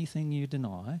world. Anything you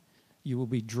deny, you will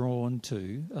be drawn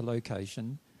to a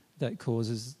location that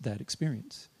causes that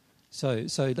experience. So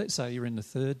let's say you're in the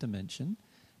third dimension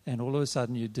and all of a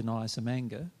sudden you deny some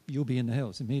anger, you'll be in the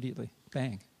hells immediately.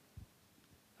 Bang.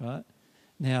 Right?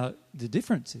 Now, the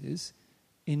difference is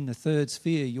in the third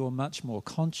sphere you're much more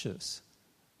conscious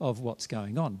of what's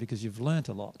going on because you've learnt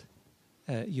a lot.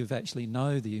 You've actually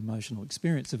know the emotional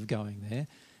experience of going there,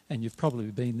 and you've probably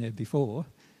been there before,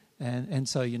 and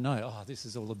so you know, this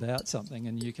is all about something,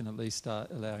 and you can at least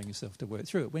start allowing yourself to work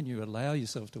through it. When you allow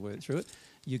yourself to work through it,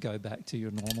 you go back to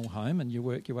your normal home and you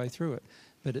work your way through it.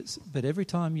 But every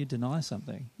time you deny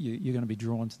something, you're going to be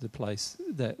drawn to the place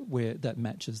that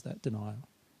matches that denial.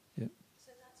 Yeah.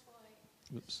 So that's why.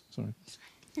 Whoops, sorry.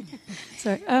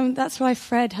 So that's why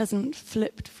Fred hasn't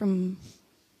flipped from,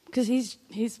 because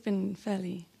he's been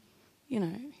fairly,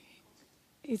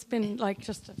 it's been like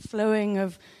just a flowing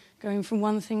of going from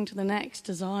one thing to the next,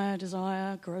 desire,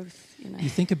 growth, You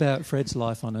think about Fred's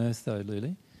life on earth, though,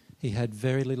 Luli. He had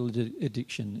very little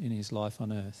addiction in his life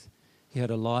on earth. He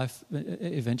had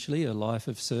eventually a life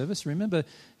of service. Remember,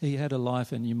 he had a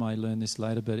life, and you may learn this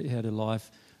later, but he had a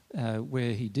life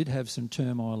where he did have some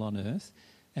turmoil on earth,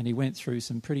 and he went through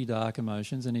some pretty dark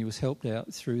emotions, and he was helped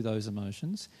out through those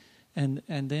emotions. And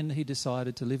then he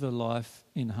decided to live a life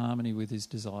in harmony with his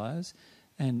desires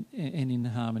and in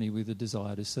harmony with the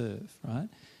desire to serve, right?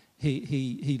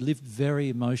 He lived very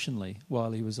emotionally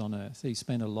while he was on earth. He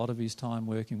spent a lot of his time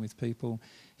working with people.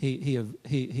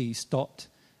 He stopped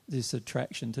this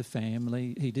attraction to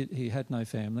family. He had no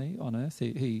family on earth.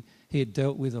 He had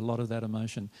dealt with a lot of that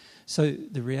emotion. So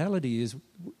the reality is,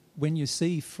 when you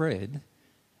see Fred,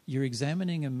 you're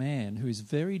examining a man who is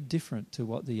very different to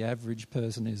what the average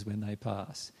person is when they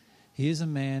pass. Here's a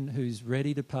man who's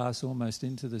ready to pass almost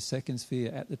into the second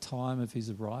sphere at the time of his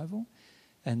arrival,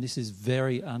 and this is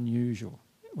very unusual.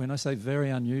 When I say very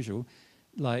unusual,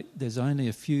 like there's only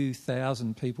a few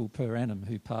thousand people per annum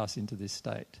who pass into this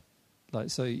state.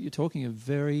 So you're talking a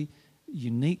very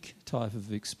unique type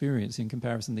of experience in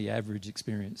comparison to the average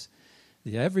experience.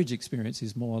 The average experience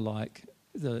is more like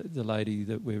the lady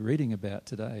that we're reading about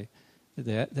today.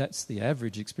 That's the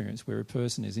average experience, where a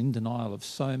person is in denial of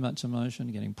so much emotion,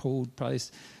 getting pulled,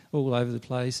 placed all over the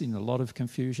place, in a lot of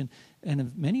confusion.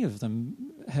 And many of them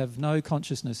have no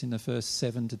consciousness in the first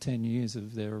 7 to 10 years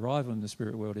of their arrival in the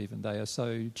spirit world even. They are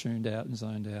so tuned out and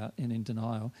zoned out and in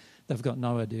denial. They've got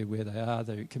no idea where they are.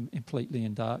 They're completely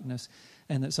in darkness.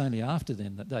 And it's only after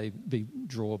then that they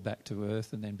draw back to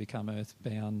earth and then become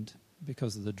earthbound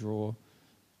because of the draw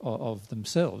of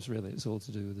themselves, really. It's all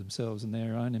to do with themselves and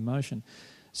their own emotion.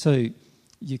 So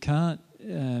you can't...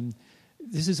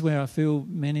 this is where I feel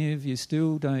many of you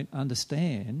still don't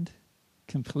understand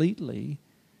completely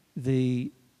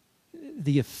the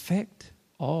effect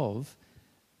of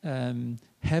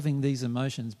having these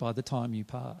emotions by the time you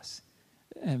pass.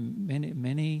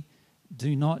 Many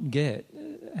do not get...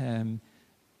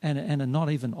 and are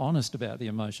not even honest about the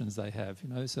emotions they have,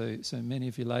 you know. So many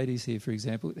of you ladies here, for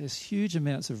example, there's huge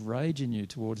amounts of rage in you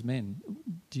towards men.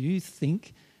 Do you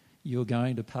think you're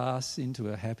going to pass into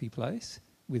a happy place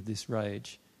with this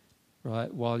rage,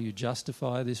 right? While you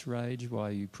justify this rage,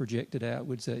 while you project it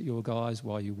outwards at your guys,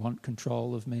 while you want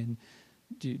control of men,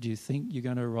 do you think you're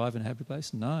going to arrive in a happy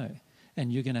place? No.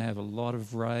 And you're going to have a lot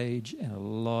of rage and a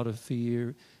lot of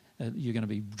fear. You're going to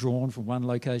be drawn from one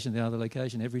location to the other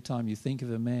location. Every time you think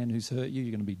of a man who's hurt you, you're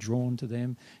going to be drawn to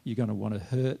them. You're going to want to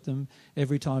hurt them.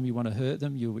 Every time you want to hurt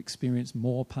them, you'll experience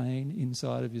more pain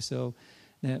inside of yourself.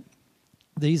 Now,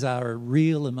 these are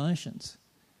real emotions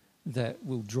that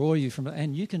will draw you from...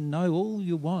 And you can know all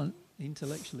you want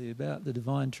intellectually about the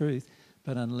divine truth,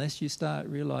 but unless you start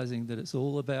realising that it's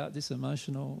all about this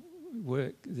emotional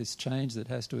work, this change that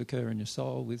has to occur in your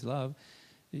soul with love,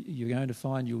 you're going to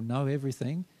find you'll know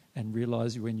everything and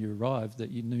realise when you arrived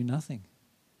that you knew nothing.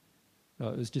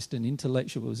 It was just an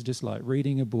intellectual, it was just like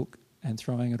reading a book and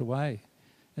throwing it away.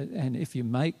 And if you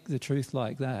make the truth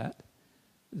like that,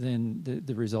 then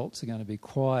the results are going to be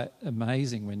quite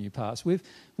amazing when you pass.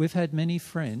 We've had many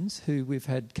friends who we've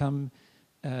had come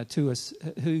to us,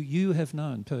 who you have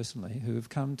known personally, who have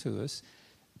come to us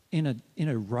in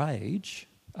a rage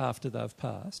after they've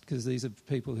passed, because these are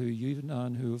people who you've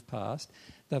known who have passed.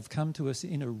 They've come to us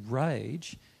in a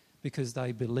rage because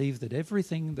they believe that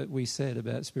everything that we said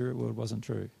about spirit world wasn't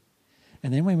true.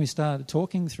 And then when we started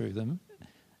talking to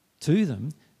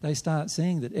them, they start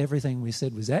seeing that everything we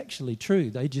said was actually true.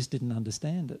 They just didn't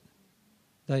understand it.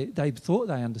 They thought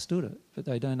they understood it, but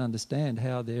they don't understand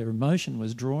how their emotion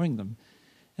was drawing them.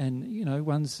 And, you know,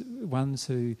 ones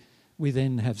who we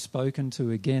then have spoken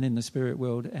to again in the spirit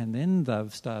world, and then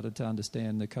they've started to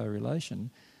understand the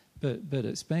correlation. But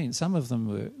it's been, some of them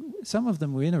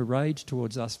were in a rage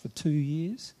towards us for 2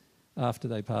 years after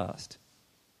they passed.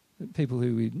 People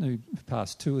who we knew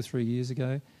passed 2 or 3 years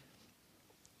ago,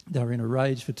 they were in a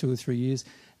rage for 2 or 3 years.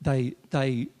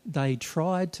 They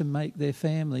tried to make their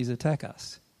families attack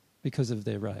us because of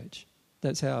their rage.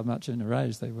 That's how much in a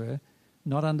rage they were,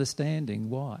 not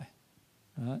understanding why.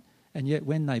 Right? And yet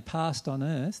when they passed on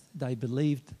earth, they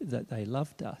believed that they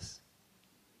loved us.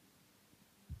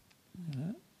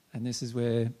 Right? And this is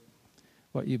where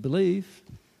what you believe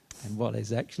and what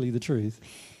is actually the truth,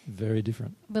 very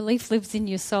different. Belief lives in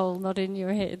your soul, not in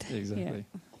your head. Exactly.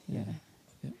 Yeah.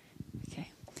 Okay.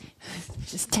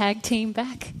 Just tag team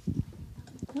back.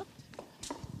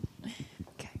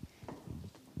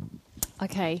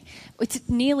 Okay. It's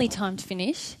nearly time to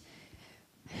finish.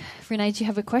 Renee, do you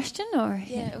have a question? Or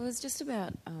yeah, it was just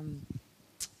about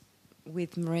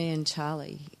with Marie and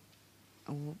Charlie,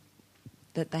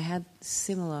 that they had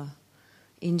similar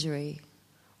injury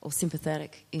or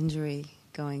sympathetic injury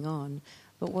going on.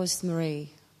 But was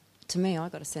Marie, to me, I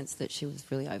got a sense that she was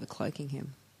really overcloaking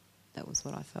him. That was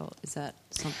what I felt. Is that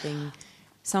something,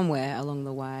 somewhere along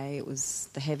the way, it was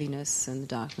the heaviness and the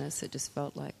darkness, it just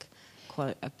felt like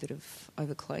quite a bit of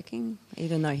overcloaking,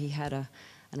 even though he had an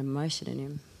emotion in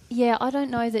him. Yeah, I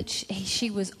don't know that she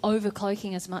was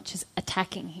overcloaking as much as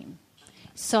attacking him.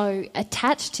 So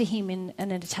attached to him in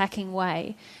an attacking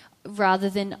way, rather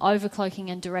than overcloaking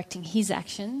and directing his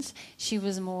actions, she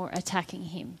was more attacking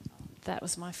him. That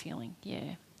was my feeling,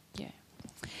 yeah.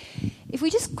 If we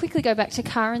just quickly go back to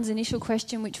Karen's initial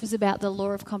question, which was about the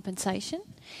law of compensation,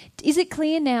 is it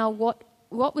clear now what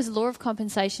was law of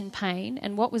compensation pain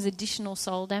and what was additional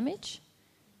soul damage?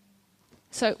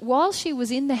 So while she was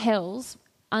in the hells,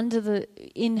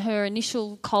 in her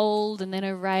initial cold and then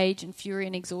her rage and fury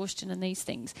and exhaustion and these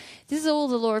things, this is all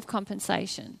the law of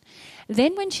compensation.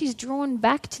 Then when she's drawn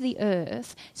back to the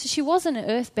earth, so she wasn't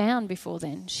earthbound before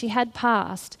then, she had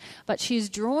passed, but she was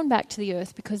drawn back to the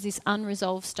earth because this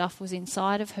unresolved stuff was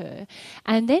inside of her,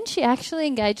 and then she actually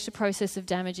engaged a process of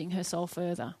damaging her soul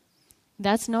further.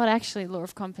 That's not actually law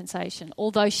of compensation,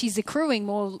 although she's accruing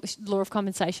more law of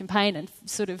compensation pain and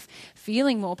sort of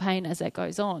feeling more pain as that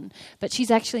goes on. But she's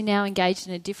actually now engaged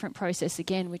in a different process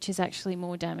again, which is actually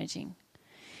more damaging.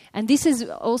 And this is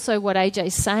also what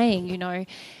AJ's saying, you know,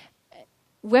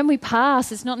 when we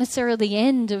pass, it's not necessarily the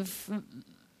end of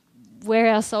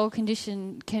where our soul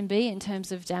condition can be in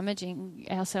terms of damaging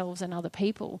ourselves and other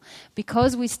people.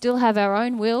 Because we still have our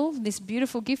own will, this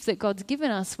beautiful gift that God's given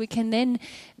us, we can then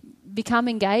become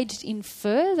engaged in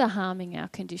further harming our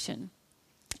condition.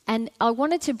 And I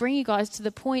wanted to bring you guys to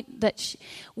the point that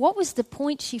what was the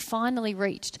point she finally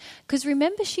reached? Because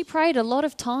remember, she prayed a lot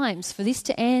of times for this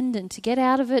to end and to get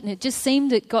out of it, and it just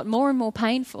seemed it got more and more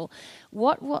painful.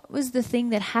 What was the thing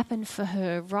that happened for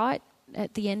her right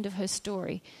at the end of her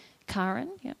story? Karen?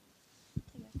 Yeah.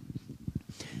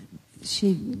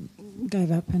 She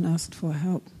gave up and asked for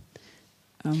help.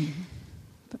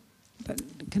 But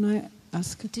can I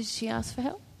ask her? Did she ask for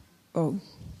help? Oh.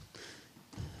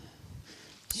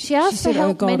 She asked said, for help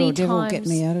 "Oh God, many or devil, times. get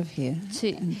me out of here."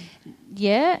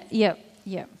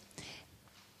 Yeah.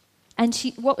 And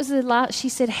what was the last? She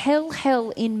said,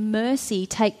 "Hell, in mercy,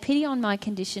 take pity on my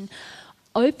condition.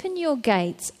 Open your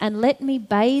gates and let me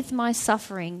bathe my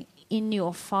suffering in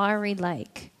your fiery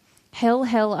lake.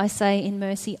 Hell, I say, in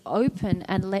mercy, open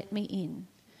and let me in."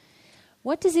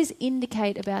 What does this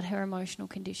indicate about her emotional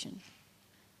condition?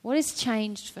 What has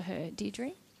changed for her,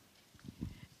 Deirdre?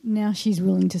 Now she's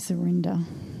willing to surrender.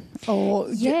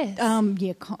 Yes.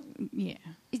 Yeah.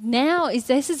 Now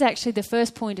this is actually the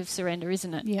first point of surrender,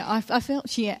 isn't it? Yeah, I felt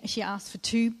she asked for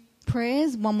two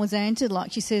prayers. One was answered,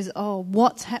 like she says, "Oh,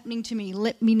 what's happening to me?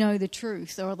 Let me know the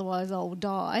truth, or otherwise I'll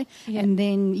die." Yeah. And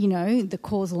then, the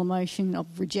causal emotion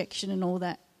of rejection and all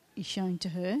that is shown to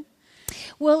her.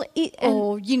 Well,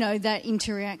 that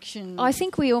interaction. I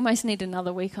think we almost need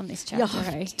another week on this chapter.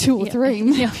 Yeah, 2 or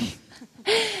 3.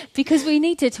 Because we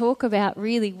need to talk about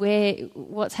really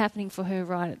what's happening for her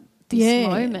right at this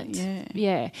moment.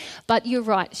 Yeah. But you're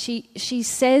right. She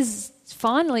says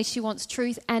finally she wants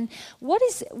truth. And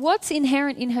what's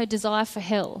inherent in her desire for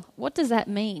hell? What does that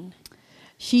mean?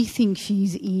 She thinks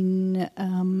she's in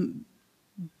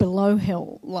below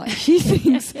hell. Like she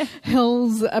thinks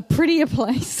hell's a prettier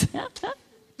place.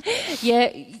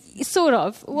 Yeah, sort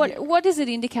of. What does it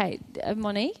indicate,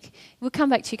 Monique? We'll come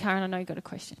back to you, Karen. I know you've got a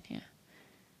question. Yeah.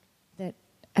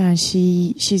 That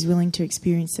she's willing to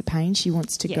experience the pain. She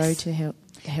wants to go to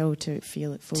hell to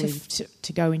feel it fully,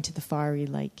 to go into the fiery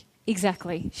lake.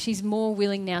 Exactly. She's more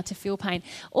willing now to feel pain.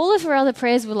 All of her other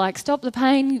prayers were like, "Stop the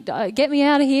pain, get me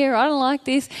out of here, I don't like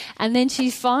this." And then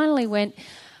she finally went,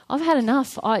 "I've had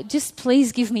enough. Just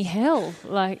please give me hell."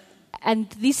 And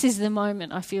this is the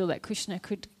moment I feel that Krishna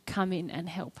could come in and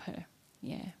help her.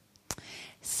 Yeah.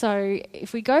 So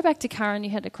if we go back to Karen, you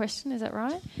had a question, is that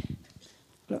right?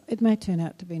 Look, it may turn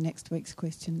out to be next week's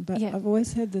question, but I've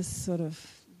always had this sort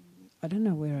of, I don't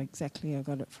know where exactly I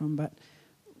got it from, but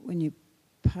when you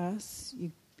pass,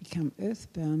 you become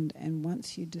earthbound, and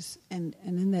once you and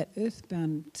in that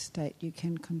earthbound state, you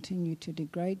can continue to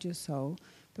degrade your soul,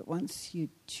 but once you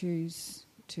choose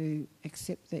to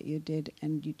accept that you're dead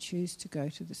and you choose to go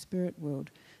to the spirit world,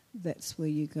 that's where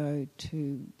you go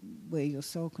to where your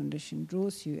soul condition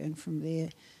draws you, and from there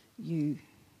you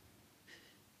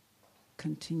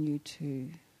continue to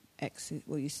access,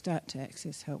 you start to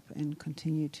access help and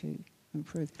continue to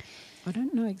improve. I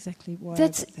don't know exactly why.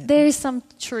 There is some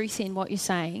truth in what you're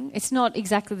saying. It's not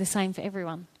exactly the same for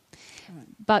everyone. Right.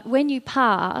 But when you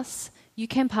pass, you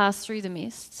can pass through the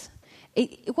mists.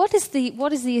 What is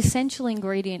the essential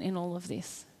ingredient in all of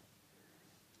this?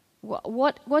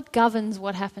 What governs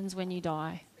what happens when you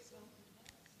die?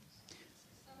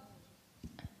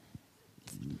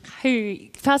 Who?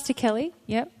 Pastor Kelly,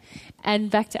 yep. And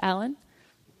back to Alan.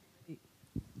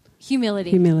 Humility.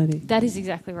 Humility. That is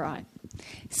exactly right.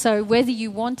 So whether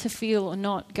you want to feel or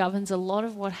not governs a lot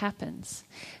of what happens.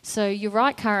 So you're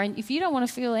right, Karen. If you don't want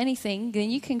to feel anything,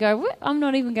 then you can go, well, I'm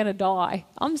not even going to die.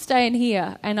 I'm staying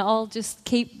here and I'll just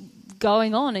keep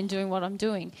going on and doing what I'm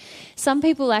doing. Some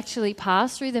people actually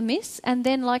pass through the mists, and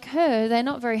then like her, they're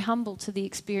not very humble to the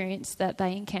experience that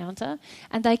they encounter,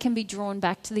 and they can be drawn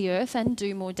back to the earth and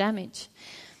do more damage.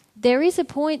 There is a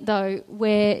point, though,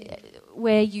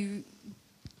 where you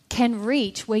can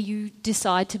reach where you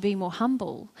decide to be more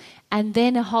humble, and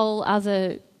then a whole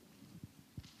other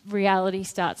reality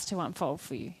starts to unfold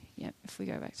for you. Yeah, if we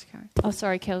go back to Karen. Oh,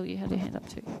 sorry, Kel, you had your hand up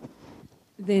too.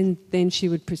 Then she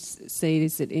would proceed,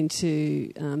 is it,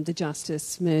 into the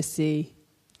justice, mercy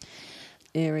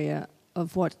area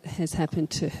of what has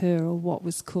happened to her or what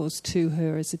was caused to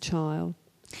her as a child.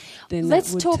 Then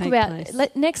let's talk about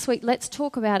next week. Let's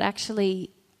talk about actually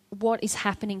what is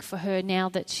happening for her now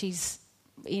that she's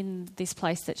in this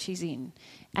place that she's in,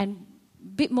 and a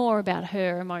bit more about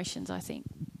her emotions, I think.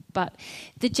 But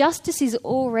the justice is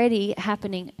already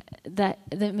happening that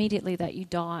immediately that you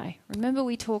die. Remember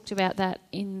we talked about that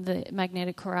in the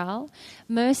magnetic chorale.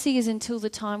 Mercy is until the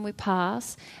time we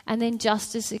pass, and then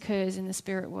justice occurs in the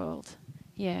spirit world.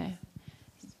 Yeah.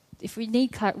 If we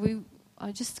need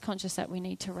I'm just conscious that we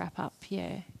need to wrap up.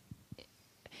 Yeah.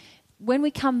 When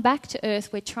we come back to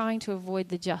earth, we're trying to avoid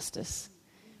the justice,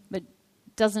 but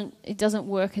it doesn't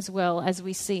work as well as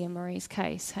we see in Marie's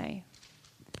case. Hey.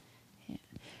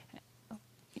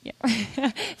 Yeah.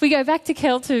 If we go back to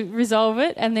Kel to resolve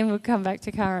it, and then we'll come back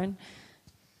to Karen.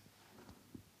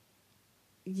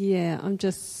 Yeah, I'm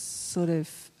just sort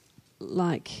of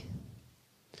like,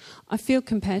 I feel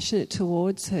compassionate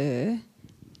towards her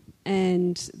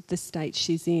and the state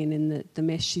she's in and the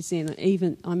mess she's in.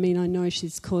 I know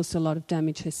she's caused a lot of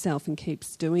damage herself and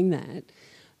keeps doing that,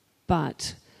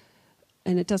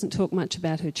 and it doesn't talk much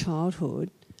about her childhood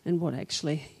and what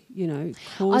actually,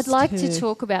 caused I'd like her. to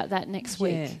talk about that next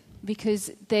week,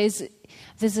 because there's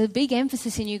a big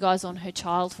emphasis in you guys on her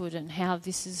childhood and how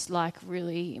this is like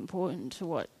really important to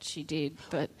what she did.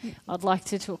 But I'd like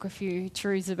to talk a few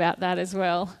truths about that as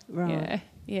well. Right.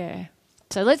 Yeah.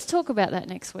 So let's talk about that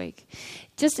next week.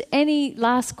 Just any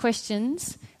last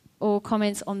questions or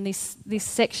comments on this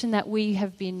section that we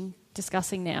have been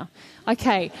discussing now?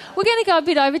 Okay, we're going to go a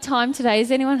bit over time today.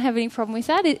 Does anyone have any problem with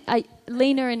that?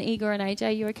 Lena and Igor and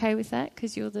AJ, you okay with that?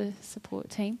 Because you're the support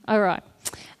team. All right.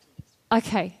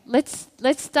 Okay, let's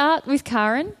start with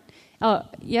Karen. Oh,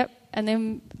 yep. And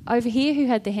then over here, who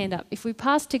had the hand up? If we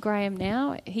pass to Graham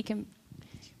now, he can...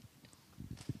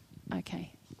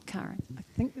 Okay, Karen. I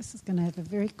think this is going to have a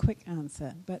very quick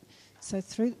answer. But so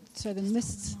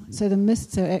the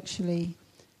mists are actually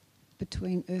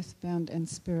between earthbound and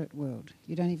spirit world.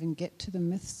 You don't even get to the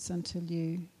mists until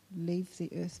you leave the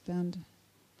earthbound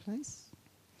place.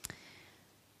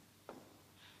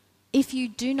 If you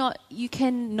do not, you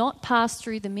cannot pass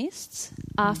through the mists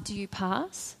after you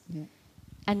pass,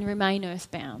 and remain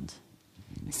earthbound.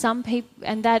 Some people,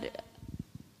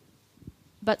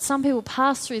 but some people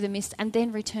pass through the mist and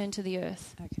then return to the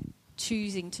earth,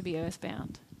 choosing to be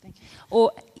earthbound. Thank you.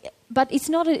 But it's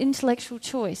not an intellectual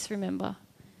choice. Remember,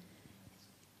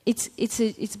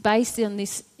 it's based on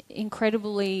this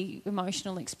incredibly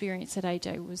emotional experience that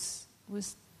AJ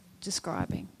was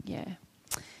describing. Yeah.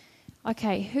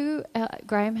 Okay,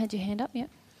 Graham had your hand up, yeah?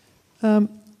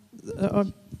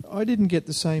 I didn't get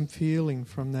the same feeling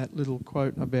from that little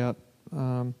quote about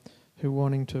her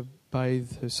wanting to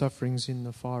bathe her sufferings in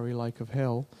the fiery lake of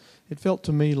hell. It felt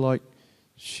to me like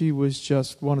she was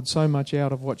just wanted so much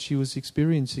out of what she was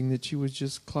experiencing that she was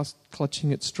just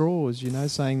clutching at straws,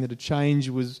 saying that a change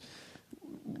was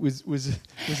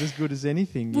as good as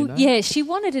anything, Well, yeah, she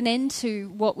wanted an end to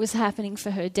what was happening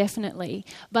for her, definitely.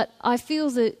 But I feel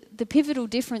that the pivotal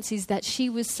difference is that she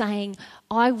was saying,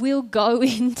 I will go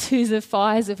into the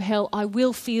fires of hell, I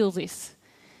will feel this.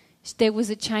 There was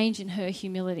a change in her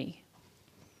humility.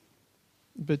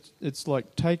 But it's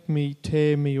like, take me,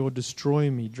 tear me, or destroy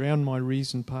me, drown my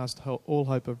reason past all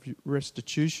hope of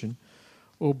restitution,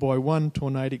 or by one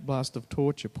tornadic blast of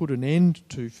torture, put an end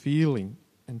to feeling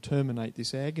and terminate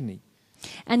this agony.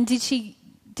 And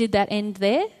did that end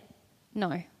there?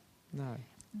 No. No.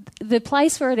 The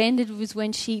place where it ended was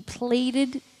when she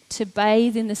pleaded to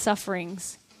bathe in the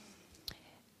sufferings.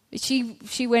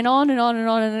 She went on and on and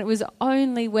on, and it was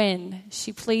only when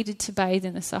she pleaded to bathe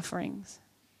in the sufferings.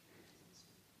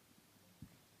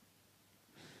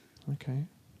 Okay.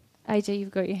 AJ,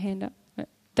 you've got your hand up.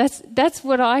 That's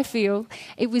what I feel.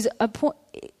 It was a point.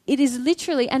 It is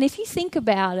literally, and if you think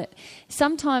about it,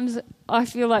 sometimes I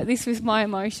feel like this with my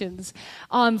emotions.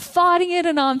 I'm fighting it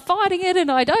and I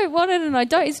don't want it and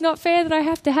it's not fair that I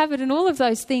have to have it and all of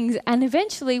those things. And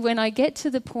eventually when I get to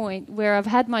the point where I've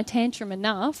had my tantrum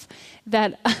enough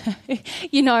that,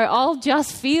 I'll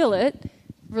just feel it,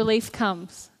 relief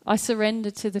comes. I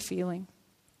surrender to the feeling.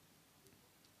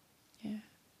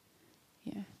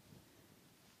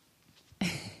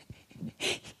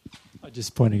 I'm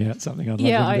just pointing out something on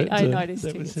I noticed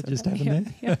that too. was just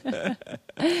happened there.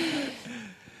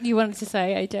 You wanted to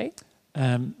say, AJ?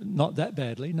 Not that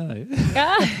badly, no.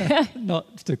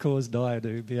 Not to cause Dyer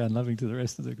to be unloving to the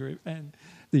rest of the group and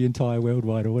the entire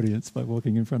worldwide audience by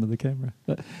walking in front of the camera.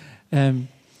 But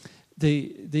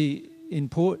the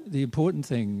important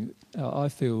thing I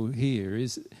feel here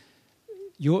is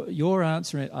you're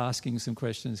asking some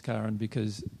questions, Karen,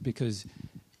 because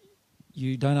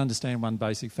you don't understand one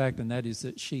basic fact, and that is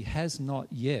that she has not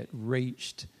yet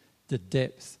reached the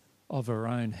depth of her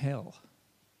own hell.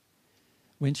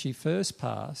 When she first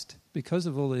passed, because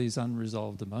of all these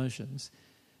unresolved emotions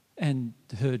and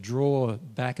her draw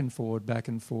back and forward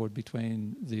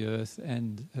between the earth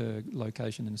and her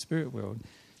location in the spirit world,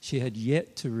 she had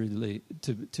yet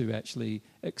to actually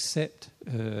accept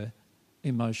her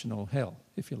emotional hell,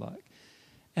 if you like.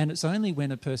 And it's only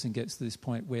when a person gets to this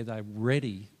point where they're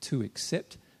ready to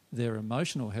accept their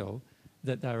emotional hell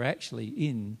that they're actually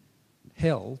in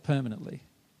hell permanently.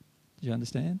 Do you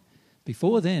understand?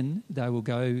 Before then, they will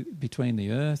go between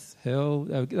the earth, hell.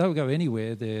 They will go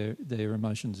anywhere their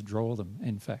emotions draw them.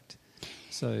 In fact,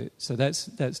 so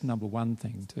that's number one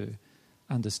thing to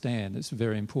understand. It's a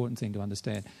very important thing to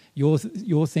understand.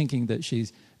 You're thinking that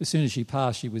as soon as she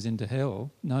passed, she was into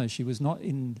hell. No, she was not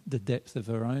in the depth of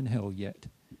her own hell yet,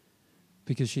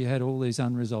 because she had all these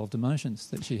unresolved emotions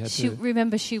that she had to...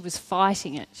 Remember, she was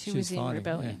fighting it. She was in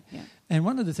rebellion. Yeah. And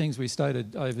one of the things we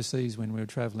stated overseas when we were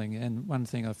travelling, and one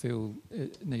thing I feel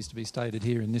needs to be stated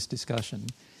here in this discussion,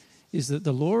 is that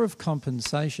the law of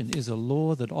compensation is a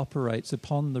law that operates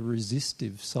upon the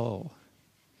resistive soul.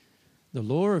 The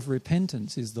law of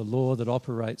repentance is the law that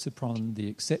operates upon the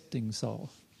accepting soul.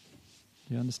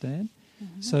 Do you understand?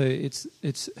 Mm-hmm. So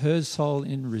it's her soul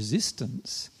in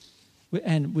resistance,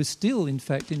 and was still, in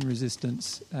fact, in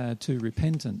resistance to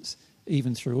repentance,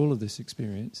 even through all of this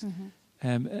experience. Mm-hmm.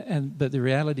 But the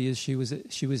reality is she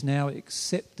was now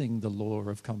accepting the law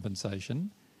of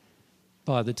compensation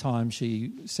by the time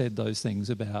she said those things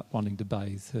about wanting to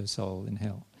bathe her soul in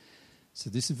hell. So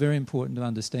this is very important to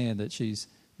understand, that she's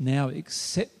now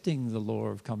accepting the law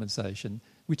of compensation,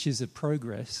 which is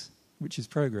progress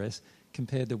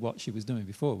compared to what she was doing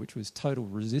before, which was total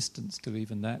resistance to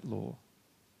even that law.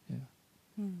 Yeah.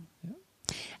 Yeah.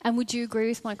 And would you agree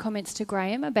with my comments to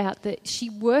Graham about that she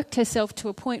worked herself to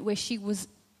a point where she was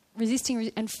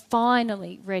resisting and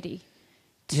finally ready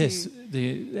to... Yes,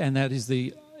 and that is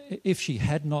if she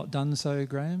had not done so,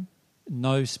 Graham,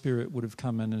 no spirit would have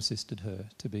come and assisted her,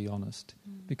 to be honest,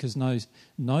 because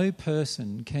no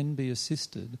person can be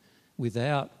assisted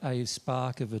without a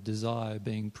spark of a desire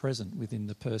being present within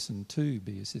the person to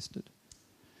be assisted.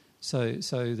 So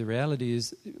the reality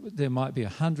is there might be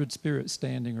 100 spirits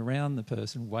standing around the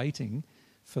person waiting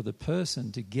for the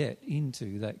person to get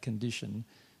into that condition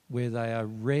where they are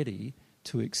ready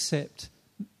to accept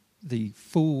the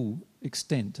full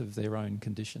extent of their own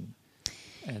condition.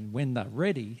 And when they're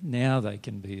ready, now they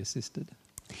can be assisted.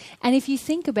 And if you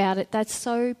think about it, that's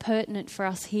so pertinent for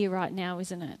us here right now,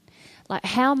 isn't it? Like,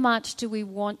 how much do we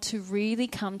want to really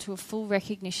come to a full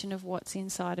recognition of what's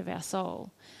inside of our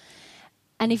soul?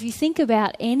 And if you think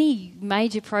about any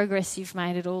major progress you've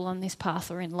made at all on this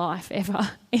path or in life ever,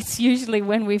 it's usually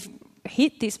when we've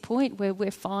hit this point where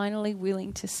we're finally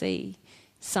willing to see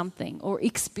something or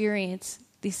experience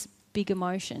this big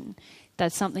emotion,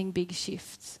 that something big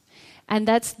shifts. And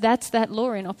that's that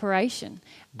law in operation.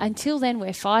 Until then,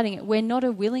 we're fighting it. We're not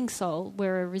a willing soul,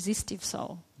 we're a resistive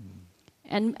soul.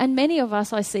 And many of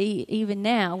us, I see even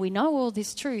now, we know all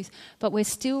this truth, but we're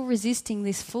still resisting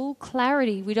this full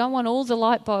clarity. We don't want all the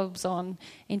light bulbs on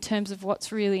in terms of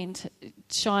what's really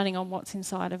shining on what's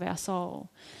inside of our soul.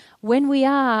 When we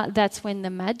are, that's when the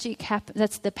magic happens.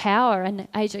 That's the power.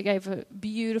 And AJ gave a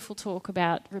beautiful talk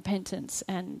about repentance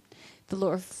and the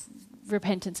law of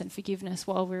repentance and forgiveness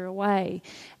while we were away.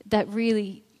 That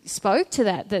really spoke to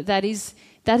that is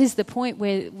the point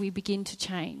where we begin to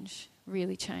change.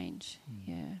 Really change.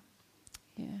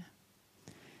 Yeah.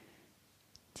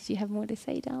 Did you have more to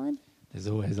say, darling? There's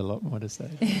always a lot more to say.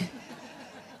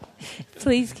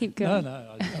 Please keep going.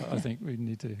 No, I think we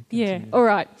need to continue. Yeah, all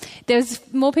right. There's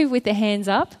more people with their hands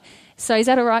up. So is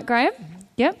that all right, Graham?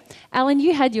 Mm-hmm. Yep. Alan,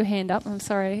 you had your hand up. I'm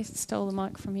sorry, I stole the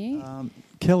mic from you.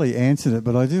 Kelly answered it,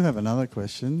 but I do have another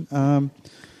question.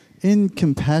 In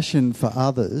compassion for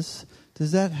others,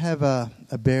 does that have a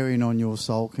bearing on your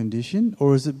soul condition,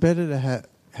 or is it better to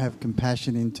have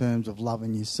compassion in terms of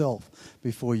loving yourself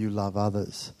before you love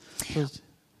others?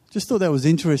 Just thought that was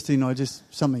interesting.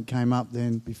 Something came up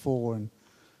then before, and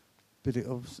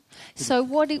So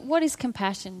what is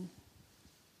compassion?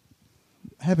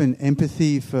 Having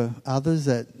empathy for others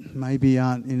that maybe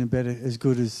aren't in as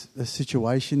good as a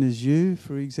situation as you,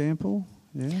 for example.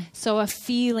 Yeah. So a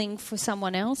feeling for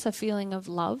someone else, a feeling of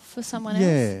love for someone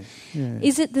else. Yeah.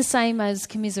 Is it the same as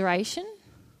commiseration?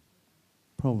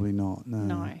 Probably not.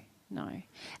 No.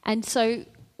 And so,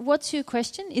 what's your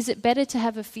question? Is it better to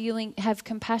have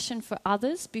compassion for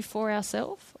others before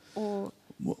ourselves, or?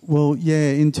 Well,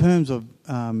 yeah. In terms of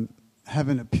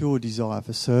having a pure desire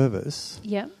for service.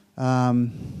 Yeah.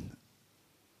 And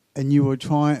you're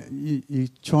trying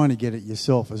to get it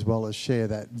yourself as well as share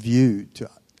that view to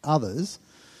others.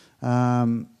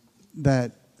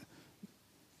 That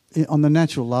on the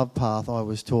natural love path, I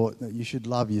was taught that you should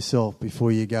love yourself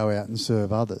before you go out and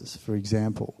serve others, for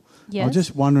example. Yes. I'm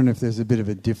just wondering if there's a bit of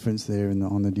a difference there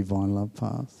on the divine love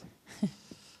path.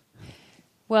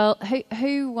 Well,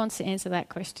 who wants to answer that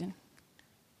question?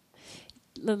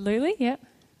 Luli, yeah.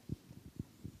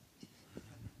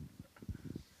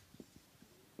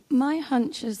 My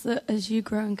hunch is that as you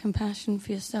grow in compassion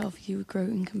for yourself, you grow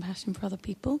in compassion for other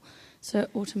people. So it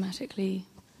automatically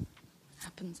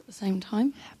happens at the same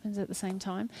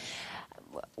time.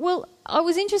 Well, I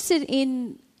was interested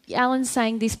in Alan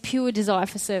saying this pure desire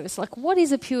for service. Like, what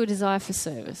is a pure desire for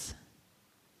service?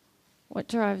 What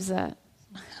drives that?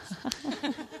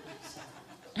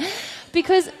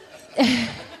 Because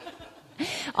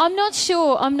I'm not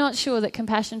sure that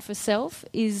compassion for self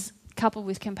is coupled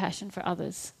with compassion for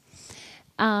others.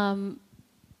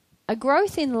 A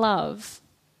growth in love,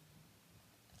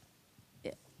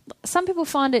 some people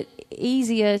find it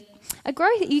easier. A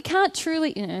growth, you can't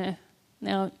truly...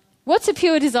 Now, what's a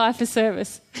pure desire for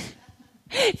service?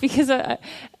 Because,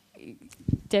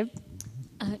 Deb?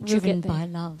 Driven by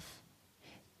love.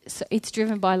 So it's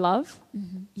driven by love?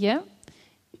 Mm-hmm. Yeah.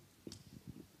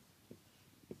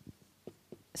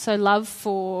 So love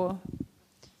for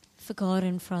God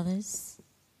and for others.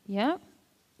 Yeah.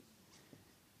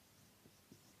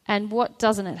 And what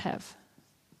doesn't it have?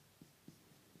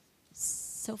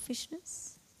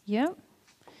 Selfishness. Yeah.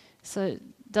 So it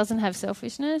doesn't have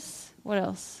selfishness. What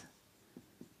else?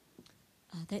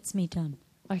 That's me done.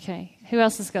 Okay. Who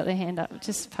else has got their hand up?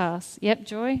 Just pass. Yep,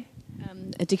 Joy.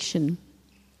 Addiction.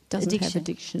 Doesn't have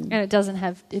addiction. And it doesn't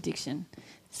have addiction.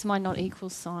 It's my not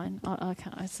equals sign. I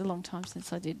can't. It's a long time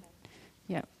since I did.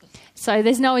 Yeah. So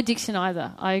there's no addiction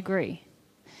either. I agree.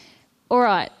 All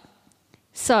right.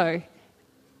 So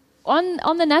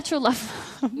on the natural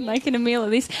love, I'm making a meal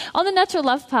of this. On the natural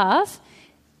love path,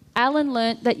 Alan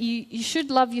learnt that you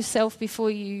should love yourself before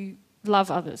you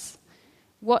love others.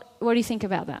 What do you think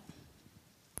about that?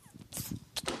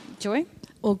 Joy?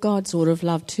 Well, God's order of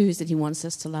love too is that he wants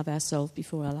us to love ourselves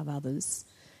before I love others.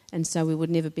 And so we would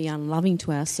never be unloving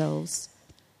to ourselves.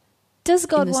 Does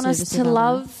God want us to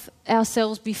love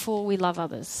ourselves before we love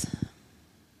others?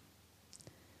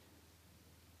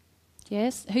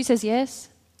 Yes? Who says yes?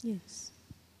 Yes.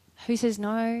 Who says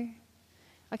no?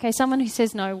 Okay, someone who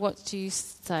says no, what do you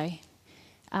say?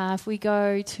 If we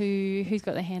go to... Who's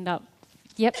got their hand up?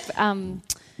 Yep,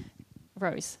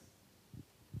 Rose.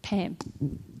 Pam.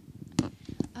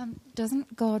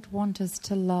 Doesn't God want us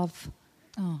to love...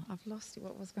 Oh, I've lost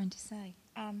what I was going to say.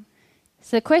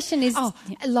 So the question is...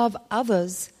 love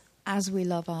others as we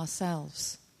love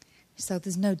ourselves. So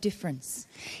there's no difference.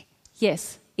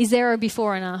 Yes. Is there a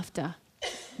before and after?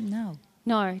 No.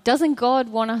 No. Doesn't God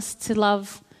want us to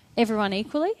love everyone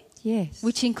equally? Yes.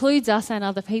 Which includes us and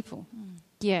other people.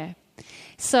 Yeah.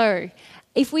 So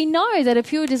if we know that a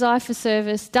pure desire for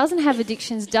service doesn't have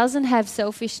addictions, doesn't have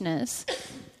selfishness,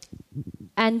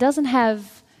 and doesn't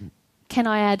have, can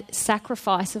I add,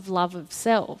 sacrifice of love of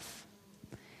self,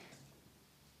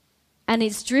 and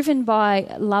it's driven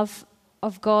by love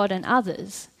of God and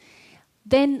others,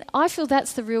 then I feel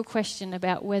that's the real question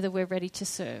about whether we're ready to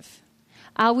serve.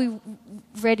 Are we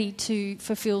ready to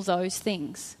fulfill those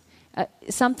things?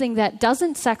 Something that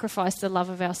doesn't sacrifice the love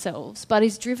of ourselves, but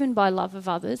is driven by love of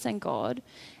others and God,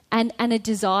 and a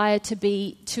desire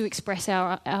to express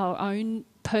our own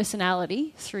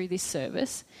personality through this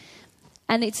service.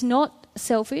 And it's not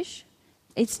selfish,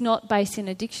 it's not based in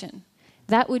addiction.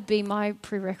 That would be my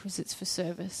prerequisites for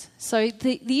service. So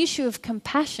the issue of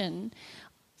compassion,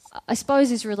 I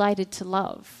suppose, is related to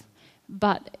love,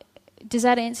 but Does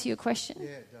that answer your question? Yeah,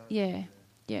 it does.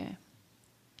 Yeah.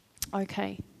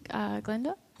 Okay.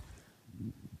 Glenda?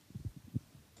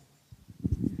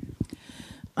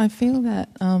 I feel that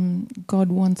God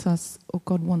wants us, or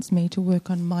God wants me to work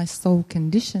on my soul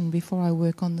condition before I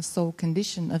work on the soul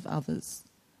condition of others.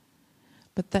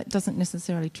 But that doesn't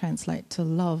necessarily translate to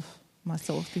love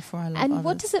myself before I love others. And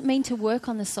what does it mean to work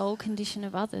on the soul condition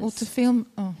of others?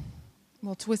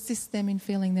 Well, to assist them in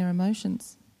feeling their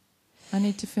emotions. I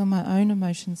need to feel my own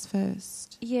emotions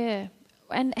first. Yeah.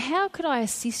 And how could I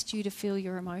assist you to feel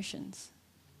your emotions?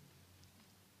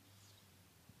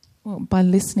 Well, by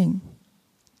listening.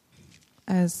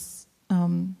 As,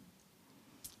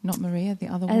 not Maria, the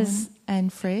other woman,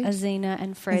 and Fred. Azina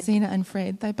and Fred. Azina and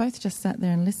Fred. They both just sat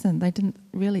there and listened. They didn't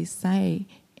really say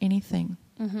anything.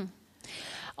 Mm-hmm.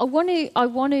 I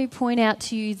want to point out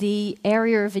to you the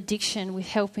area of addiction with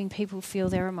helping people feel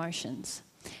their emotions.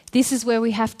 This is where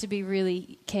we have to be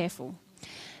really careful.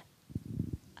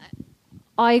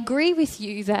 I agree with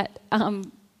you that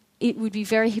it would be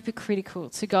very hypocritical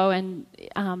to go and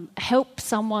help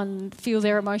someone feel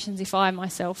their emotions if I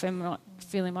myself am not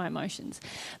feeling my emotions.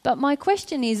 But my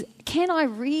question is, can I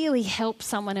really help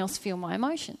someone else feel my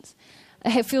emotions?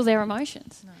 Feel their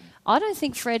emotions? No. I don't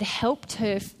think Fred helped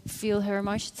her feel her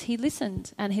emotions. He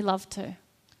listened and he loved her.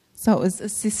 So it was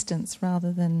assistance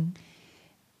rather than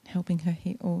helping her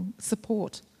heal, or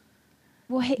support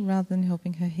rather than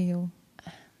helping her heal.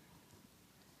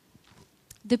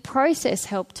 The process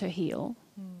helped her heal,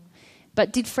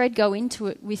 but did Fred go into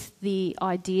it with the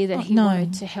idea that he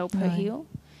wanted to help her heal?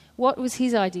 What was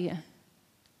his idea?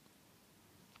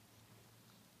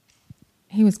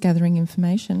 He was gathering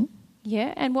information.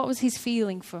 Yeah, and what was his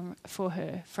feeling for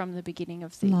her from the beginning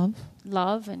of the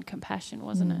love and compassion,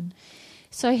 wasn't it?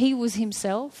 So he was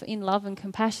himself in love and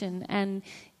compassion, and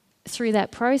through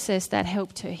that process that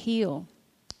helped her heal.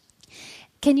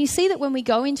 Can you see that when we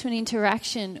go into an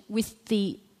interaction with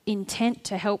the intent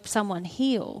to help someone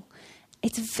heal,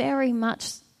 it's very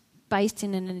much based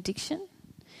in an addiction?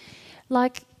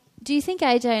 Like, do you think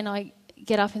AJ and I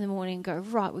get up in the morning and go,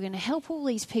 right, we're going to help all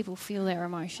these people feel their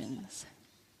emotions?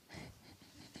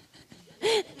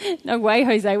 No way,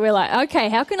 Jose. We're like, okay,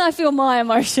 how can I feel my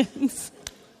emotions?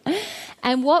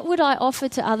 And what would I offer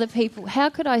to other people? How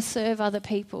could I serve other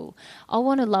people? I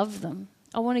want to love them.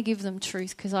 I want to give them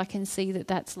truth because I can see that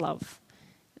that's love.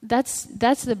 That's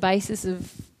the basis of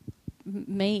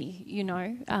me, you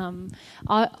know.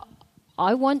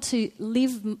 I want to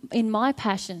live in my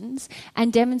passions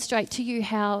and demonstrate to you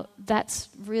how that's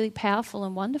really powerful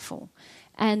and wonderful,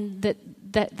 and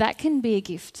that can be a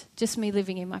gift, just me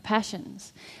living in my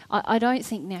passions. I don't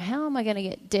think, now, how am I going to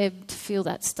get Deb to feel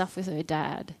that stuff with her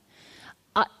dad?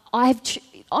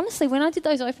 Honestly, when I did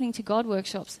those Opening to God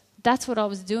workshops, that's what I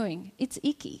was doing. It's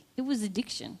icky. It was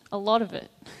addiction, a lot of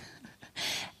it.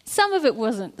 Some of it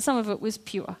wasn't. Some of it was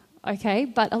pure, okay?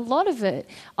 But a lot of it,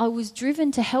 I was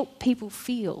driven to help people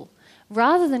feel,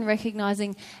 rather than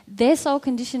recognising their soul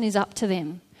condition is up to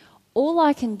them. All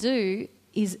I can do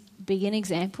is be an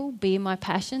example, be in my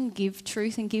passion, give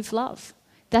truth and give love.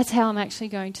 That's how I'm actually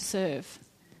going to serve.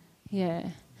 Yeah.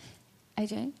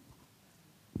 AJ?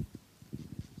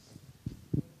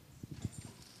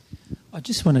 I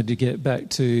just wanted to get back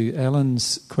to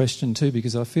Alan's question too,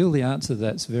 because I feel the answer to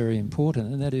that's very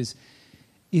important, and that is,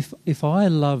 if I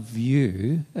love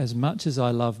you as much as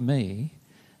I love me,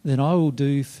 then I will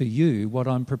do for you what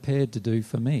I'm prepared to do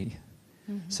for me.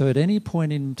 Mm-hmm. So at any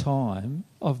point in time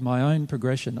of my own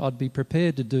progression, I'd be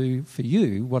prepared to do for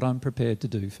you what I'm prepared to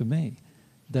do for me.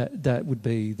 That would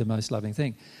be the most loving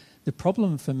thing. The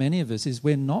problem for many of us is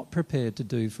we're not prepared to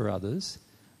do for others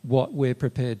what we're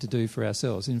prepared to do for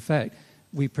ourselves. In fact,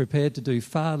 we're prepared to do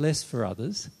far less for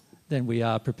others than we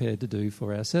are prepared to do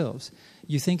for ourselves.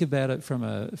 You think about it from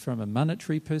a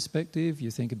monetary perspective,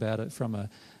 you think about it from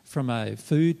a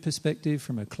food perspective,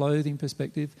 from a clothing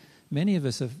perspective. Many of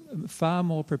us are far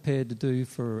more prepared to do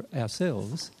for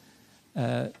ourselves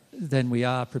than we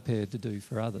are prepared to do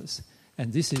for others.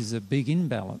 And this is a big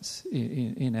imbalance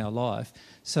in our life.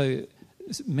 So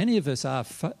many of us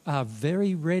are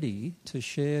very ready to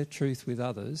share truth with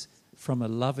others from a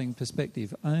loving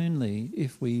perspective, only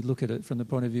if we look at it from the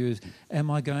point of view of,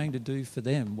 am I going to do for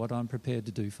them what I'm prepared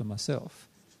to do for myself?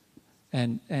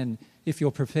 And if you're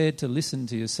prepared to listen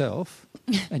to yourself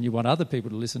and you want other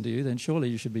people to listen to you, then surely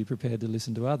you should be prepared to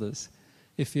listen to others.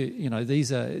 If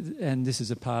these are, and this is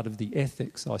a part of the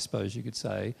ethics, I suppose you could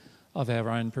say, of our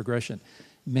own progression.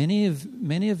 Many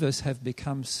of us have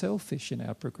become selfish in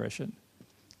our progression.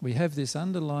 We have this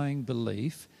underlying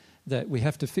belief that we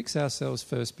have to fix ourselves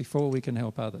first before we can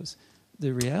help others.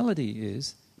 The reality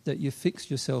is that you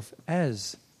fix yourself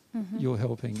as you're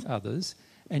helping others.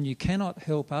 And you cannot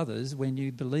help others when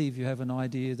you believe you have an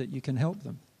idea that you can help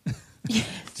them. Yes.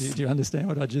 Do you understand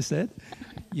what I just said?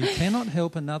 You cannot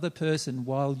help another person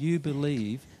while you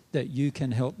believe that you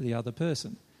can help the other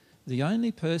person. The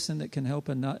only person that can help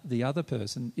the other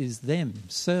person is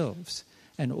themselves.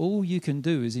 And all you can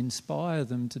do is inspire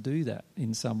them to do that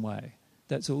in some way.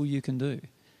 That's all you can do.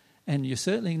 And you're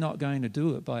certainly not going to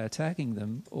do it by attacking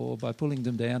them or by pulling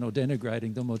them down or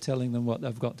denigrating them or telling them what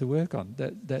they've got to work on.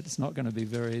 That's not going to be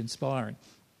very inspiring.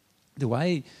 The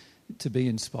way to be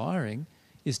inspiring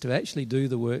is to actually do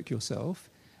the work yourself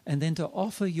and then to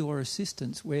offer your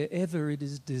assistance wherever it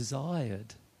is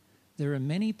desired. There are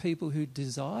many people who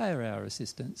desire our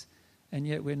assistance, and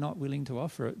yet we're not willing to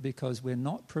offer it because we're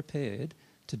not prepared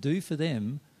to do for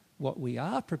them what we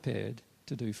are prepared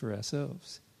to do for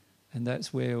ourselves. And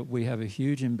that's where we have a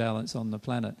huge imbalance on the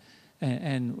planet.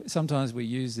 And sometimes we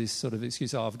use this sort of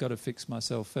excuse, I've got to fix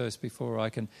myself first before I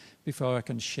can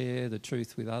share the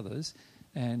truth with others.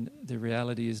 And the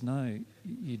reality is, no,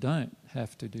 you don't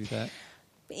have to do that.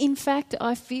 In fact,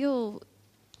 I feel,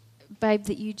 babe,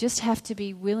 that you just have to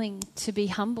be willing to be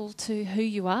humble to who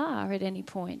you are at any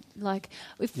point. Like,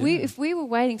 if we were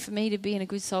waiting for me to be in a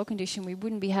good soul condition, we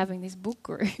wouldn't be having this book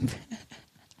group.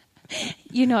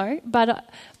 But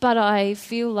I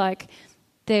feel like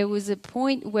there was a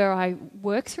point where I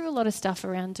worked through a lot of stuff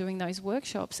around doing those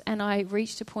workshops, and I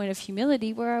reached a point of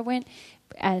humility where I went,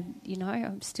 and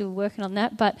I'm still working on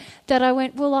that, but that I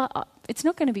went, well, it's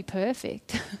not going to be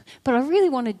perfect, but I really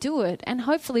want to do it, and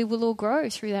hopefully we'll all grow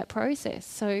through that process.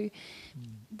 So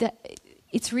that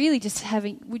it's really just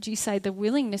having, would you say, the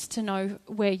willingness to know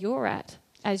where you're at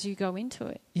as you go into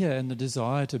it. Yeah, and the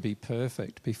desire to be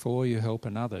perfect before you help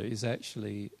another is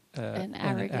actually an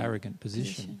arrogant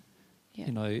position. Yeah.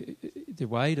 The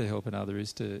way to help another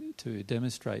is to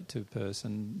demonstrate to a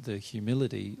person the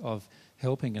humility of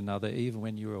helping another even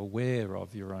when you're aware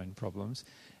of your own problems,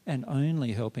 and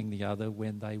only helping the other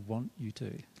when they want you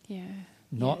to. Yeah.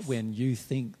 Not when you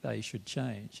think they should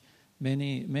change.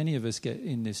 Many of us get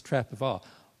in this trap of,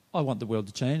 I want the world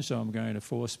to change, so I'm going to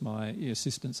force my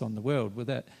assistance on the world.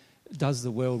 Well, does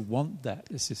the world want that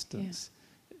assistance?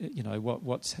 Yeah.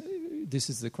 This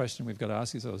is the question we've got to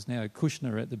ask ourselves now.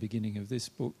 Kushner, at the beginning of this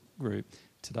book group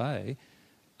today,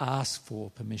 asked for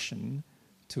permission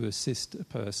to assist a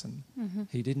person. Mm-hmm.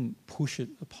 He didn't push it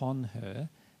upon her,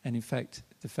 and in fact,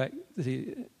 the fact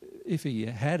that if he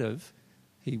had of,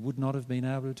 he would not have been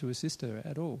able to assist her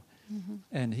at all. Mm-hmm.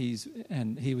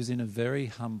 And he was in a very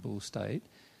humble state.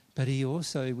 But he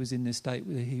also was in this state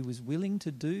where he was willing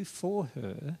to do for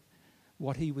her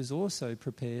what he was also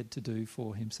prepared to do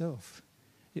for himself.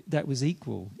 That was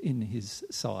equal in his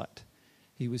sight.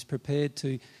 He was prepared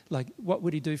to, what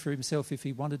would he do for himself if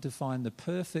he wanted to find the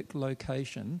perfect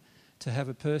location to have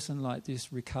a person like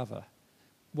this recover?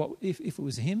 If it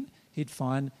was him,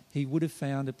 he would have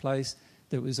found a place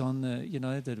that was on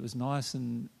that it was nice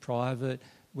and private,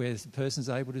 where the person's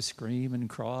able to scream and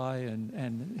cry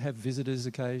and have visitors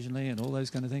occasionally and all those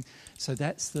kind of things. So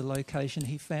that's the location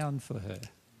he found for her,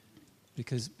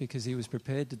 because he was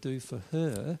prepared to do for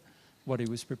her what he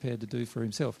was prepared to do for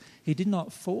himself. He did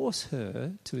not force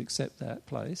her to accept that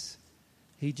place.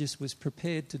 He just was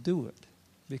prepared to do it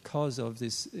because of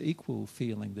this equal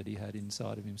feeling that he had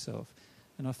inside of himself.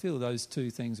 And I feel those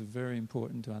two things are very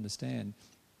important to understand.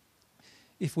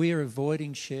 If we are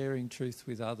avoiding sharing truth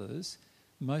with others,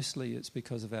 mostly it's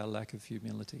because of our lack of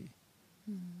humility.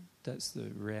 That's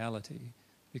the reality,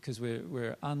 because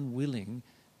we're unwilling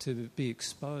to be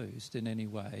exposed in any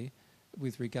way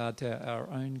with regard to our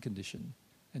own condition,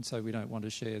 and so we don't want to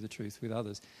share the truth with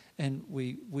others. And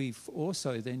we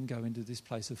also then go into this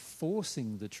place of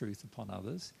forcing the truth upon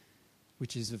others,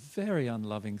 which is a very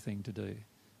unloving thing to do.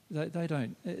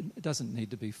 It doesn't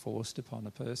need to be forced upon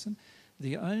a person.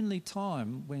 The only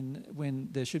time when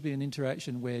there should be an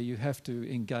interaction where you have to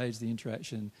engage the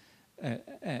interaction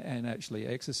and actually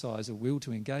exercise a will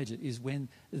to engage it is when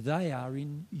they are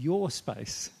in your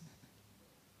space.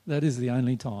 That is the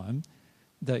only time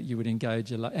that you would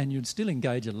engage, and you'd still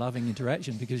engage a loving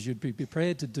interaction, because you'd be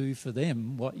prepared to do for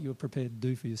them what you're prepared to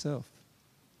do for yourself.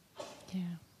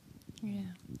 Yeah.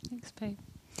 Thanks, babe.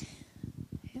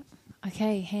 Yep.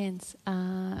 Okay, hands.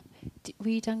 Were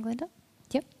you done, Glenda?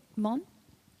 Yep. Mon?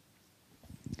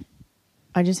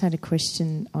 I just had a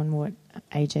question on what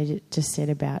AJ just said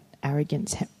about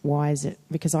arrogance. Why is it?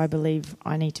 Because I believe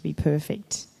I need to be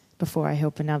perfect before I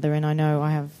help another, and I know I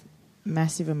have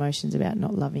massive emotions about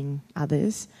not loving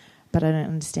others, but I don't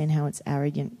understand how it's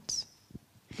arrogant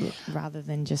rather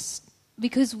than just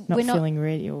because not feeling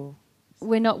ready, or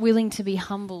we're not willing to be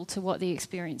humble to what the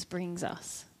experience brings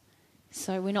us.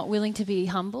 So we're not willing to be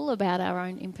humble about our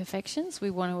own imperfections. We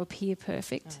want to appear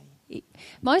perfect.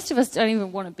 Most of us don't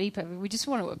even want to be perfect. We just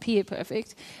want to appear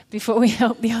perfect before we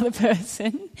help the other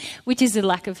person, which is a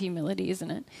lack of humility, isn't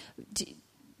it?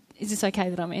 Is this okay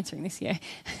that I'm answering this? Yeah.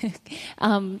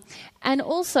 And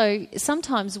also,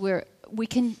 sometimes we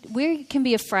can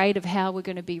be afraid of how we're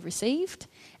going to be received,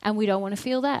 and we don't want to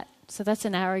feel that. So that's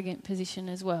an arrogant position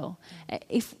as well.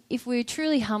 If we're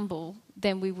truly humble,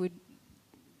 then we would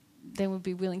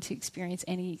be willing to experience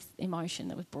any emotion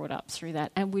that was brought up through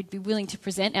that, and we'd be willing to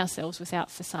present ourselves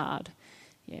without facade.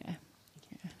 Yeah.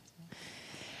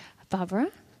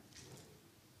 Barbara?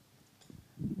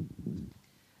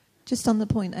 Just on the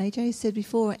point AJ said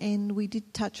before, and we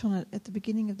did touch on it at the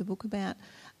beginning of the book about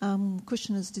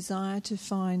Kushner's desire to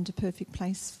find a perfect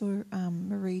place for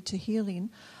Marie to heal in.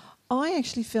 I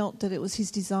actually felt that it was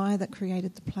his desire that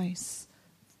created the place.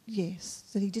 Yes,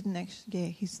 that he didn't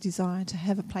actually, his desire to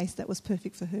have a place that was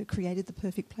perfect for her created the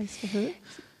perfect place for her.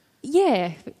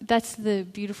 Yeah, that's the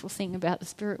beautiful thing about the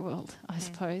spirit world, I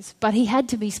suppose. But he had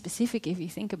to be specific if you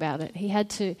think about it. He had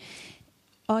to...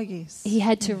 Oh, yes. He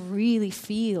had to really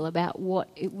feel about what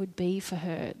it would be for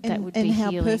her that would be healing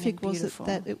and beautiful. And how perfect was it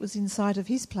that it was inside of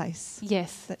his place?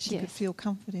 Yes. That she could feel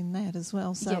comfort in that as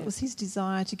well. So it was his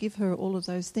desire to give her all of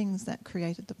those things that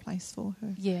created the place for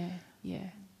her. Yeah.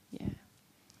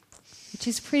 Which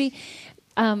is pretty...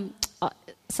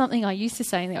 something I used to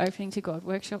say in the Opening to God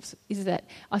workshops is that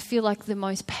I feel like the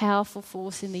most powerful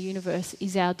force in the universe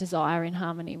is our desire in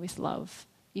harmony with love.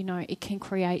 You know, it can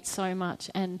create so much,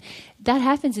 and that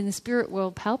happens in the spirit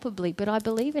world palpably, but I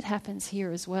believe it happens here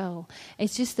as well.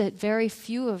 It's just that very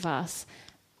few of us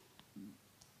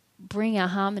bring our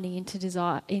harmony into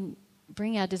desire,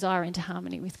 bring our desire into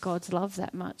harmony with God's love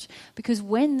that much. Because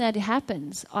when that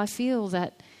happens, I feel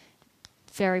that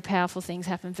very powerful things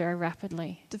happen very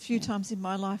rapidly. The few times in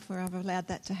my life where I've allowed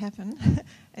that to happen,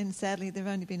 and sadly there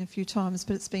have only been a few times,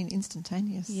 but it's been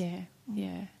instantaneous. Yeah.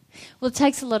 Well, it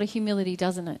takes a lot of humility,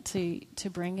 doesn't it, to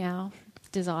bring our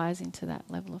desires into that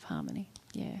level of harmony.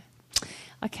 Yeah.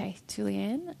 Okay,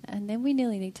 Julianne, and then we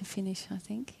nearly need to finish, I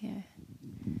think. Yeah.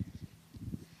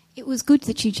 It was good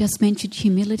that you just mentioned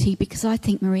humility, because I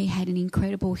think Marie had an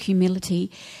incredible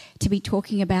humility to be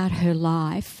talking about her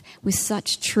life with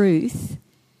such truth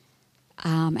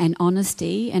and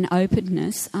honesty and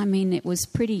openness. I mean, it was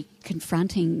pretty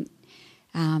confronting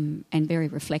and very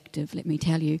reflective, let me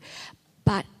tell you.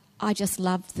 But I just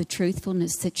loved the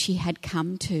truthfulness that she had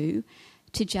come to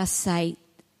just say,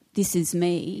 this is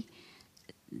me,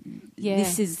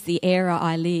 this is the era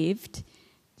I lived.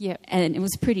 Yeah, and it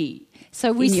was pretty...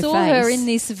 So we saw her in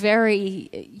this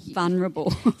very...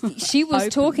 vulnerable. She was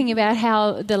talking about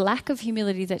how the lack of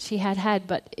humility that she had,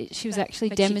 but she was actually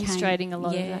demonstrating a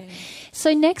lot of that.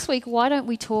 So next week, why don't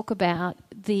we talk about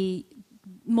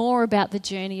more about the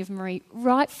journey of Marie,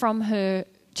 right from her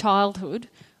childhood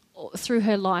through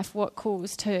her life, what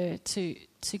caused her to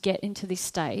get into this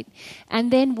state, and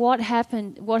then what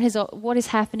is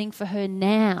happening for her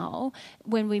now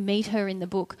when we meet her in the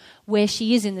book, where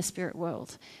she is in the spirit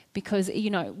world. Because, you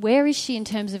know, where is she in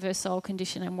terms of her soul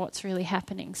condition and what's really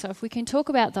happening? So if we can talk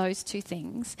about those two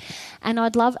things. And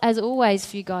I'd love, as always,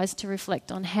 for you guys to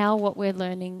reflect on how what we're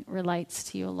learning relates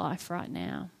to your life right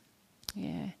now.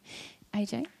 Yeah.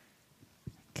 AJ?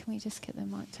 Can we just get the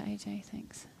mic to AJ?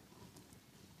 Thanks.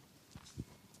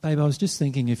 Babe, I was just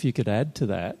thinking if you could add to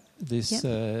that,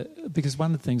 because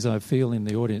one of the things I feel in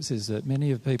the audience is that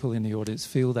many of the people in the audience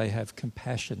feel they have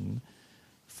compassion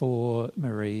for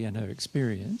Marie and her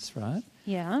experience, right?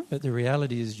 Yeah. But the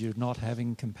reality is you're not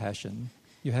having compassion,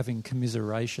 you're having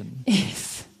commiseration.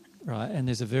 Yes. Right? And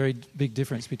there's a very big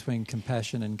difference between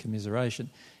compassion and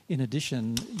commiseration. In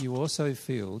addition, you also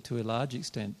feel, to a large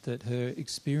extent, that her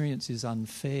experience is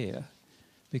unfair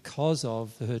because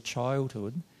of her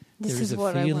childhood. There is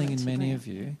a feeling in many of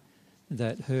you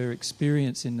that her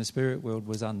experience in the spirit world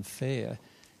was unfair.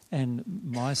 And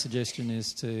my suggestion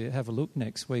is to have a look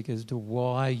next week as to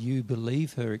why you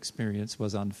believe her experience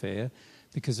was unfair,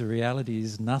 because the reality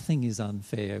is nothing is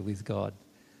unfair with God.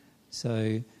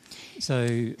 So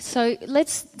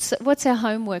what's our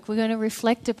homework? We're going to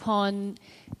reflect upon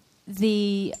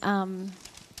the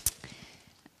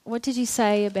what did you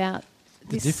say about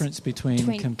the difference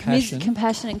between compassion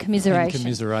and commiseration.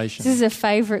 This is a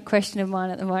favourite question of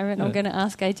mine at the moment. Yeah. I'm going to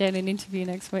ask AJ in an interview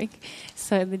next week.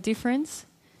 So the difference...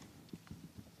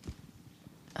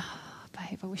 Oh,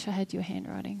 babe, I wish I had your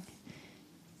handwriting.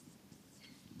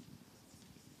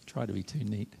 Try to be too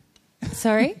neat.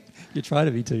 Sorry? You try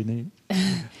to be too neat.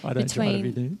 I don't try to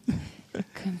be neat.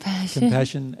 Compassion.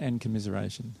 Compassion and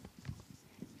commiseration.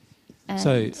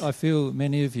 So I feel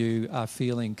many of you are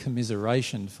feeling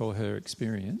commiseration for her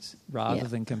experience rather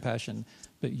than compassion,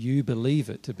 but you believe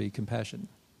it to be compassion.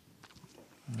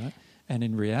 Right? And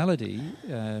in reality,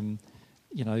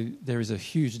 there is a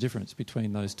huge difference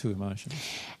between those two emotions.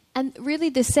 And really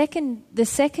the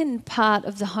second part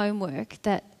of the homework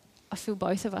that I feel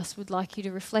both of us would like you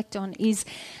to reflect on is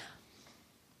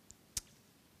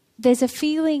there's a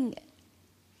feeling,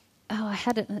 I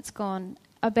had it and it's gone,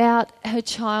 about her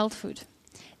childhood,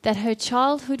 that her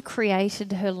childhood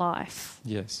created her life.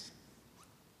 Yes.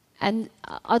 And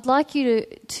I'd like you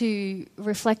to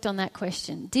reflect on that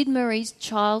question. Did Marie's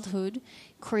childhood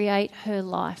create her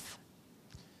life?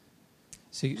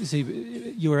 See,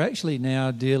 you are actually now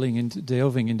delving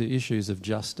into issues of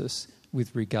justice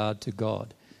with regard to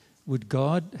God. Would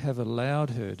God have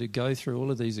allowed her to go through all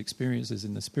of these experiences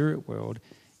in the spirit world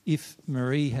if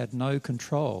Marie had no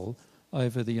control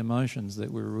over the emotions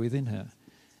that were within her?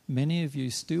 Many of you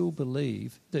still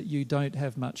believe that you don't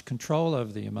have much control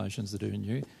over the emotions that are in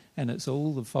you, and it's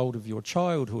all the fault of your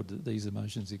childhood that these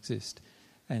emotions exist.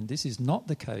 And this is not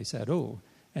the case at all.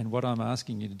 And what I'm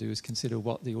asking you to do is consider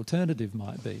what the alternative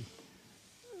might be.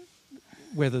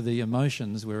 Whether the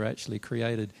emotions were actually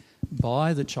created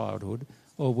by the childhood,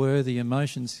 or were the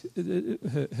emotions,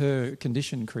 her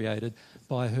condition created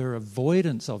by her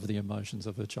avoidance of the emotions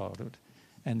of her childhood.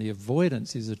 And the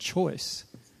avoidance is a choice.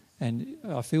 And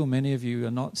I feel many of you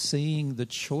are not seeing the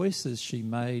choices she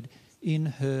made in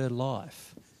her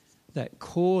life that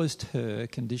caused her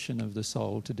condition of the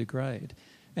soul to degrade.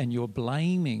 And you're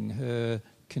blaming her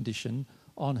condition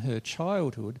on her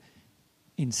childhood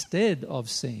instead of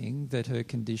seeing that her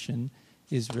condition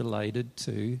is related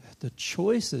to the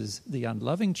choices, the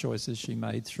unloving choices she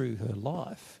made through her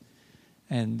life.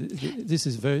 And this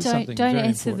is something very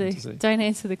important to see. Don't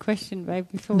answer the question, babe,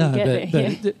 before we get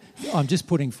there. I'm just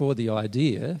putting forward the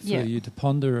idea for you to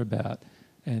ponder about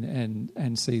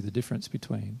and see the difference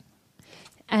between.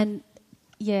 And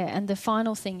the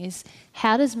final thing is,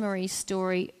 how does Marie's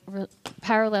story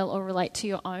parallel or relate to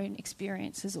your own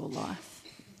experiences or life?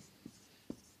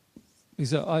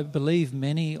 Because I believe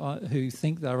many who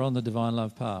think they're on the divine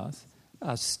love path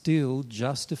are still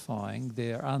justifying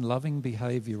their unloving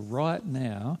behaviour right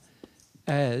now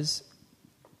as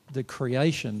the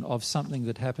creation of something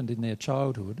that happened in their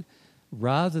childhood,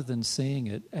 rather than seeing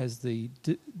it as the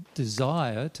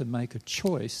desire to make a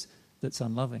choice that's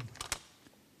unloving.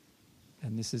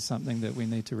 And this is something that we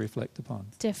need to reflect upon.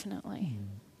 Definitely.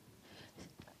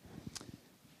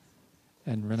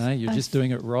 And Renee, you're just doing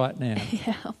it right now.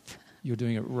 Yep. You're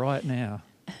doing it right now,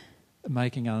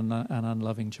 making an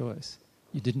unloving choice.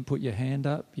 You didn't put your hand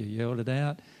up, you yelled it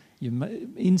out.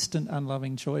 Instant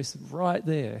unloving choice right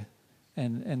there.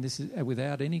 And this is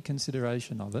without any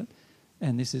consideration of it.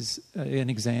 And this is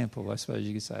an example, I suppose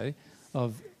you could say,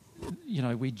 of,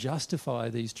 we justify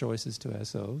these choices to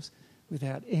ourselves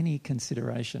without any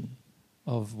consideration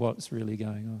of what's really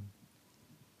going on.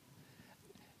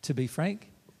 To be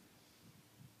frank,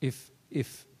 if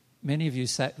many of you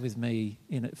sat with me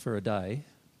in it for a day,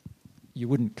 you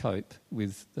wouldn't cope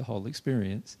with the whole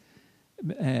experience.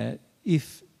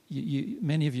 If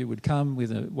many of you would come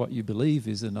with what you believe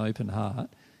is an open heart,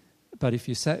 but if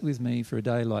you sat with me for a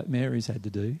day like Mary's had to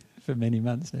do for many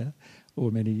months now,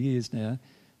 or many years now,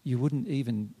 you wouldn't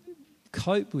even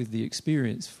cope with the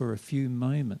experience for a few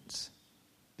moments,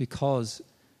 because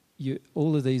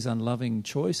all of these unloving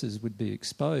choices would be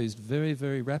exposed very,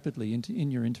 very rapidly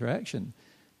in your interaction.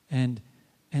 And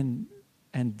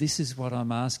this is what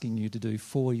I'm asking you to do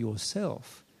for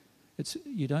yourself.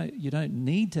 You don't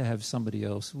need to have somebody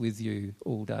else with you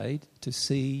all day to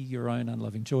see your own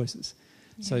unloving choices.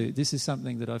 Yeah. So this is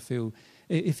something that I feel,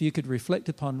 if you could reflect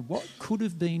upon what could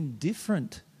have been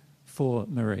different for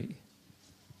Marie,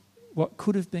 what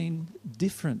could have been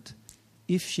different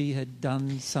if she had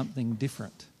done something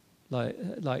different,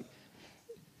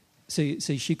 See,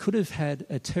 she could have had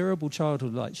a terrible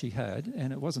childhood like she had,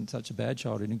 and it wasn't such a bad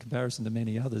childhood in comparison to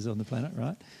many others on the planet,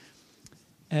 right?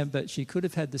 But she could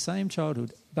have had the same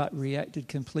childhood but reacted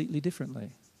completely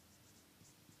differently.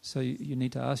 So you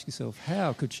need to ask yourself,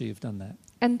 how could she have done that?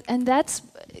 And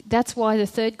that's why the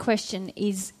third question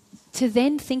is to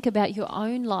then think about your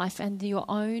own life and your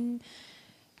own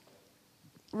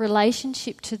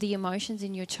relationship to the emotions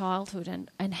in your childhood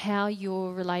and how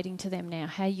you're relating to them now,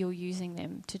 how you're using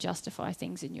them to justify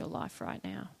things in your life right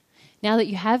now. Now that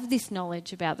you have this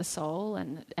knowledge about the soul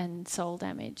and soul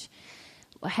damage,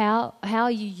 how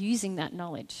are you using that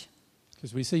knowledge?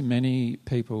 Because we see many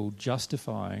people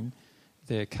justifying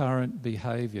their current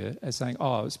behaviour as saying,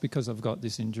 it's because I've got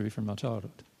this injury from my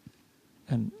childhood.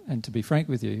 And to be frank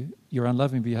with you, your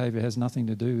unloving behaviour has nothing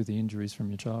to do with the injuries from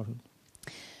your childhood.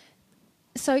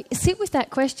 So sit with that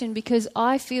question, because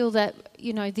I feel that,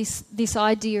 this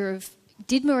idea of,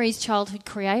 did Marie's childhood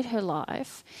create her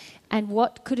life, and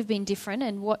what could have been different,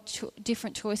 and what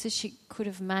different choices she could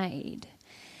have made?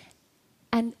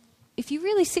 And if you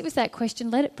really sit with that question,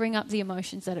 let it bring up the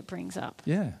emotions that it brings up.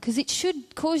 Yeah. Because it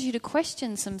should cause you to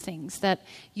question some things that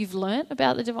you've learnt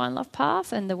about the Divine Love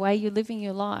Path and the way you're living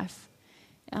your life.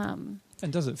 And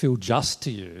does it feel just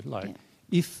to you? Like,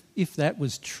 if that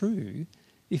was true,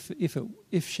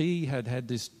 if she had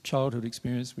this childhood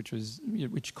experience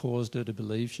which caused her to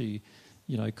believe she,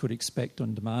 could expect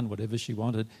and demand whatever she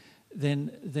wanted,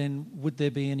 then would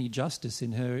there be any justice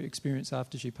in her experience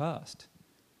after she passed?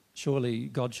 Surely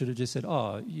God should have just said,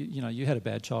 you had a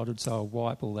bad childhood, so I'll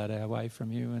wipe all that away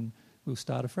from you and we'll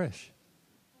start afresh.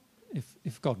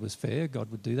 If God was fair,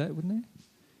 God would do that, wouldn't he?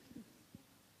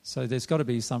 So there's got to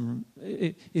be some...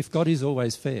 If God is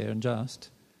always fair and just,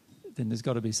 then there's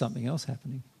got to be something else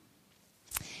happening.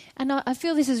 And I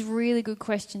feel this is really good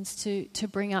questions to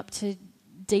bring up to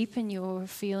deepen your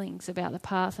feelings about the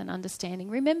path and understanding.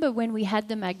 Remember when we had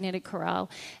the magnetic chorale,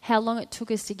 how long it took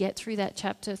us to get through that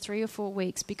chapter, 3 or 4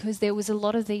 weeks, because there was a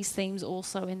lot of these themes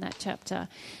also in that chapter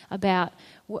about,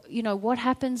 what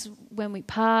happens when we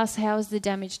pass, how is the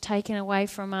damage taken away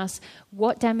from us,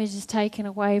 what damage is taken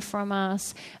away from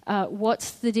us,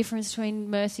 what's the difference between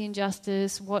mercy and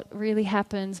justice, what really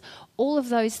happens, all of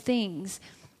those things.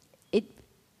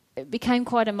 It became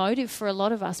quite emotive for a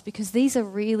lot of us, because these are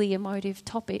really emotive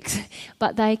topics.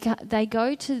 But they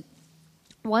go to,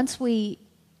 once we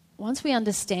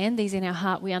understand these in our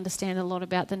heart, we understand a lot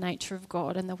about the nature of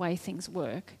God and the way things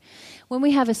work. When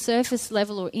we have a surface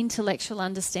level or intellectual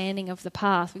understanding of the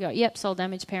path, we go, yep, soul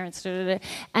damage, parents,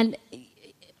 and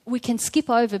we can skip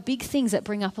over big things that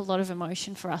bring up a lot of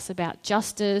emotion for us about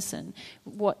justice and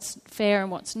what's fair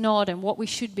and what's not, and what we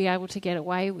should be able to get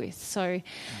away with. So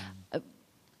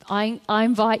I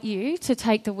invite you to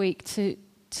take the week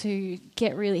to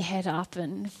get really head up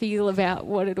and feel about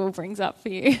what it all brings up for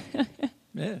you.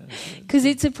 Yeah. Because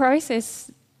it's a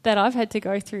process that I've had to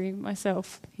go through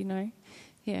myself,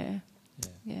 Yeah.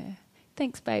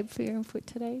 Thanks, babe, for your input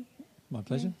today. My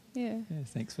pleasure. Yeah.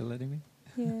 Thanks for letting me.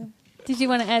 Yeah. Did you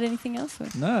want to add anything else?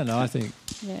 No, I think...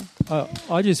 Yeah.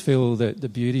 I just feel that the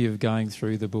beauty of going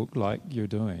through the book like you're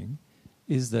doing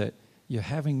is that you're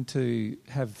having to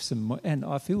have some... And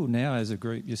I feel now as a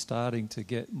group you're starting to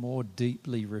get more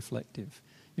deeply reflective.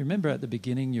 You remember at the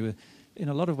beginning you were... In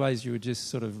a lot of ways you were just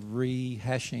sort of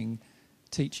rehashing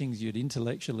teachings you'd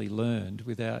intellectually learned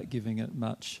without giving it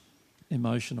much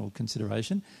emotional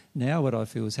consideration. Now what I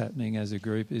feel is happening as a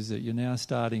group is that you're now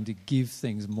starting to give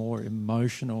things more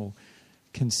emotional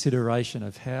consideration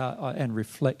of how... and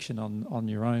reflection on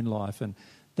your own life. And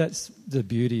that's the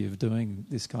beauty of doing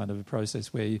this kind of a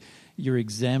process where you're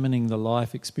examining the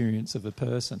life experience of a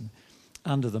person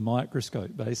under the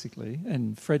microscope, basically.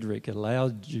 And Frederick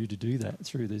allowed you to do that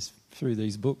through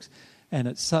these books. And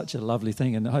it's such a lovely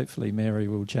thing. And hopefully Mary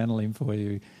will channel him for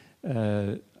you,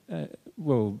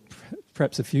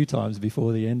 perhaps a few times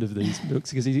before the end of these books,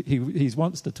 because he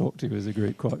wants to talk to you as a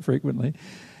group quite frequently.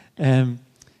 And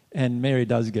Mary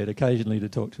does get occasionally to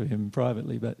talk to him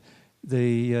privately, but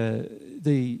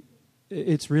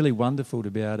it's really wonderful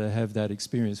to be able to have that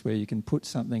experience where you can put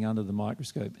something under the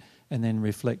microscope and then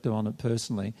reflect on it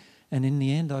personally. And in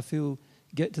the end, I feel,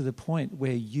 get to the point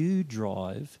where you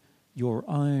drive your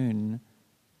own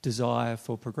desire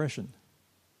for progression.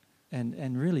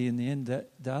 And really, in the end,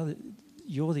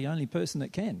 you're the only person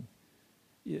that can.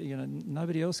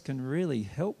 Nobody else can really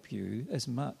help you as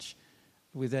much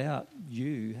without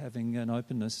you having an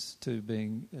openness to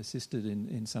being assisted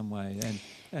in some way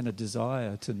and a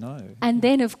desire to know. And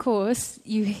then, of course,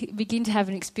 you begin to have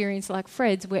an experience like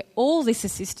Fred's where all this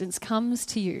assistance comes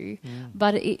to you,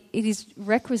 but it is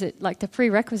requisite, like the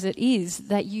prerequisite is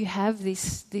that you have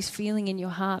this feeling in your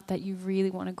heart that you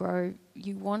really want to grow.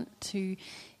 You want to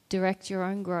direct your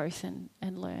own growth and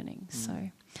learning.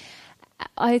 So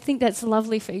I think that's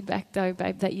lovely feedback, though,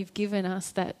 babe, that you've given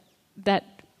us, that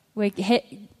we're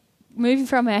moving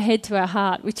from our head to our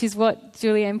heart, which is what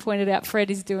Julianne pointed out Fred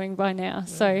is doing by now. Yeah.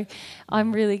 So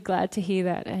I'm really glad to hear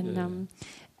that. And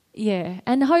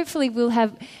and hopefully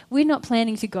we're not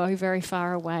planning to go very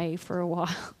far away for a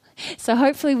while. So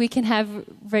hopefully we can have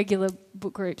regular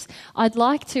book groups. I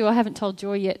haven't told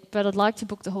Joy yet, but I'd like to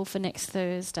book the hall for next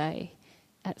Thursday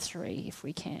at 3 if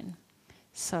we can.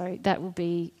 So that will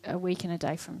be a week and a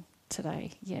day from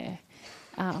today,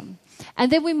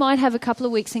 And then we might have a couple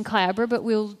of weeks in Kyabra, but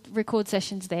we'll record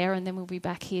sessions there and then we'll be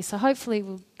back here. So hopefully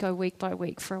we'll go week by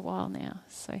week for a while now.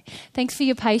 So thanks for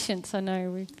your patience. I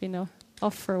know we've been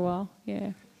off for a while.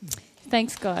 Yeah.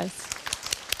 Thanks, guys.